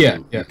whenever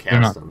you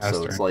cast them.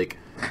 So it's like,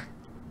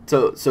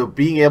 so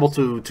being able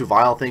to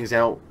Vile things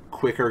out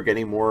quicker,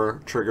 getting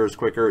more triggers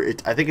quicker,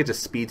 I think it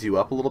just speeds you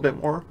up a little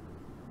bit more.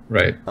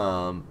 Right.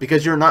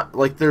 Because you're not,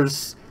 like,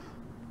 there's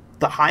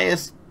the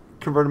highest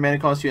converted mana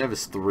cost you have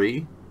is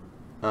 3.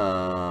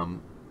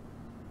 And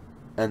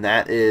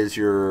that is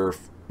your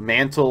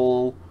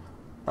Mantle,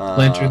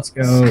 Lantern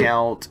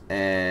Scout,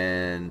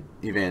 and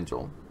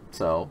Evangel.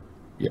 So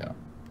yeah,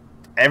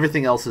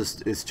 everything else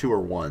is 2 or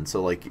 1.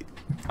 So, like,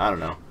 I don't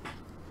know.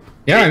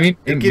 Yeah, I mean,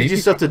 it gives you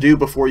stuff to do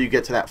before you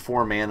get to that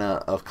 4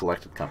 mana of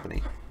Collected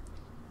Company.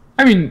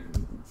 I mean,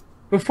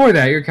 before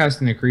that, you're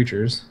casting the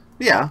creatures.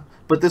 Yeah,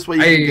 but this way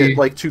you can get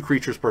like 2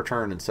 creatures per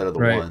turn instead of the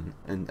 1,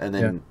 and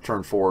then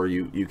turn 4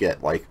 you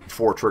get like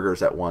 4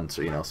 triggers at once.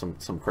 So, you know,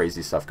 some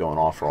crazy stuff going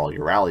off for all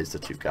your rallies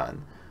that you've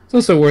gotten. It's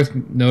also worth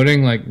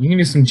noting, like, you can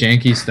do some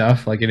janky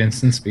stuff like at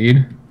instant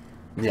speed.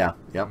 Yeah.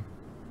 Yep.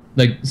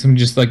 Like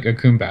just like a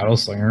Coon Battle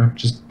Slinger,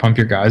 just pump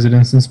your guys at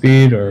instant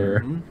speed,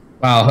 or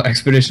wow,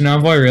 Expedition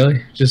Envoy,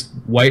 really? Just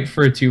white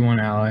for a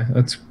 2/1 ally.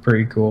 That's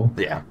pretty cool.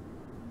 Yeah.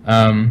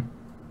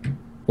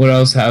 What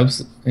else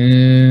has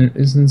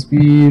instant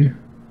speed?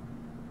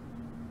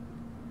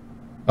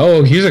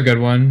 Oh, here's a good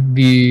one.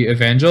 The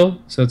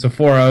Evangel. So it's a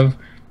 4 of.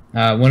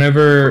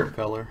 Whenever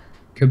color.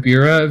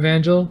 Kabira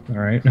Evangel, all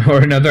right,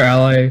 or another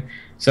ally.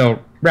 So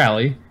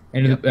rally,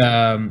 and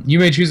you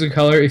may choose a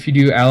color. If you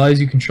do,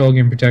 allies you control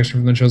gain protection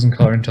from the chosen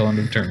color until end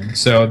of turn.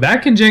 So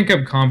that can jank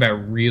up combat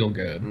real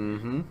good.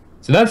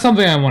 So that's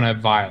something I want to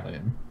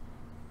violate.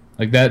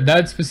 Like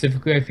that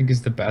specifically, I think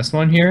is the best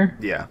one here.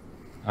 Yeah.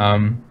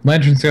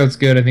 Lantern Scout's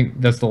good. I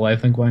think that's the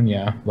lifelink one.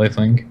 Yeah,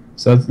 lifelink.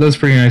 So that's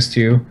pretty nice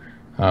too.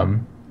 So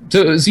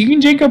you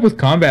can jank up with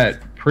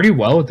combat pretty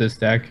well with this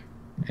deck,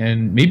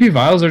 and maybe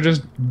Vials are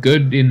just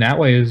good in that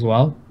way as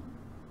well.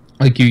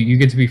 Like you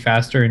get to be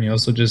faster, and you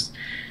also just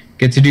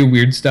get to do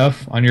weird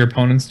stuff on your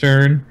opponent's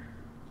turn,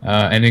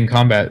 and in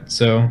combat.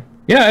 So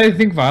yeah, I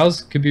think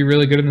Vials could be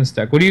really good in this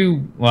deck.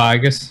 Well, I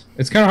guess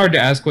it's kind of hard to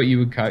ask what you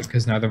would cut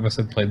because neither of us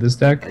have played this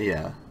deck.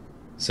 Yeah.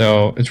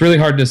 So it's really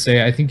hard to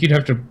say. I think you'd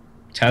have to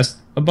test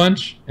a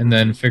bunch and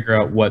then figure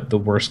out what the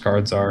worst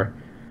cards are.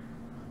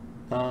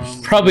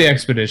 Probably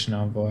Expedition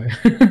Envoy.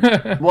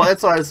 Well,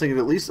 that's what I was thinking.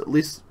 At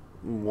least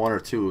 1 or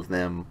 2 of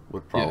them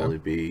would probably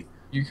be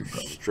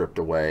stripped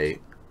away.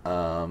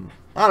 I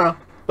don't know,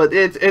 but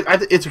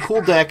it's a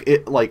cool deck.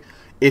 Like,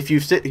 if you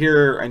sit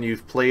here and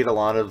you've played a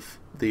lot of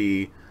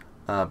the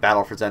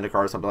Battle for Zendikar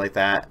or something like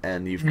that,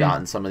 and you've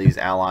gotten some of these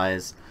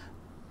allies,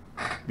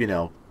 you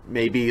know,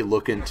 maybe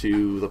look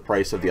into the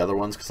price of the other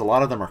ones, because a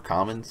lot of them are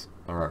commons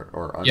or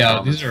uncommons,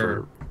 yeah, these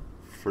are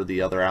for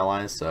the other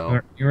allies.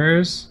 So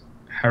yours,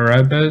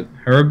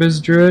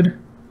 Harabiz Druid.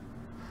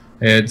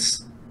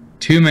 It's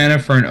 2 mana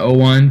for an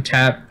 0/1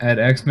 tap at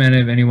X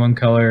mana of any one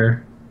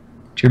color.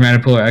 2 mana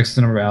pool or X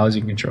number of allies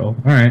you control.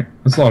 All right,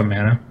 that's a lot of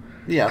mana.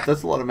 Yeah,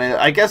 that's a lot of mana.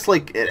 I guess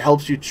like it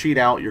helps you cheat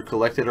out your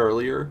collected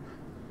earlier.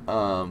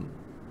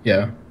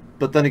 Yeah.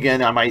 But then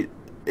again,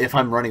 if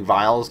I'm running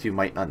vials, you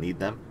might not need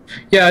them.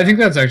 Yeah, I think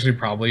that's actually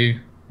probably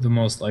the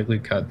most likely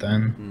cut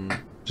then.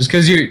 Just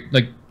because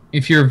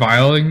if you're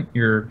vialing,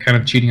 you're kind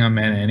of cheating on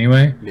mana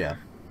anyway. Yeah.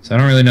 So I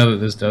don't really know that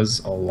this does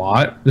a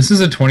lot. This is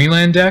a 20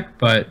 land deck,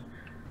 but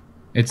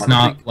it's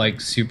not like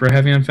super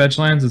heavy on fetch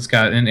lands. It's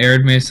got an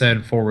Arid Mesa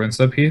and 4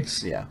 Runeslipe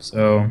Heaths. Yeah.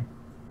 So,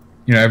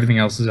 everything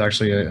else is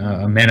actually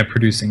a mana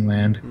producing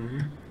land.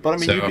 But I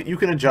mean, you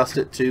can adjust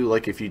it too,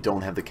 like if you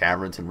don't have the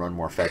caverns and run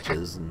more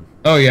fetches and.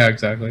 Oh yeah,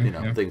 exactly.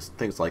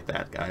 Things like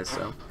that, guys.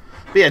 So,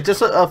 but yeah,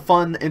 just a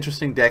fun,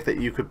 interesting deck that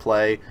you could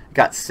play.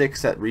 Got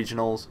 6 at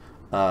regionals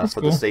for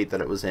the state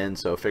that it was in,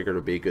 so I figured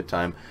it'd be a good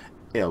time.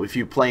 If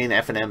you play in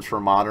FNMs for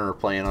Modern or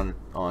playing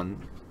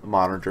on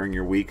Modern during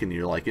your week, and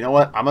you're like, you know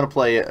what, I'm gonna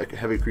play a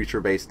heavy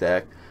creature based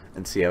deck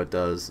and see how it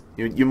does.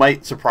 You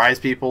might surprise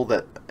people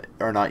that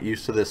are not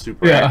used to this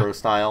super aggro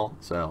style.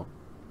 So,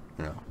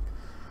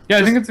 Yeah,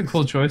 I think it's a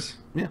cool choice.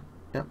 Yeah.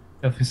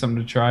 Definitely something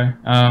to try.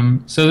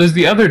 So there's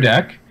the other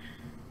deck,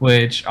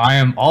 which I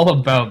am all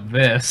about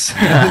this.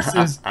 This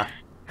is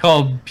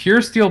called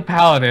Pure Steel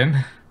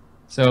Paladin.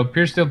 So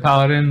Pure Steel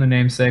Paladin, the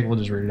namesake, we'll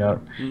just read it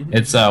out.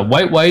 It's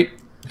white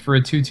for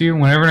a 2/2.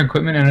 Whenever an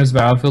equipment enters the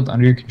battlefield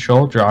under your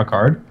control, draw a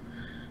card.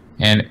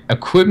 And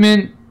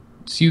equipment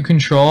you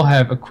control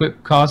have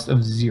equip cost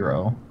of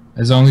 0,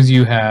 as long as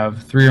you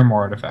have 3 or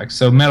more artifacts.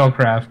 So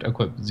Metalcraft,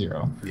 equip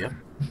 0. Yeah.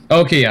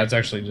 Okay, yeah, it's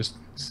actually just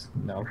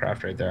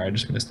Metalcraft right there. I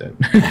just missed it.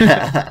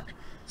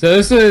 So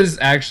this is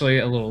actually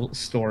a little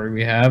story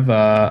we have.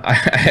 I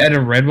had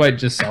a red-white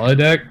Gisela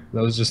deck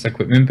that was just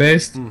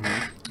equipment-based.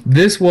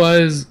 This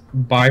was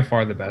by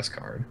far the best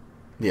card.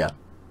 Yeah.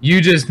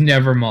 You just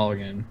never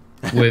mulligan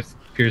with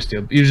Pure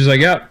Steel. You're just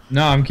like, yeah,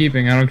 no, I'm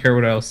keeping. I don't care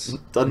what else.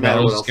 Doesn't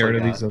matter what else. Scared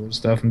of these other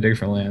stuff in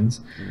different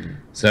lands.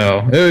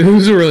 So it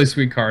was a really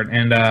sweet card,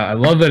 and I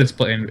love that it's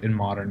played in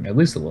Modern, at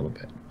least a little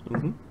bit.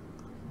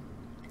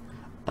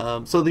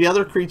 So the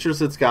other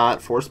creatures it's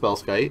got 4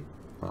 Spellskite.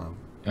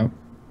 Yep.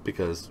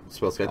 Because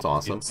Spellskite's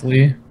awesome.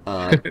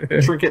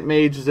 Trinket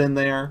Mage is in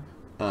there.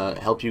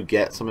 Help you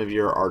get some of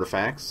your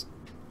artifacts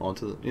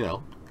onto the,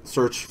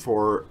 search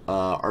for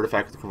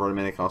artifact with converted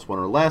mana cost 1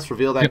 or less,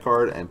 reveal that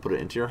card, and put it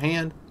into your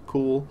hand.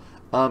 Cool.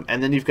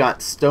 And then you've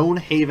got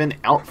Stonehaven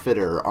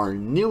Outfitter, our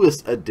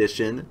newest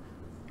addition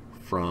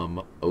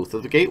from Oath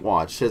of the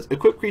Gatewatch. It says,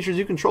 equip creatures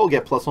you control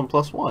get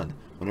 +1/+1.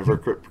 Whenever a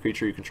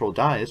creature you control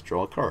dies,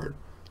 draw a card.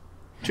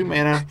 2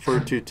 mana for a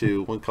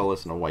 2/2, 1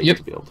 colorless, and a white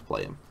to be able to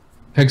play him.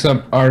 Picks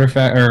up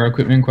artifact or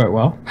equipment quite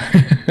well.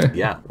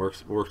 Yeah,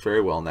 works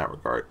very well in that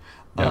regard.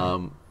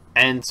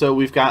 And so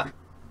we've got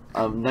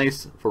a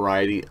nice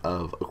variety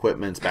of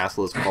equipments.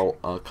 Basilisk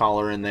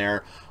collar in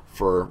there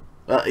for.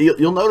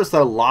 You'll notice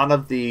that a lot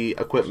of the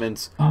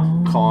equipments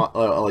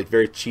are like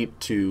very cheap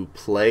to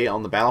play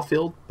on the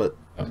battlefield, but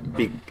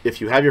if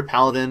you have your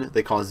paladin,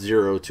 they cost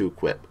 0 to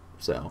equip.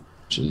 So.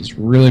 Which is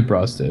really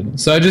busted.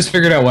 So I just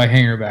figured out why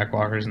Hanger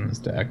Backwalker's in this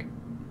deck.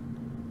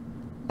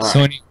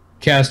 So when you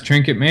cast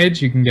Trinket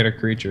Mage, you can get a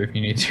creature if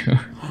you need to.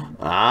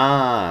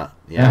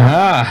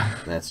 Yeah.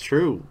 That's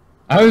true.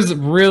 I was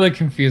really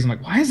confused. I'm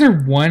like, why is there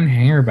one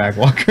Hanger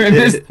Backwalker in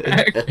this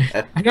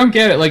deck? I don't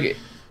get it. Like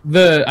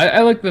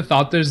I like the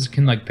Thopters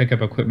can like pick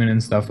up equipment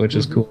and stuff, which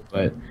is cool,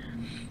 but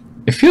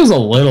it feels a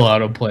little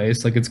out of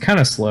place. Like it's kind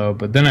of slow,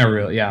 but then I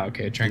really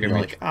Trinket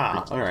Mage.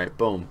 Like, all right,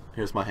 boom.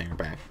 Here's my Hanger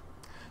Back.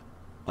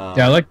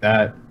 Yeah, I like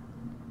that.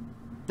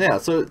 Yeah,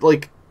 so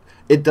like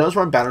it does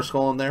run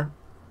Batterskull in there,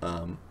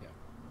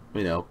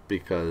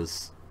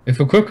 because if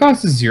equip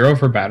cost is 0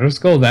 for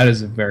Batterskull, that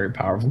is a very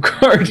powerful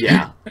card.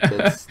 Yeah,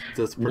 that's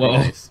pretty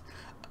nice.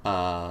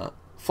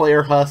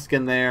 Flare Husk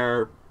in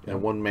there,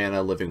 1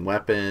 mana living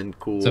weapon,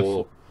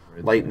 cool.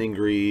 Lightning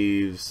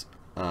Greaves,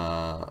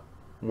 Mortar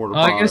Bond.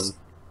 I guess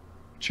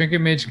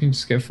Trinket Mage can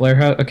just get Flare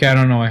Husk. Okay, I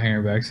don't know why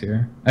Hangerback's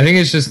here. I think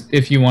it's just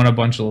if you want a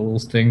bunch of little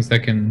things that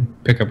can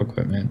pick up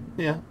equipment.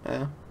 Yeah.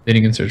 Then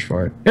you can search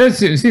for it.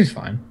 It seems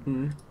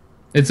fine.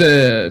 It's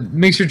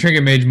makes your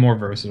Trinket Mage more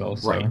versatile.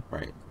 So.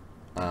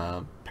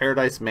 Right.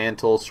 Paradise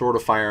Mantle, Sword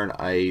of Fire and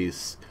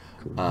Ice,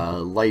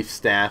 Life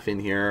Staff in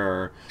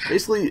here.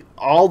 Basically,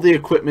 all the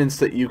equipments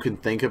that you can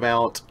think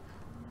about,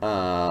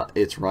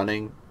 it's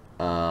running.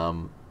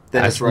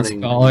 Then it's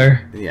running.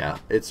 Scholar. Yeah,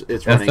 it's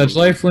running. Death Touch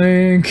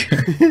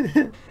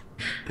Lifelink.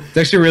 It's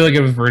actually really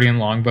good with Viridian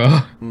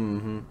Longbow.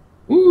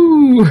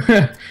 Ooh.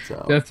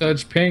 So. Death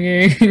Touch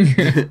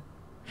pinging.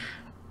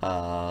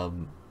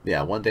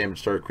 Yeah, 1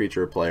 damage target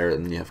creature or player,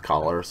 and then you have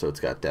Collar, so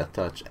it's got Death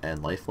Touch and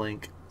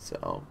Lifelink.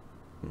 So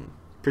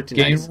pretty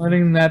nice. Game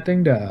letting that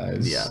thing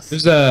dies. Yes.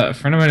 There's a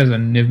friend of mine has a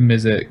Niv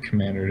Mizzet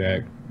commander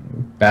deck.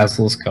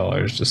 Basilisk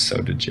Color is just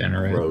so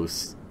degenerate.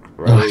 Gross.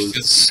 Rose.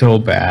 It's so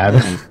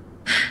bad.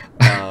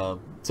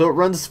 So it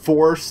runs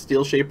 4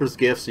 Steel Shaper's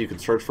gifts, so you can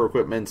search for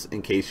equipments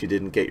in case you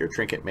didn't get your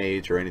Trinket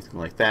Mage or anything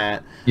like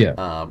that.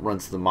 Yeah.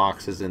 Runs the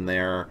Moxes in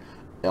there.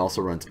 It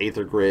also runs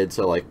Aether Grid,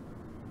 so like,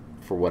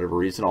 for whatever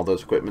reason, all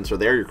those equipments are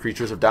there. Your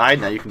creatures have died.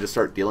 Now you can just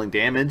start dealing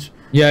damage.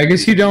 Yeah, I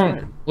guess you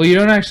don't... Well, you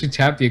don't actually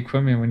tap the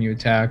equipment when you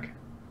attack.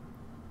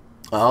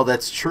 Oh,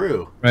 that's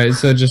true. Right,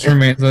 so it just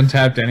remains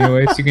untapped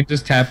anyway, so you can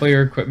just tap all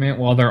your equipment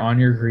while they're on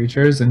your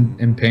creatures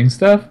and ping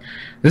stuff.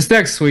 This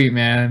deck's sweet,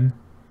 man.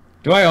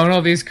 Do I own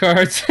all these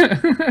cards?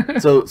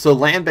 so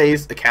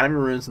land-based, Academy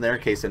Runes in there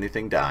in case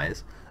anything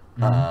dies.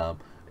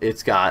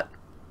 It's got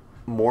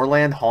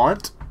Moorland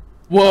Haunt.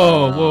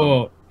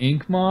 Whoa.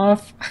 Ink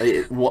Moth?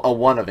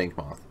 One of Ink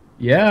Moth.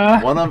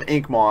 Yeah. One of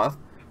Ink Moth.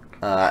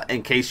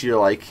 In case you're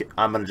like,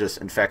 I'm going to just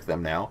infect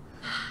them now.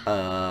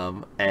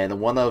 And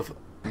one of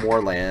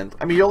Moorland.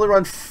 I mean, you only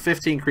run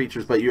 15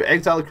 creatures, but you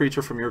exile a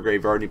creature from your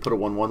graveyard and you put a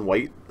 1/1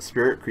 white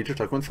spirit creature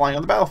token flying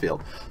on the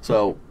battlefield.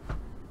 So,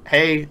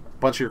 hey, a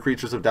bunch of your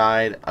creatures have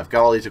died. I've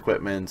got all these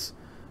equipments.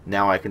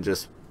 Now I can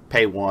just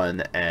pay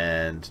 1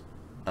 and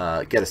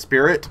get a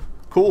spirit.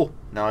 Cool.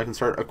 Now I can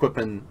start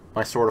equipping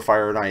my Sword of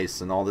Fire and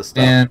Ice and all this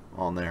stuff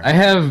on there. I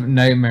have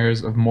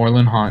nightmares of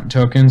Moorland Haunt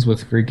tokens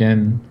with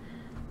freaking...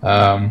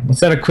 what's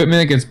that equipment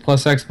that gets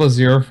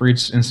 +X+0 for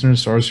each instant or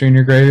sorcery in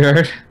your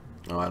graveyard?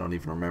 Oh, I don't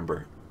even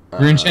remember.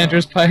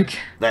 Runechanter's Pike?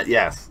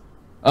 Yes.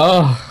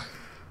 Oh,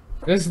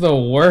 this is the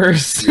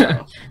worst.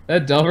 Yeah.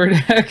 That Delver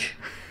deck.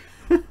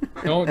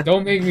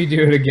 Don't make me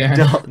do it again.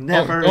 Don't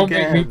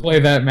make me play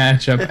that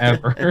matchup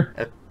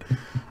ever.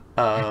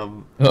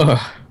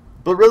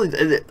 But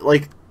really,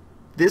 like,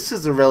 this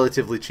is a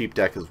relatively cheap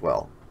deck as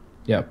well.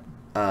 Yep.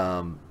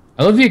 I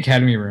love the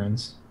Academy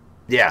Runes.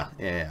 Yeah.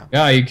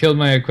 Yeah, you killed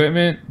my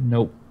equipment?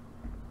 Nope.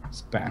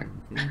 It's back.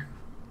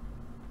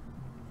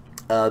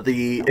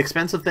 The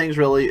expensive things,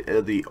 really,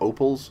 the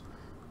opals.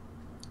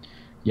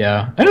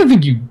 Yeah, I don't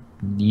think you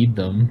need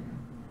them.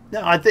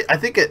 No, I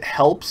think it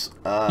helps.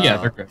 Yeah,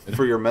 they're good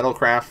for your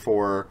metalcraft,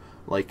 for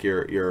like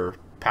your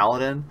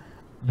paladin.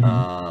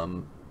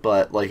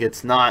 But like,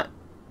 it's not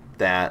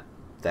that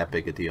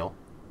big a deal.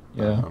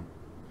 Yeah.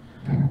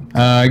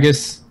 I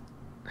guess.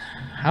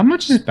 How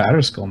much is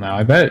Batterskull now?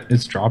 I bet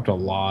it's dropped a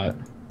lot.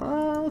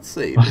 Let's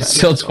see.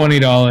 Still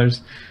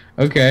 $20.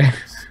 Okay.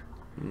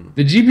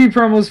 The GP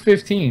promo is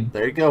 15.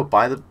 There you go.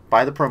 Buy the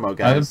promo,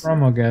 guys. Buy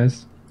the promo,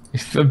 guys.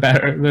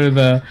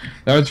 The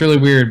art's really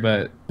weird,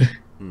 but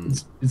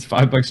it's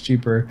 $5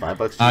 cheaper.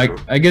 $5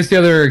 cheaper. I guess the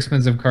other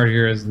expensive card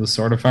here is the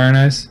Sword of Fire and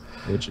Ice,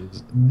 which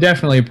is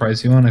definitely a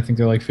pricey one. I think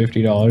they're like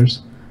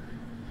 $50.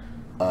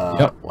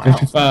 Yep, wow.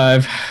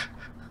 55.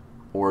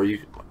 Or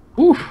you.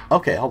 Oof.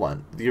 Okay, hold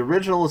on. The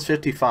original is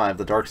 55,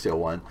 the Darksteel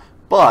one,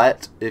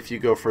 but if you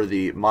go for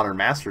the Modern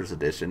Masters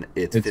edition,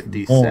 it's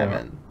 57.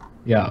 More.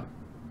 Yeah.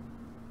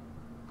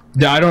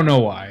 I don't know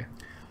why.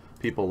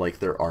 People like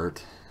their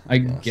art. I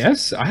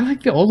guess I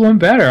like the old one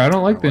better. I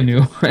don't like the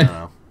new one.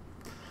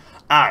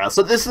 I don't know.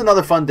 So this is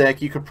another fun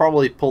deck. You could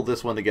probably pull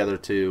this one together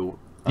too.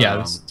 Yeah,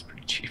 this is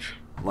pretty cheap.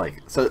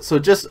 Like so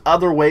just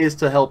other ways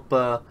to help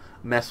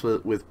mess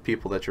with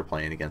people that you're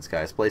playing against,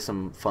 guys. Play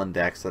some fun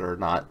decks that are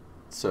not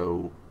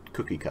so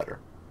cookie cutter.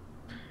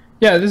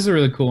 Yeah, this is a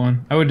really cool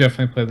one. I would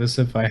definitely play this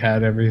if I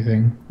had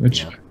everything,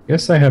 which I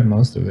guess I have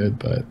most of it,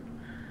 but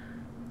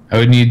I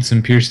would need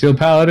some Pure Steel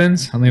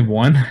Paladins. I only have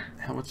 1.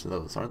 How much of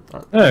those I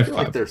feel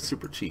like they're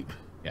super cheap.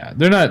 Yeah,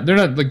 they're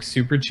not like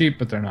super cheap,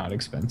 but they're not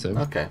expensive.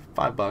 Okay,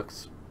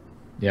 $5.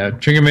 Yeah,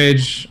 Trinket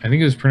Mage, I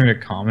think it was printed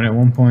at common at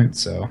one point,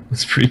 so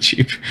it's pretty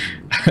cheap.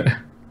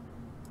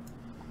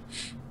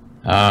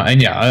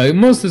 And yeah,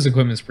 most of this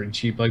equipment is pretty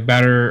cheap. Like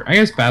I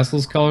guess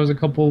Basilisk Color is a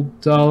couple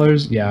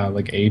dollars. Yeah,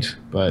 like 8,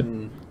 but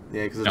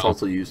yeah, because it's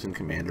also used in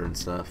Commander and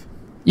stuff.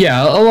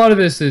 Yeah, a lot of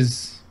this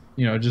is,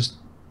 you know, just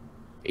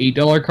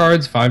 $8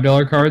 cards,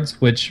 $5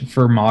 cards, which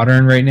for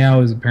Modern right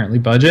now is apparently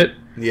budget.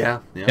 Yeah.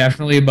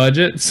 Definitely a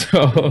budget.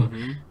 So,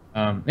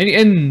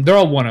 and they're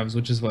all one-ofs,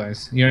 which is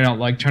nice. You're not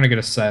like trying to get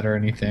a set or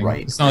anything.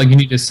 Right. It's not like you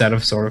need a set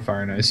of Sword of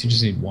Fire and Ice. You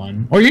just need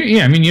 1. Or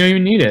I mean, you don't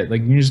even need it.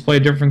 Like, you can just play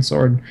a different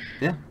sword.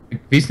 Yeah.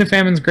 Like, Feast and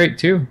Famine's great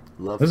too.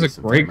 That's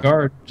a great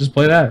card. Just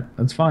play that.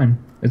 That's fine.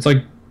 It's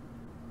like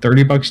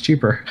 $30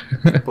 cheaper.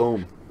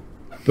 Boom.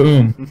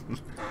 Boom.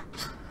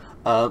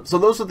 So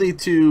those are the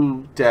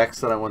 2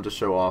 decks that I wanted to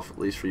show off, at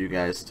least for you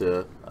guys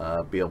to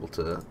be able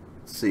to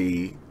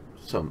see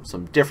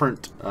some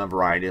different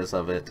varieties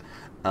of it.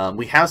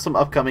 We have some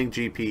upcoming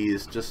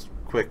GPs. Just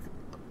quick,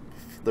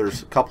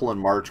 there's a couple in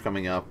March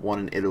coming up. One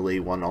in Italy,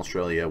 one in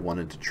Australia, one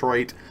in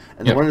Detroit.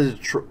 And the one in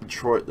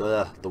Detroit,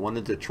 the one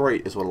in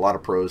Detroit is what a lot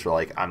of pros are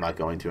like. I'm not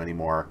going to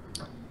anymore.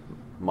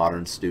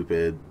 Modern,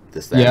 stupid,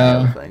 this, that, and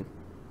the other thing.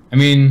 I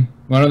mean,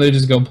 why don't they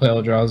just go play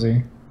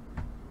Eldrazi?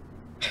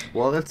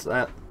 Well, that's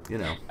that. You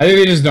know, I think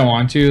they just don't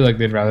want to. Like,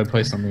 they'd rather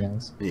play something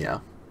else. Yeah.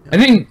 I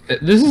think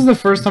this is the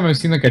first time I've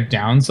seen like a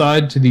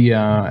downside to the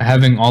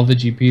having all the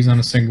GPs on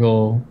a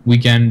single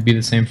weekend be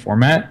the same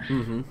format.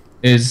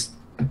 Is,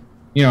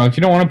 you know, if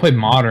you don't want to play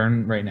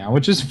Modern right now,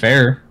 which is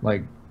fair,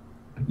 like,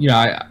 you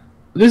know,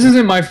 this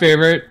isn't my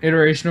favorite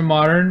iteration of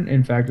Modern.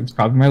 In fact, it's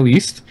probably my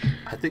least.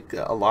 I think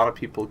a lot of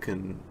people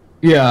can.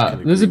 Yeah,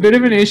 there's a bit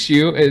of an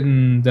issue,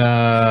 and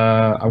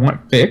I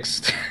want it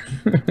fixed.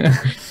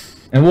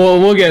 And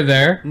we'll get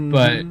there.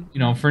 But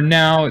for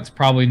now, it's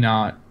probably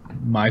not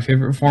my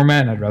favorite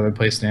format. I'd rather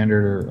play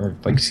Standard or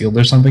like Sealed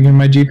or something in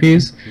my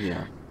GPs.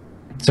 Yeah.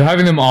 So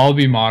having them all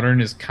be Modern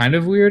is kind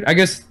of weird. I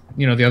guess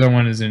the other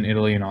one is in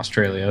Italy and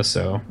Australia,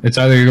 so it's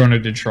either you're going to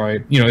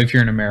Detroit. If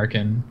you're an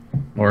American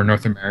or a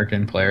North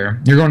American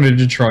player, you're going to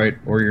Detroit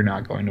or you're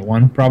not going to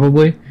one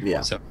probably.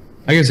 Yeah. So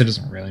I guess it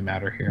doesn't really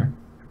matter here.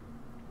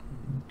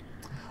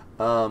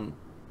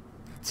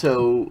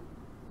 So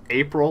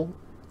April,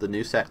 the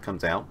new set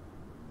comes out.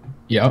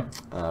 Yep.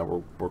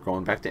 We're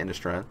going back to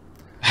Innistrad,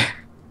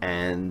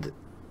 and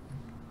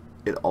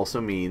it also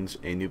means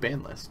a new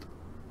ban list.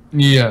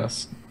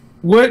 Yes.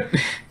 What?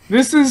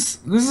 This is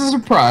a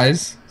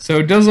surprise.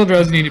 So does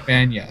Eldrazi need a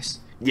ban? Yes.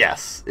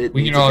 Yes.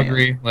 We can all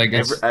agree. Like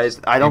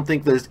I don't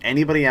think there's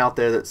anybody out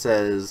there that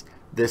says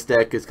this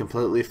deck is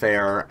completely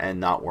fair and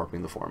not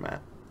warping the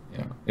format.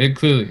 Yeah, it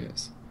clearly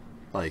is.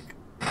 Like,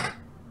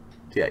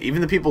 yeah,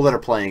 even the people that are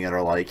playing it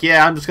are like,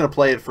 yeah, I'm just gonna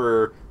play it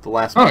for the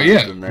last month,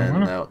 and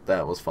then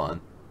that was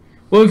fun.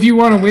 Well, if you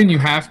want to win, you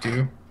have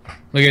to.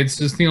 Like, it's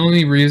just the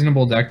only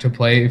reasonable deck to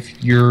play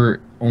if your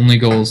only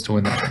goal is to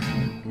win the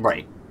tournament.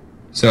 Right.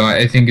 So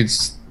I think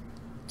it's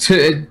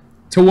to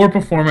warp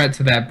a format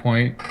to that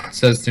point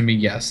says to me,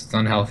 yes, it's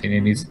unhealthy and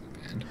it needs to be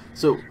banned.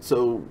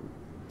 So,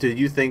 did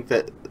you think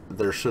that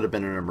there should have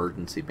been an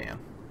emergency ban?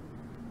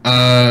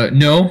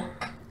 No,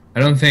 I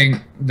don't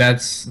think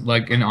that's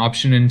like an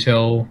option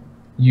until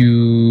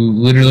you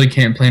literally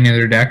can't play any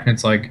other deck, and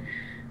it's like,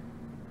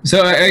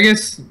 so I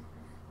guess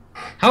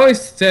how I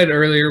said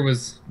earlier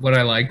was what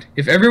I liked.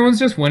 If everyone's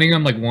just winning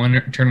on like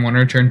turn one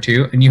or turn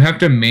two, and you have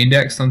to main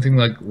deck something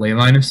like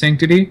Leyline of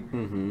Sanctity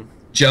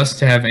just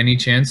to have any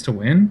chance to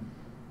win,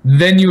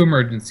 then you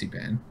emergency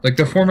ban. Like,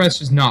 the format's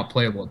just not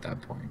playable at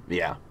that point.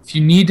 Yeah. If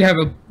you need to have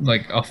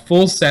a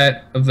full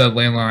set of the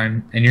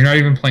Leyline, and you're not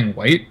even playing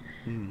white,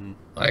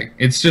 like,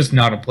 it's just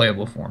not a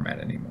playable format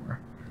anymore,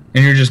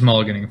 and you're just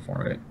mulliganing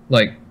for it.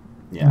 Like,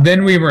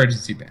 then we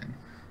emergency ban.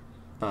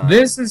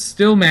 This is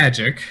still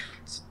Magic.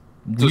 It's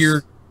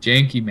weird,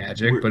 janky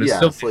Magic, but it's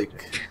still it's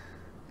like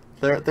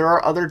there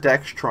are other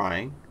decks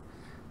trying.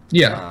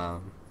 Yeah.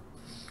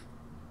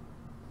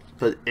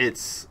 But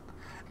it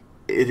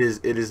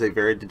is a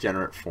very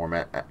degenerate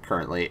format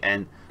currently,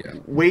 and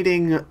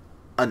waiting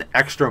an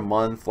extra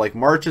month, like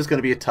March is going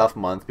to be a tough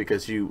month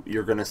because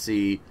you're going to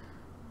see.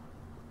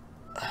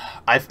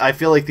 I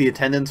feel like the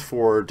attendance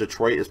for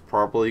Detroit is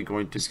probably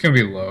going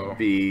to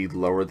be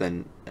lower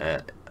than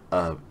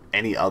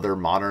any other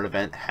Modern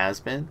event has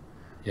been.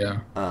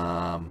 Yeah.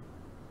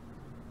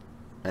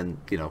 And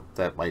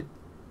that might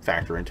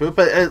factor into it,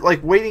 but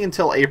like waiting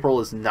until April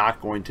is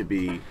not going to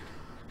be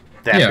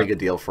that big a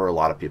deal for a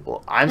lot of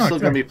people. I'm still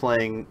going to be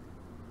playing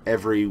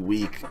every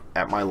week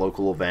at my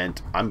local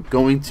event. I'm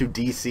going to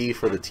DC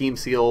for the Team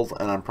Sealed,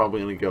 and I'm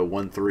probably going to go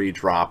 1-3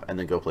 drop and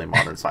then go play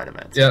Modern side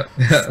events. Yeah,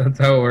 that's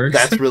how it works.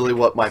 That's really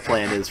what my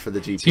plan is for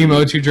the GP. Team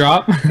O2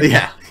 drop?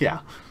 Yeah.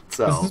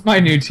 So this is my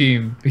new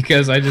team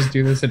because I just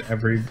do this at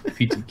every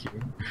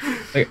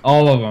PTQ. Like,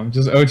 all of them,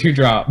 just O2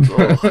 drop.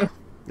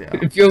 Yeah.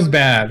 It feels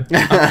bad.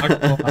 I'm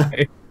not gonna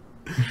lie.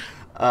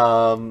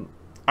 All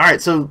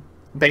right, so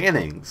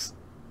bannings.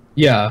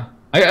 Yeah,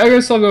 I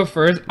guess I'll go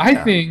first. I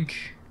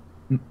think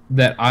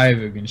that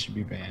Iovugan should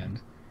be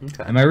banned.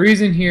 Okay. And my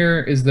reason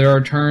here is there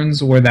are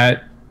turns where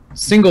that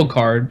single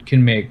card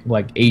can make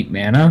like 8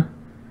 mana,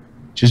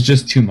 which is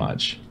just too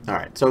much. All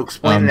right, so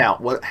explain it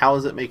out. How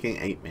is it making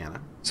 8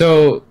 mana?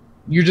 So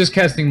you're just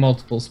casting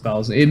multiple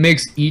spells. It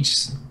makes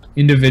each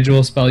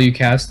individual spell you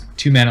cast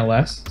 2 mana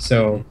less.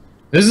 So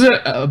this is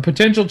a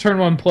potential turn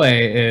 1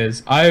 play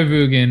is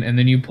Iovugan, and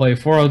then you play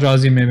 4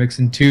 Eldrazi Mimics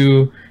and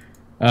 2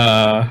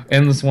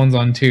 Endless Ones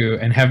on 2,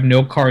 and have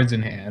no cards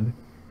in hand,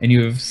 and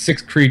you have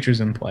 6 creatures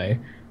in play.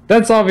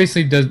 That's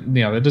obviously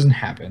that doesn't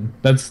happen.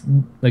 That's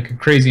like a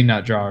crazy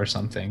nut draw or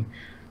something.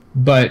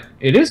 But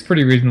it is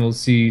pretty reasonable to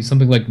see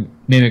something like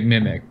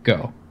Mimic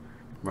go.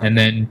 Right. And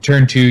then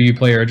turn 2, you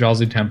play your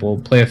Eldrazi Temple,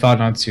 play a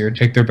Thought-Knot Seer,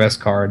 take their best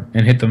card,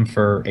 and hit them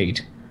for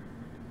 8.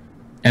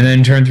 And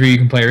then turn 3, you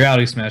can play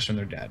Reality Smash, and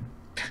they're dead.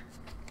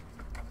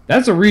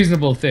 That's a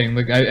reasonable thing.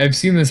 Like, I've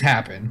seen this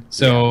happen.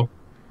 So,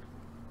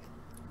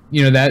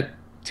 that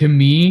to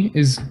me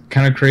is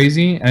kind of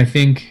crazy. I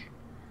think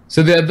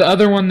so. The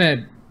other one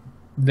that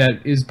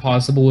is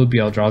possible would be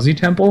Eldrazi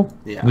Temple,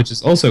 which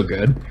is also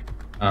good.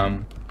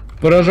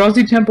 But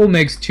Eldrazi Temple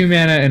makes 2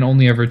 mana and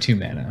only ever 2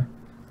 mana.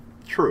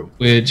 True.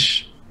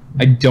 Which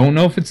I don't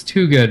know if it's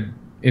too good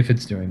if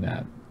it's doing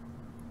that.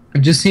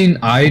 I've just seen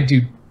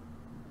do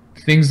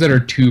things that are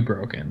too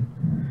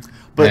broken.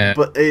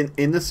 But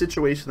in the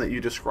situation that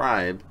you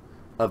described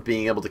of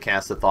being able to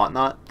cast a Thought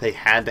Knot, they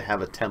had to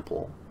have a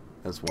temple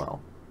as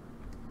well.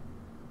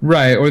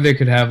 Right, or they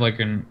could have like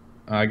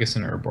I guess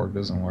an Urborg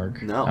doesn't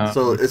work. No.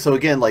 So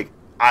again, like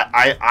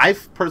I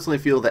personally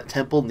feel that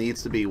temple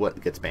needs to be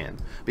what gets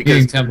banned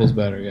because temple's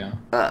better,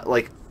 yeah.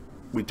 Like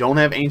We don't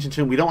have Ancient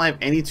Tomb. We don't have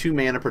any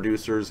 2-mana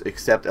producers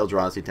except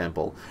Eldrazi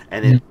Temple.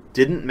 And it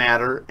didn't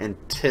matter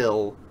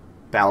until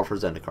Battle for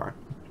Zendikar.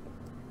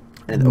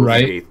 And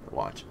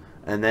Gatewatch.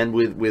 And then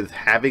with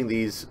having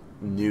these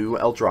new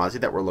Eldrazi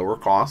that were lower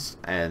cost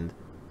and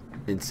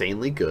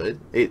insanely good,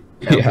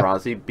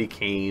 Eldrazi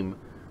became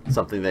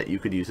something that you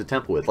could use a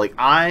temple with. Like,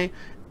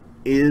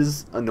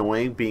 is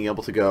annoying being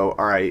able to go,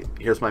 alright,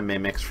 here's my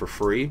Mimics for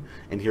free,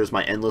 and here's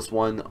my Endless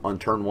one on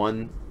turn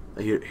 1.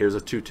 Here's a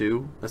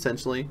 2/2,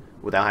 essentially,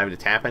 without having to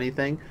tap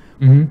anything.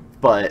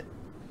 But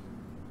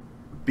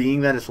being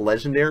that it's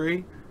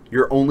legendary,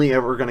 you're only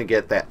ever going to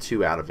get that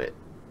 2 out of it.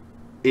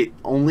 It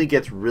only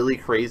gets really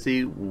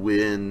crazy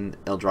when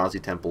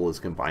Eldrazi Temple is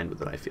combined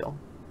with it, I feel.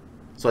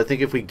 So I think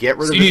if we get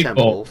rid of the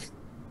Temple...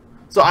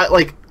 So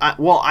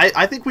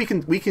I think we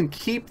can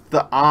keep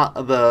the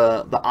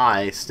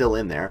eye still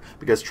in there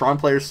because Tron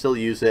players still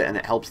use it and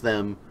it helps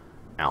them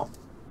out.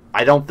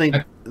 I don't think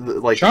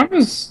like Tron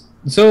was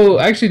so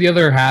actually the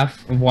other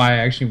half of why I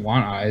actually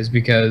want eye is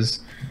because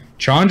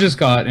Tron just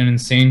got an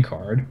insane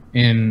card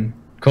in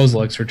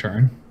Kozilek's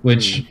Return,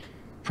 which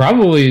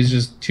probably is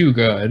just too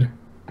good.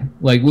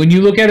 Like when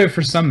you look at it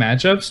for some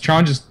matchups,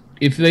 Tron just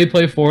if they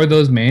play 4 of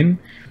those main,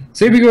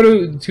 say we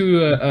go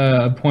to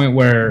a point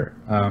where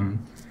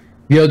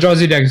the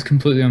Eldrazi deck is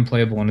completely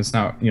unplayable and it's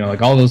not,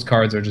 like all those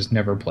cards are just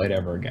never played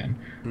ever again.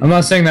 I'm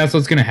not saying that's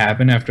what's going to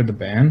happen after the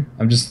ban.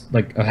 I'm just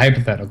like a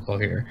hypothetical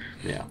here.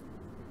 Yeah.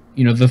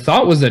 The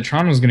thought was that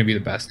Tron was going to be the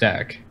best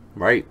deck.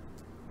 Right.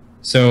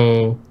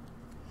 So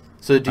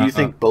do you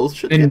think both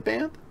should get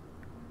banned?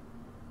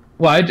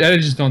 Well, I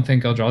just don't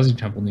think Eldrazi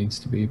Temple needs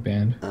to be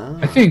banned.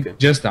 I think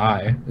just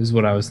Eye is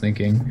what I was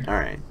thinking. All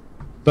right.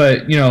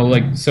 But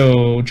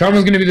so Tron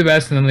was going to be the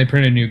best, and then they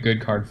printed a new good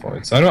card for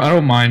it. So I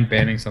don't mind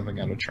banning something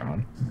out of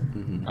Tron,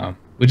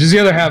 which is the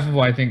other half of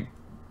why I think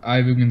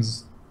Eye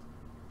Vugan's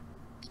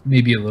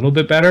maybe a little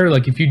bit better.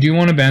 Like if you do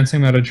want to ban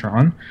something out of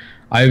Tron,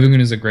 Eye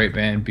Vugan is a great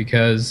ban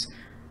because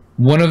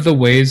one of the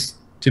ways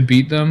to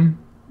beat them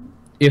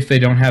if they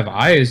don't have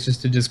Eye is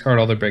just to discard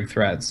all their big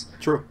threats.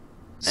 True.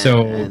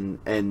 So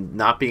and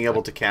not being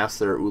able to cast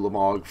their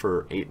Ulamog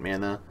for 8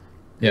 mana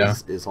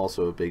is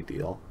also a big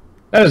deal.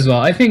 That as well.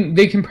 I think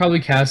they can probably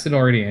cast it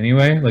already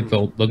anyway. Like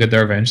they'll get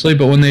there eventually.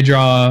 But when they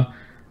draw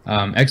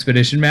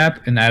Expedition Map,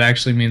 and that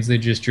actually means they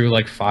just drew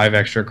like 5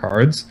 extra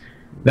cards,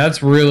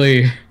 that's a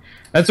really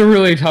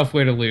tough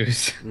way to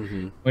lose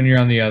when you're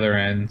on the other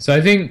end. So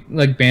I think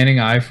like banning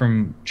Eye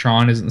from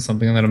Tron isn't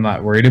something that I'm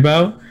not worried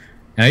about.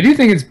 And I do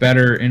think it's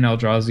better in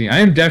Eldrazi. I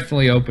am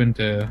definitely open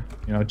to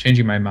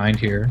changing my mind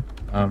here.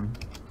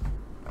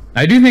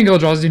 I do think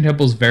Eldrazi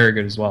Temple is very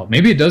good as well.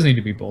 Maybe it does need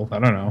to be both. I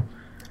don't know.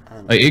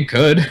 Like it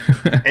could.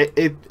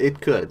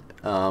 it could.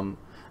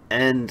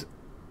 And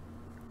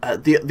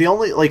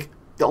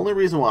the only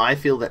reason why I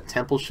feel that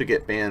Temple should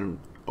get banned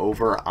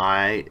over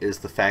Eye is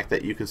the fact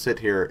that you can sit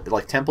here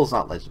like Temple's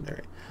not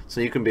legendary, so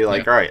you can be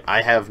like, all right,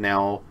 I have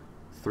now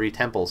 3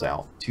 Temples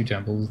out. 2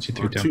 Temples,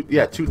 3 Temples.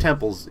 Yeah, 2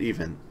 Temples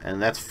even, and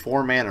that's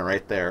 4 mana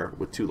right there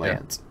with 2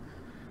 lands.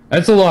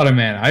 That's a lot of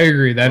mana. I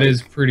agree. That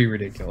is pretty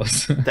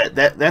ridiculous.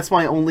 That's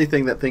my only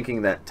thing that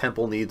thinking that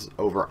Temple needs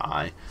over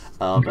Eye.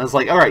 I was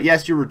like, all right,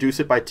 yes, you reduce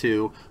it by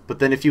 2, but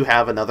then if you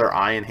have another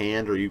Eye in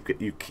hand, or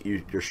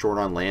you're short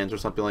on lands or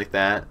something like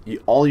that,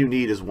 all you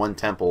need is 1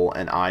 Temple,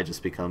 and Eye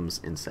just becomes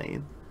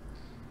insane.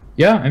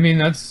 Yeah, I mean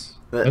that's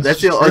I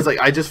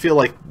just feel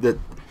like the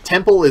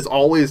Temple is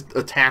always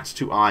attached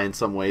to Eye in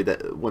some way.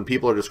 That when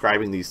people are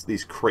describing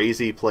these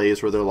crazy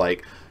plays where they're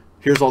like,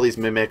 here's all these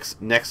Mimics,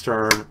 next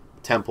turn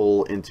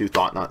Temple into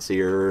Thought Not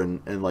Seer,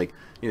 and like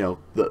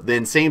the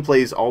insane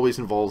plays always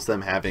involves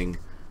them having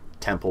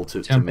Temple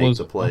to make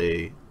the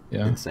play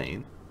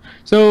insane.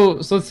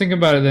 So let's think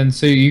about it then.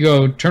 So you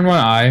go turn 1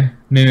 Eye,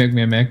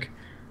 Mimic.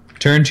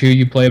 Turn 2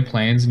 you play a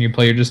Plains and you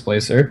play your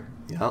Displacer.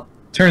 Yeah.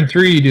 Turn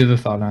 3 you do the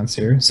Thought Not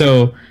Seer.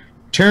 So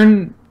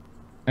turn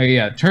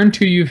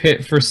 2 you've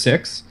hit for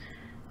 6.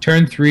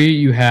 Turn 3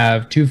 you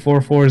have 2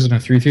 4/4s and a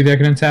 3/3 that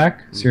can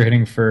attack. So you're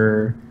hitting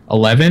for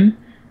 11.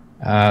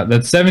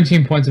 That's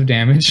 17 points of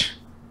damage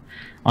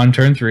on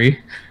turn 3.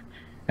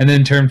 And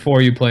then turn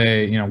 4 you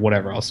play,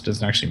 whatever else. It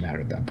doesn't actually matter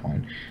at that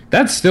point.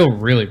 That's still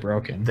really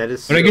broken. That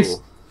is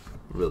still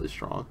really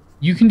strong.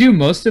 You can do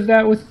most of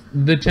that with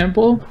the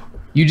Temple.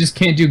 You just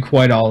can't do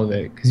quite all of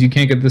it because you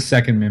can't get the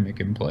second Mimic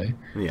in play.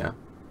 Yeah.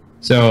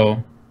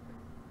 So,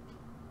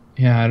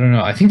 yeah, I don't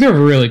know. I think they're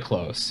really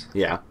close.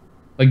 Yeah.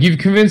 Like, you've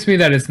convinced me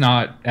that it's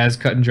not as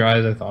cut and dry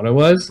as I thought it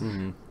was.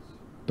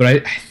 But I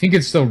think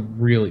it's still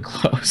really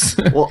close.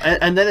 Well,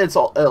 and then it's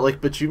all,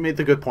 but you made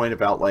the good point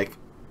about,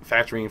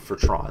 factoring for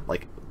Tron.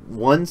 Like,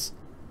 once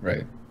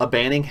a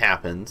banning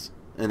happens,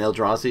 and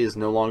Eldrazi is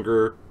no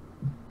longer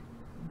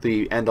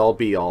the end-all,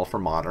 be-all for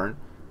Modern.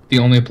 The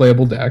only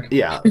playable deck.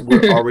 Yeah.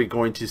 Are we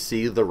going to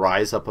see the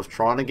rise up of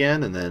Tron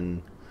again, and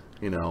then,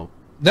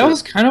 That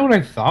was kind of what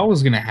I thought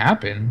was going to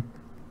happen.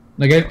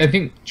 Like, I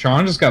think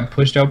Tron just got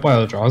pushed out by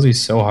Eldrazi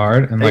so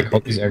hard, and, all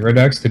these aggro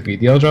decks to beat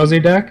the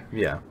Eldrazi deck.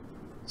 Yeah.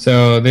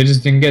 So they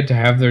just didn't get to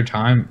have their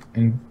time,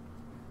 and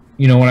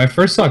you know, when I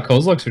first saw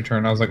Kozilek's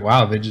return, I was like,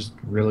 wow, they just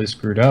really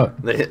screwed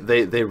up.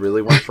 They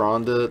really want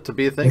Tron to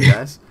be a thing,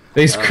 guys.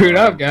 They screwed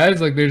up,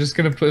 guys. Like, they're just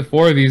gonna put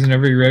 4 of these in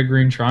every red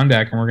green Tron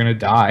deck, and we're gonna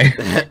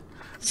die.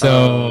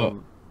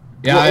 So,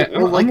 yeah,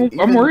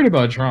 I'm worried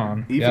about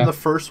Tron. Even the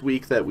first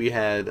week that we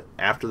had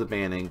after the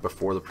banning,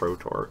 before the Pro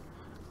Tour,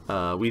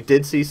 we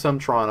did see some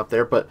Tron up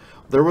there, but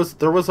there was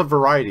a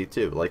variety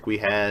too. Like, we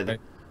had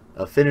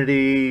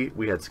Affinity,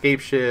 we had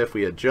Scapeshift,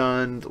 we had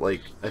Jund.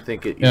 Like, I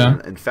think even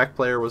Infect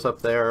Player was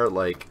up there.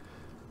 Like,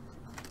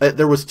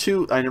 there was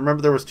 2. I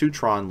remember there was 2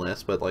 Tron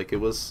lists, but like it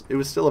was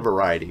still a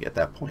variety at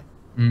that point.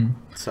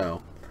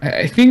 So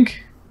I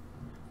think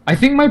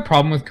my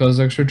problem with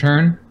Kozilek's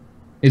return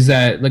is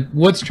that, like,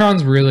 what's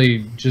Tron's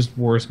really just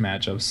worse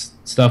matchups?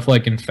 Stuff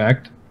like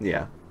Infect,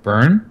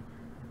 Burn,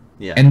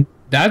 and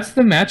that's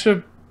the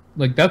matchup.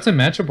 Like, that's a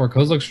matchup where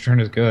Kozilek's return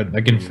is good.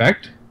 Like,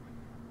 Infect,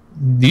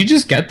 you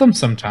just get them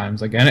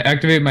sometimes. Like,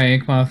 activate my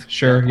Inkmoth,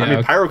 sure. I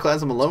mean,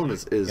 Pyroclasm alone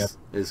is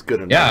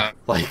good enough. Yeah,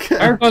 like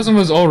Pyroclasm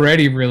was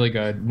already really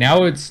good.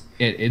 Now it's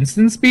at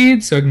instant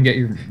speed, so it can get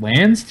your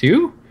lands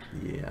too.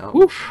 Yeah.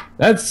 Oof,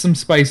 that's some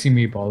spicy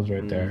meatballs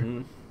right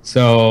there.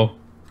 So,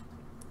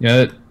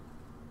 yeah,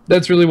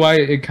 that's really why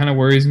it kind of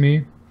worries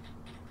me.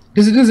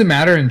 Because it doesn't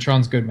matter in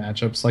Tron's good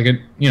matchups. Like,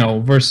 you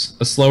know, versus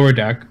a slower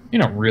deck, you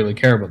don't really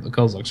care about the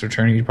Kozilek's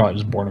return. You probably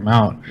just board them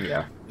out.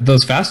 Yeah.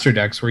 Those faster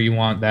decks where you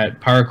want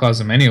that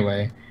Pyroclasm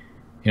anyway,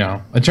 you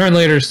know, a turn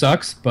later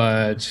sucks,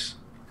 but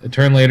a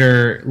turn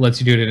later lets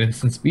you do it at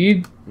instant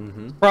speed.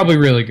 Probably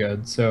really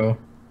good. So,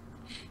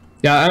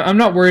 yeah, I'm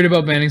not worried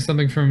about banning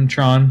something from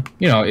Tron.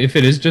 You know, if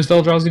it is just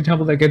Eldrazi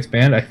Temple that gets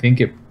banned, I think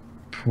it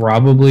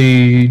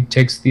probably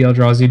takes the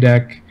Eldrazi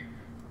deck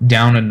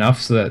down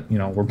enough so that, you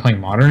know, we're playing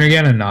Modern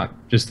again and not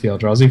just the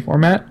Eldrazi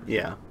format.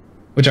 Yeah.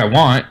 Which I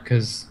want,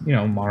 because, you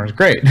know, Modern's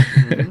great.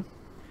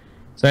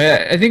 So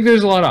I think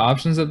there's a lot of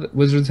options that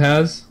Wizards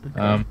has.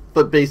 Okay.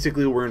 But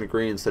basically we're in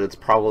agreement that it's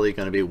probably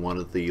going to be one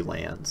of the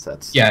lands. I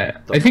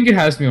think it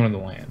has to be one of the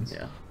lands.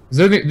 Yeah.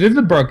 They're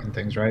the broken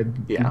things, right?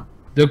 Yeah.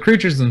 The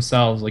creatures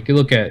themselves, like, you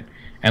look at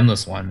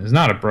Endless One, is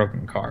not a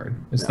broken card.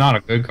 It's not a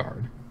good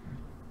card.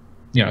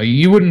 You know,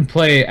 you wouldn't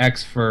play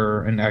X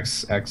for an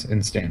XX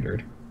in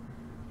Standard.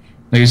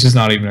 Like, it's just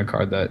not even a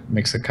card that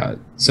makes a cut.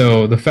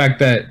 So the fact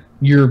that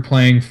you're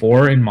playing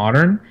 4 in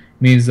Modern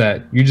means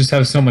that you just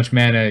have so much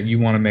mana, you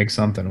want to make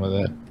something with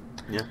it.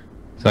 Yeah.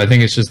 So I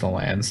think it's just the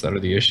lands that are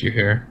the issue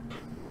here.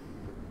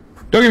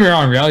 Don't get me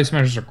wrong, Reality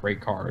Smash is a great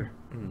card.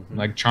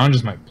 Like, Tron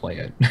just might play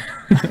it.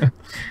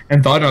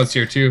 And Thought Knot's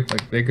here too.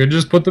 Like, they could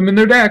just put them in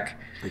their deck.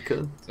 They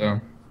could. So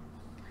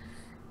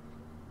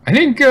I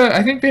think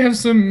they have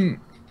some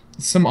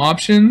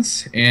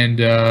options, and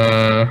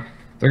they're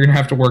gonna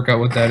have to work out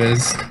what that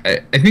is.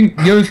 I think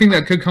the other thing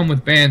that could come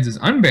with bans is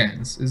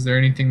unbans. Is there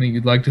anything that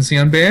you'd like to see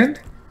unbanned?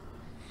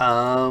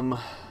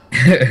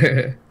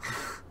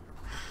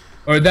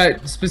 Or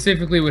that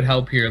specifically would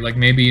help here, like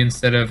maybe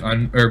instead of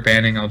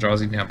banning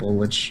Eldrazi Temple,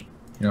 which,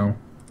 you know,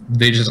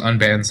 they just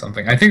unban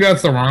something. I think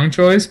that's the wrong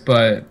choice,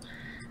 but,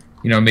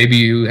 you know, maybe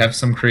you have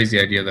some crazy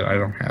idea that I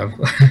don't have.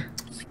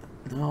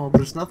 No,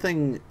 there's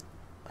nothing.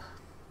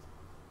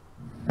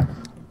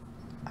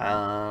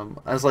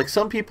 As like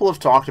some people have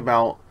talked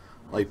about,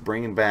 like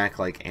bringing back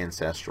like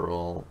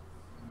Ancestral,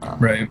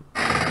 right?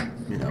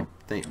 You know,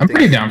 I'm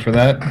pretty down for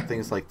that.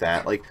 Things like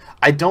that. Like,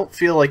 I don't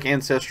feel like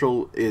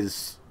Ancestral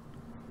is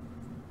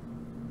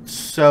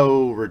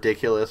so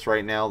ridiculous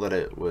right now that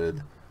it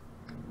would.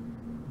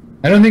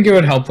 I don't think it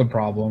would help the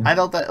problem. I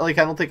don't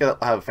think it'll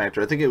have a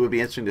factor. I think it would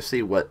be interesting to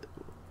see what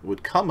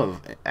would come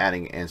of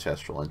adding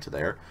Ancestral into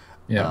there.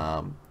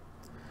 Yeah.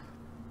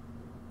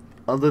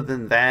 Other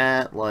than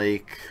that,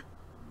 like,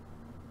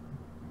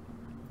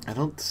 I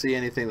don't see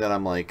anything that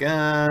I'm like,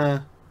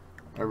 I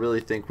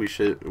really think we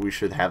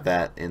should have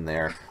that in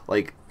there.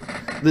 Like,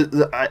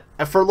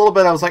 for a little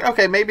bit I was like,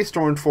 okay, maybe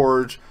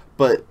Stormforge,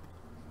 but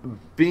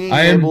being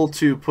able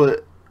to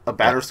put a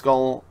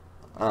Batterskull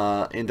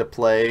into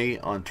play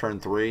on turn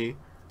 3,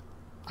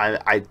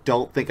 I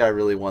don't think I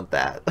really want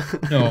that.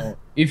 No,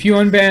 if you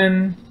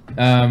unban,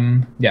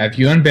 if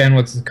you unban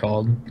what's it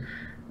called,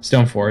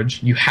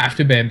 Stoneforge, you have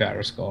to ban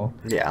Batterskull.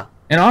 Yeah.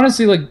 And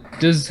honestly, like,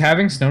 does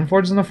having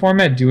Stoneforge in the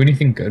format do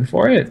anything good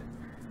for it?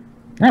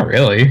 Not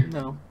really.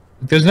 No.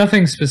 There's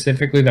nothing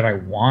specifically that I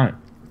want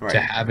to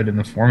have it in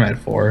the format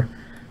for.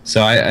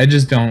 So I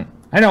just don't.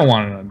 I don't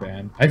want it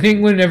unbanned. I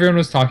think when everyone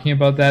was talking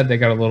about that, they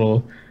got a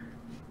little.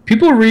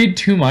 People read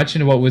too much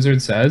into what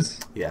Wizard says.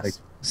 Yes. Like,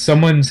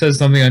 someone says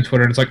something on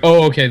Twitter, and it's like,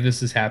 oh, okay,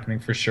 this is happening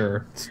for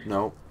sure.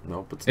 Nope,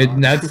 it's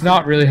not. That's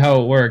not really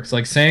how it works.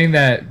 Like, saying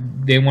that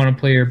they want to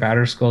play your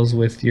Batterskulls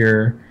with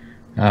your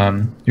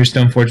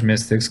Stoneforge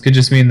Mystics could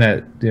just mean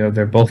that, you know,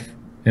 they're both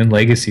in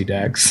Legacy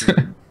decks.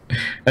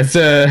 That's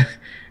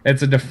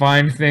a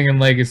defined thing in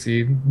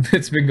Legacy.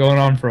 It's been going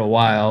on for a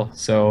while,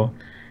 so,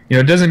 you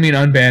know, it doesn't mean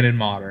unbanned in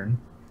Modern.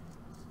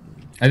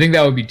 I think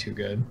that would be too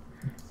good.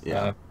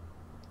 Yeah.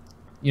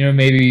 You know,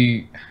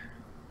 maybe.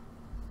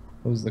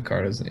 What was the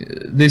card?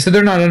 They said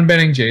they're not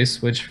unbanning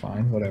Jace, which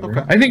fine, whatever.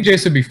 Okay. I think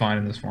Jace would be fine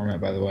in this format,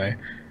 by the way.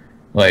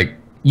 Like,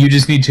 you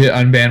just need to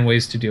unban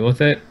ways to deal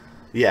with it.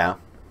 Yeah.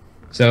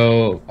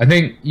 So I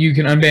think you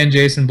can unban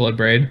Jason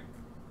Bloodbraid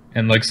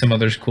and like some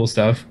other cool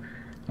stuff.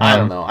 I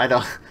don't know.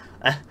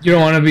 You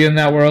don't want to be in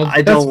that world?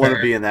 I don't want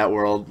to be in that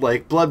world.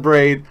 Like,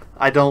 Bloodbraid,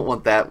 I don't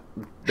want that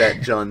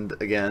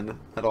Jund again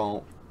at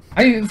all.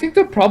 I think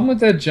the problem with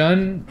that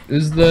Jund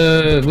is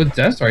with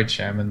Deathrite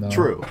Shaman, though.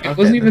 True. It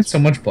wasn't even so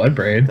much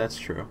Bloodbraid. That's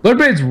true.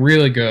 Bloodbraid's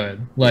really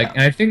good. Like,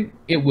 and I think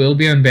it will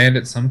be unbanned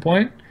at some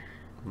point.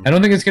 I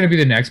don't think it's going to be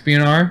the next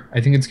BNR.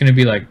 I think it's going to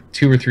be like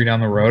 2 or 3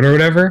 down the road or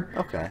whatever.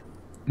 Okay.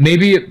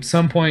 Maybe at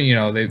some point, you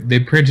know, they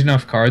print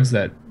enough cards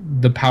that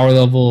the power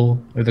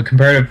level or the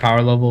comparative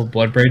power level of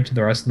Bloodbraid to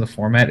the rest of the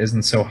format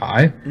isn't so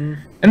high, and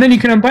then you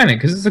can unbind it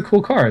because it's a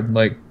cool card.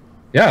 Like,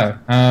 yeah,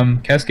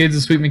 Cascade's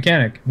a sweet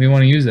mechanic. We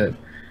want to use it.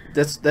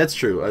 That's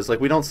true. I was like,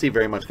 we don't see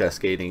very much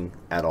cascading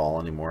at all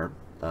anymore.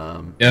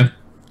 Yeah,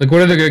 like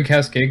what are the good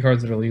Cascade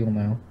cards that are legal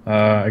now?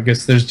 I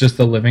guess there's just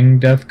the Living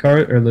Death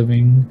card or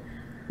Living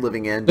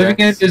End.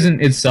 Living End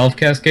isn't itself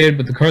Cascade,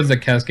 but the cards that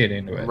cascade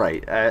into it.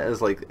 Right.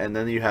 As like, and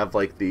then you have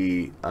like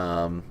the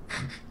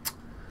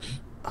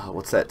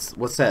what's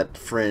that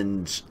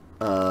fringe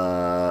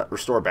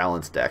Restore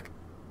Balance deck?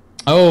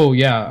 Oh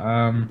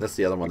yeah. That's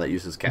the other one that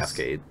uses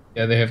Cascade.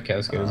 Yeah, they have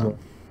Cascade as well.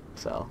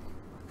 So,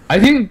 I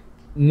think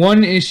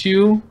one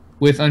issue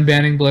with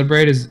unbanning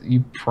Bloodbraid is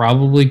you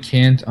probably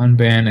can't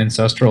unban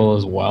Ancestral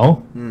as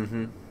well.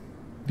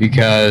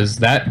 Because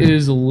that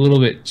is a little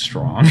bit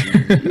strong.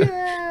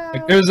 Yeah.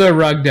 Like, there's a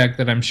rug deck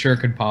that I'm sure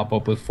could pop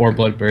up with 4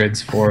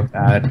 Bloodbraids, 4 of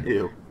that.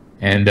 Ew.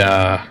 And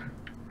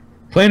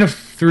playing a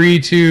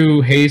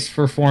 3/2 haste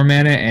for 4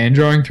 mana and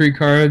drawing 3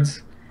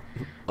 cards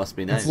must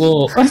be nice. That's a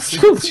little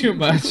too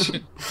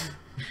much.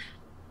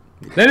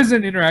 That is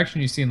an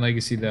interaction you see in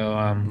Legacy,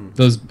 though.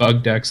 Those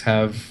bug decks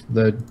have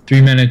the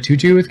 3 mana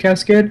 2/2 with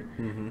Cascade,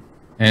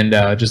 and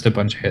just a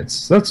bunch of hits.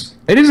 So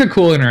it is a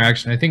cool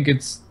interaction. I think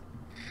it's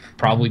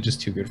probably just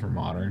too good for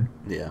Modern.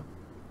 Yeah.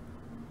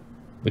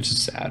 Which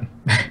is sad.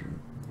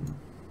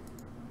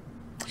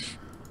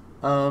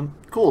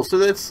 Cool. So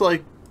that's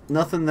like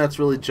nothing that's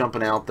really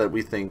jumping out that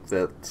we think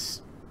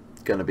that's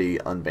going to be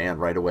unbanned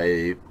right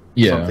away.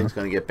 Yeah. Something's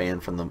going to get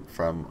banned from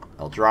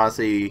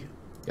Eldrazi.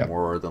 Yep.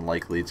 More than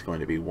likely, it's going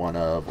to be one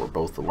of or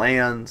both the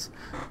lands.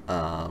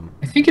 I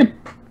think do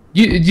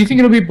you think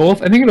it'll be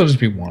both? I think it'll just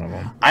be one of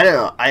them. I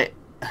don't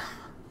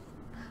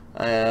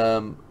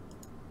know.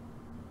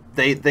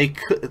 They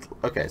could.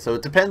 Okay, so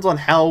it depends on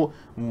how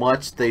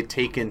much they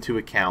take into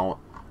account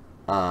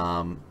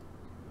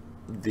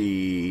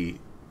the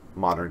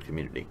Modern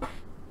community.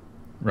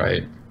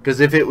 Right. Because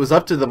if it was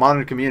up to the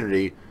Modern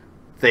community,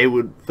 they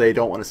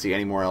don't want to see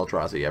any more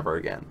Eldrazi ever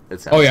again.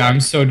 Oh yeah, I'm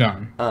so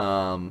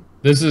done.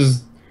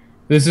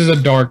 This is a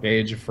dark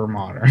age for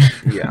Modern.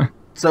 Yeah.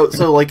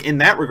 So like in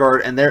that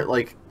regard, and they're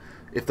like,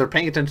 if they're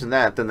paying attention to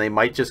that, then they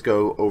might just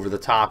go over the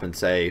top and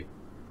say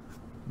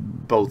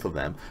both of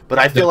them. But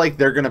I feel like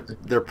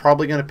they're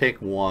probably gonna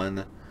pick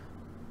one.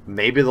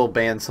 Maybe they'll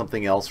ban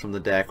something else from the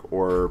deck,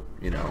 or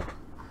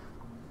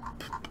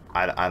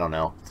I don't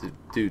know,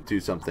 do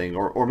something,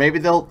 or maybe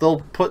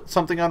they'll put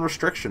something on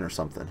restriction or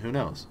something. Who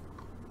knows?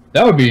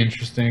 That would be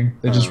interesting.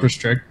 They just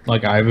restrict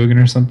like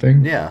Ivugan or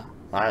something. Yeah,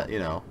 that'd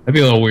be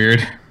a little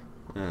weird.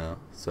 Yeah.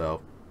 So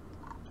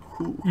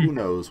who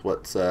knows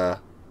what's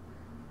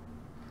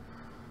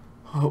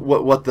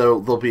what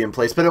they'll be in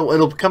place, but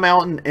it'll come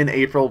out in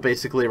April,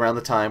 basically around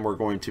the time we're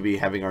going to be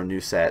having our new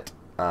set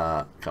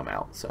come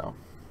out. So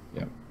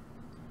yeah,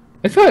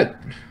 I thought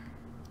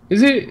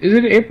is it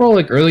April,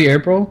 like early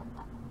April?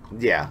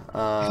 Yeah,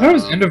 I thought it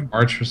was end of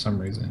March for some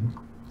reason.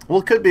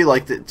 Well, it could be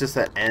like just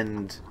that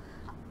end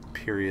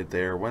period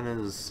there. When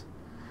is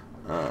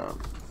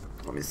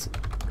let me see.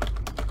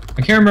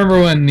 I can't remember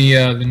when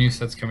the new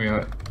set's coming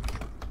out,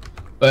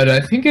 but I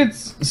think I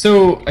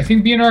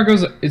think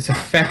BNR it's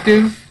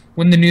effective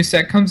when the new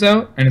set comes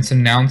out, and it's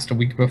announced a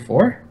week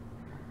before.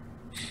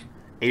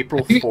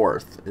 April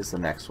 4th is the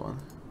next one.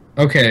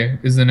 Okay,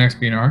 is the next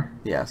BNR?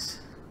 Yes.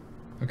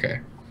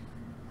 Okay.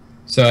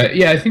 So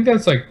yeah, I think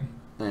that's like.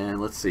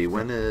 And let's see,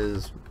 when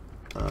is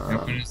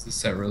the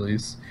set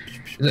release?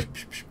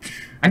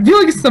 I feel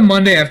like it's the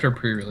Monday after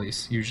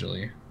pre-release,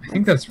 usually. I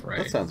think that's right.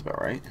 That sounds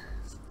about right.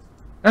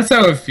 That's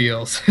how it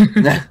feels.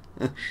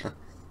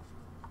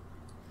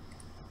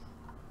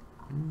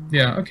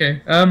 Yeah,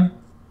 okay.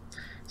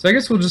 So I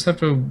guess we'll just have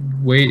to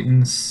wait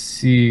and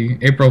see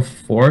April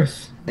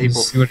 4th.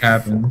 See what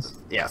happens.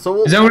 Yeah,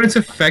 so is that when it's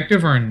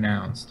effective or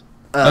announced?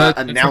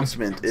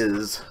 Announcement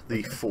is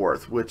the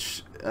 4th,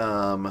 which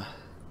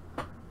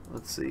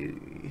let's see.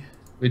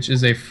 Which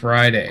is a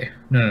Friday.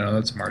 No,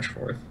 that's March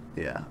 4th.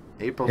 Yeah.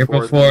 April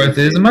 4th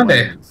is a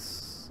Monday.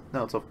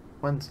 No, it's a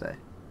Wednesday.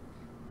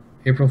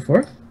 April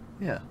 4th?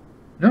 Yeah.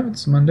 No,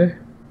 it's Monday.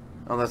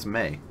 Oh, that's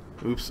May.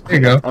 Oops. There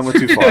you go. I went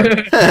too far.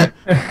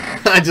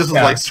 I just was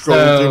like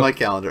scrolling through my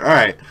calendar. All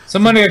right. So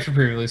Monday after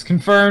pre-release.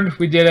 Confirmed.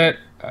 We did it.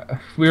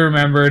 We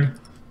remembered.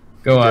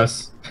 Go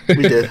us. We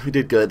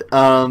did good.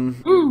 So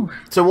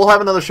we'll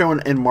have another show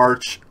in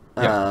March.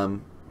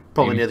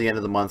 Probably near the end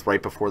of the month,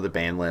 right before the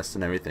ban list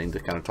and everything, to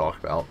kind of talk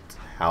about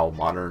how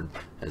Modern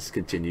has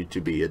continued to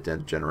be a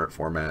degenerate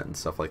format and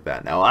stuff like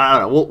that. Now, I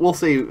don't know. We'll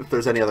see if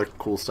there's any other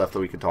cool stuff that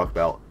we can talk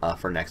about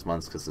for next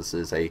month, because this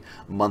is a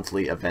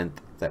monthly event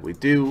that we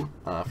do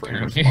for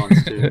In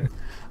Response to.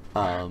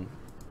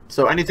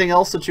 So anything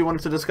else that you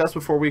wanted to discuss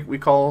before we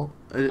call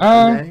it a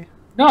day?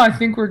 No, I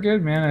think we're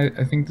good, man.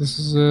 I think this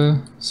is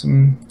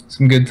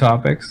some good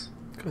topics.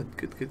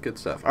 Good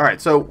stuff. All right,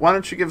 so why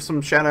don't you give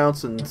some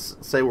shout-outs and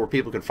say where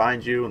people can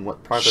find you and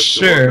what projects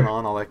you're working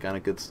on, all that kind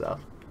of good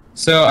stuff.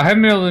 So I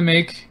haven't been able to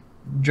make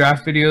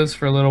draft videos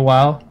for a little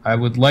while. I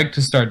would like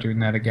to start doing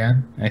that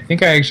again. I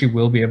think I actually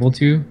will be able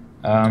to.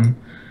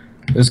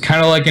 There's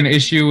kind of like an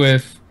issue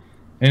with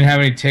I didn't have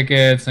any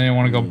tickets. I didn't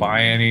want to go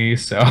buy any,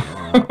 so...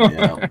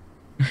 Yeah.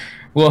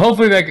 Well,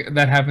 hopefully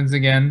that happens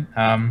again.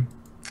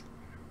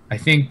 I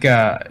think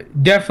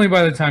definitely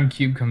by the time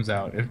Cube comes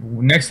out,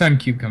 next time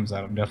Cube comes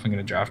out, I'm definitely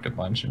going to draft a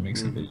bunch and make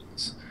some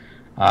videos.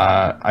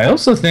 I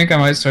also think I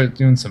might start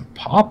doing some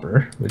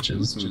Pauper, which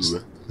is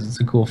it's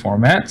a cool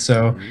format.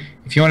 So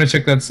if you want to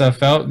check that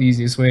stuff out, the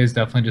easiest way is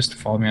definitely just to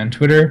follow me on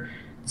Twitter.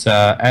 It's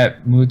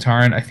at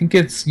Mutarn. I think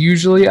it's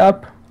usually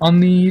up on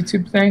the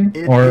YouTube thing.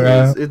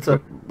 It's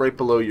up right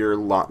below your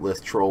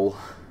Lotless Troll.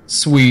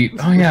 Sweet.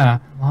 Oh yeah,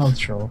 Lotless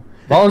Troll.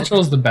 Lotless Troll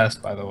is the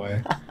best, by the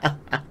way.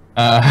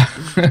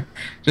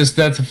 Just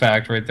that's a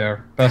fact right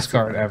there. Best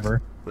card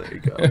ever. There you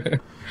go.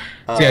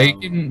 So yeah, you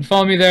can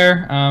follow me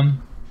there.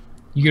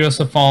 You can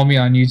also follow me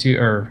on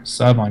YouTube, or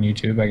sub on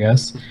YouTube, I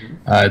guess.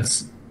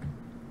 It's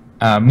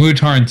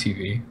Mutarn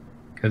TV,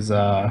 because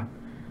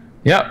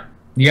yep,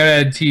 you gotta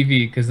add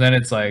TV, because then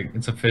it's like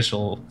it's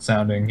official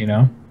sounding, you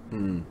know.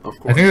 Of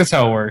course. I think that's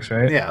how it works,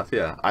 right?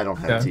 Yeah. I don't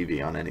have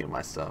TV on any of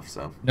my stuff,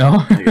 so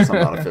no. I guess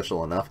I'm not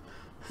official enough.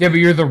 Yeah, but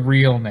you're the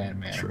real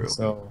man. True.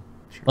 So.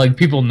 Like,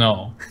 people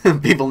know.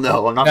 People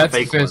know. I'm not the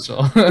fake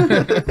official.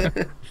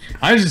 One.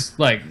 I just,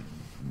 like,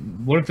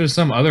 what if there's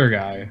some other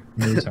guy?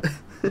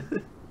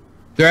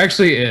 There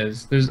actually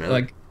is. There's, really?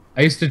 Like,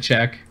 I used to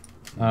check,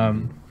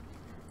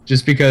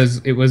 just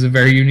because it was a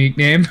very unique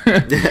name.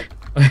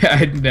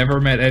 I'd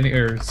never met any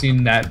or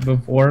seen that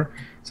before.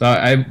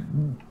 So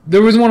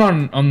there was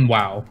one on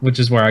WoW, which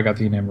is where I got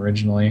the name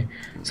originally.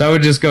 So I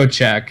would just go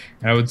check,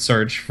 and I would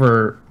search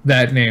for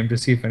that name to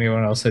see if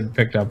anyone else had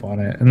picked up on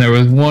it. And there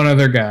was one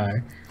other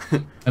guy,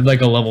 had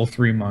like a level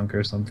 3 monk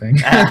or something.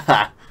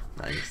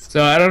 Nice.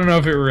 So I don't know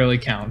if it really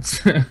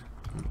counts.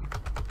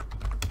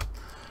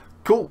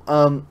 Cool.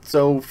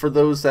 So for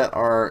those that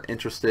are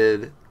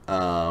interested,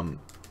 you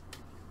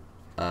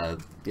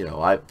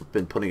know, I've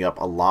been putting up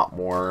a lot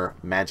more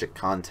Magic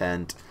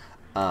content.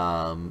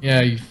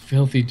 Yeah, you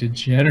filthy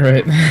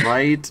degenerate.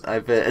 Right?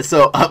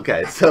 So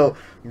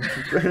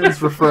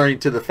Brandon's referring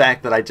to the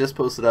fact that I just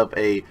posted up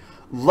a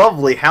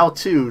lovely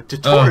how-to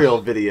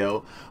tutorial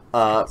video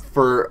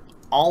for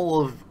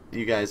all of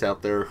you guys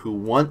out there who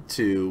want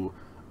to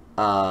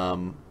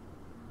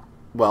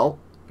well,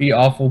 be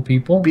awful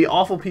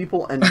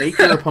people and make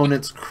your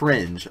opponents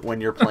cringe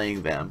when you're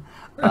playing them.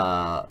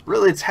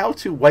 Really, it's how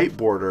to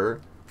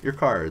whiteboarder your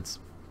cards.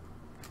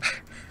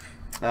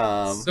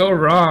 So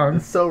wrong.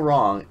 It's so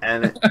wrong,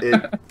 and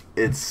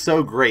it's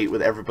so great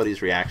with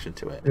everybody's reaction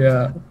to it.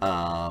 Yeah.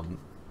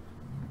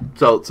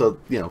 So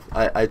you know,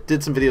 I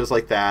did some videos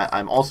like that.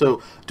 I'm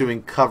also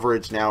doing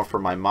coverage now for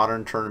my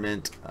Modern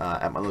tournament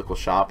at my local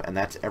shop, and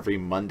that's every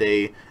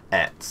Monday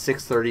at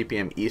 6:30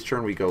 p.m.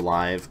 Eastern. We go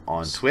live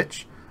on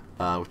Twitch,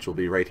 which will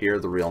be right here,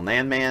 The Real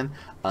Nan Man,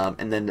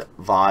 and then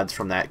VODs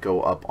from that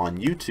go up on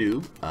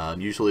YouTube,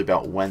 usually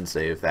about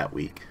Wednesday of that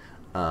week.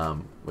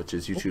 Which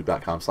is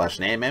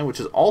youtube.com/nanman, which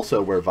is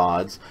also where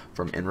VODs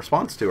from In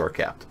Response to are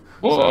kept.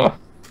 So, a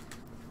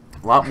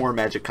lot more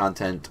Magic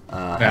content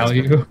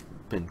value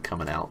been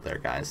coming out there,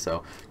 guys.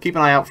 So keep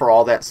an eye out for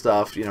all that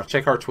stuff. You know,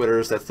 check our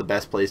Twitters. That's the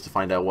best place to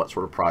find out what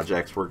sort of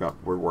projects we're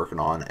working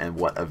on and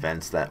what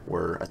events that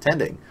we're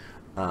attending.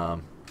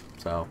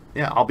 So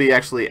yeah, I'll be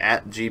actually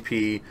at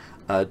GP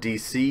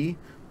DC,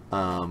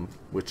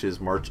 which is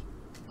March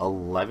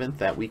 11th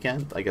that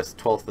weekend. I guess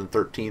 12th and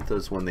 13th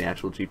is when the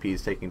actual GP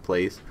is taking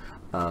place.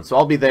 So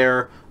I'll be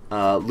there,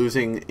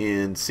 losing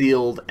in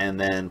Sealed and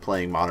then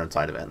playing Modern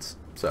side events.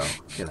 So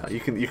you know, you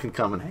can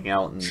come and hang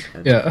out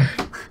and yeah,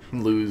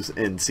 lose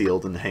in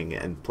Sealed and hang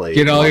and play.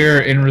 Get all your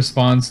In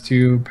Response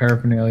to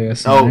paraphernalia.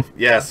 Oh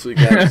yes, we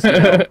got. You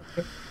know,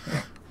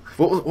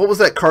 what was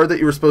that card that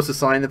you were supposed to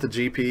sign at the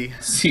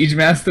GP? Siege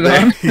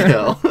Mastodon.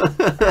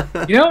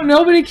 You know,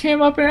 nobody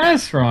came up and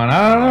asked for one.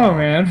 I don't know,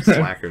 man.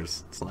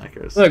 Slackers.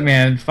 Look,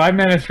 man,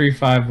 5-mana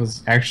 3/5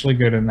 was actually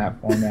good in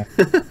that format.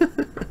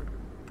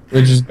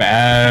 Which is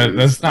bad.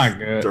 That's not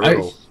good.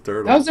 Dirtle.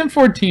 That was in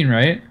 14,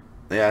 right?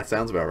 Yeah, it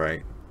sounds about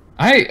right.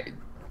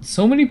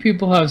 So many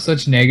people have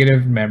such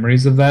negative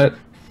memories of that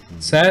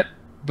set,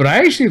 but I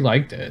actually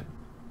liked it.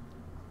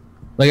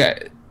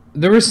 Like,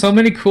 there were so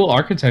many cool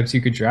archetypes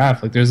you could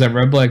draft. Like, there's that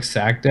Red Black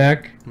Sack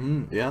deck.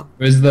 Yeah.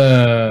 There's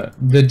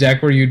the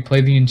deck where you'd play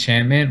the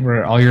enchantment,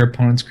 where all your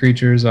opponent's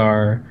creatures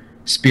are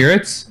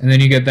spirits, and then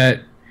you get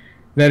that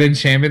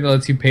enchantment that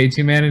lets you pay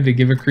 2 mana to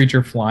give a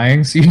creature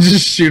flying, so you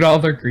just shoot all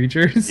their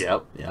creatures.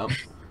 Yep.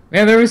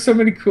 Man, there was so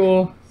many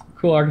cool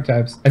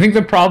archetypes. I think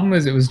the problem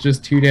is it was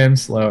just too damn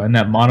slow, and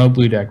that mono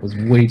blue deck was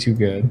way too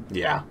good.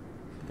 Yeah.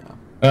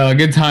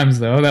 Good times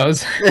though. That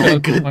was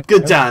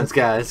good times,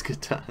 guys.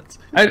 Good times.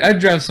 I'd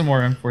draft some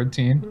more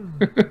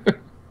M14.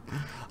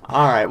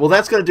 All right. Well,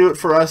 that's going to do it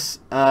for us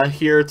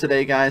here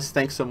today, guys.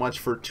 Thanks so much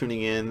for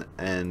tuning in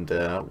and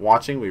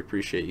watching. We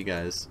appreciate you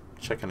guys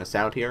checking us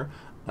out here.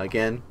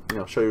 Again,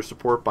 show your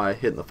support by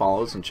hitting the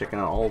follows and checking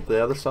out all of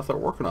the other stuff that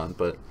we're working on.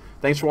 But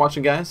thanks for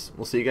watching, guys.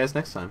 We'll see you guys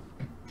next time.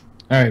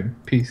 All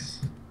right.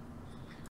 Peace.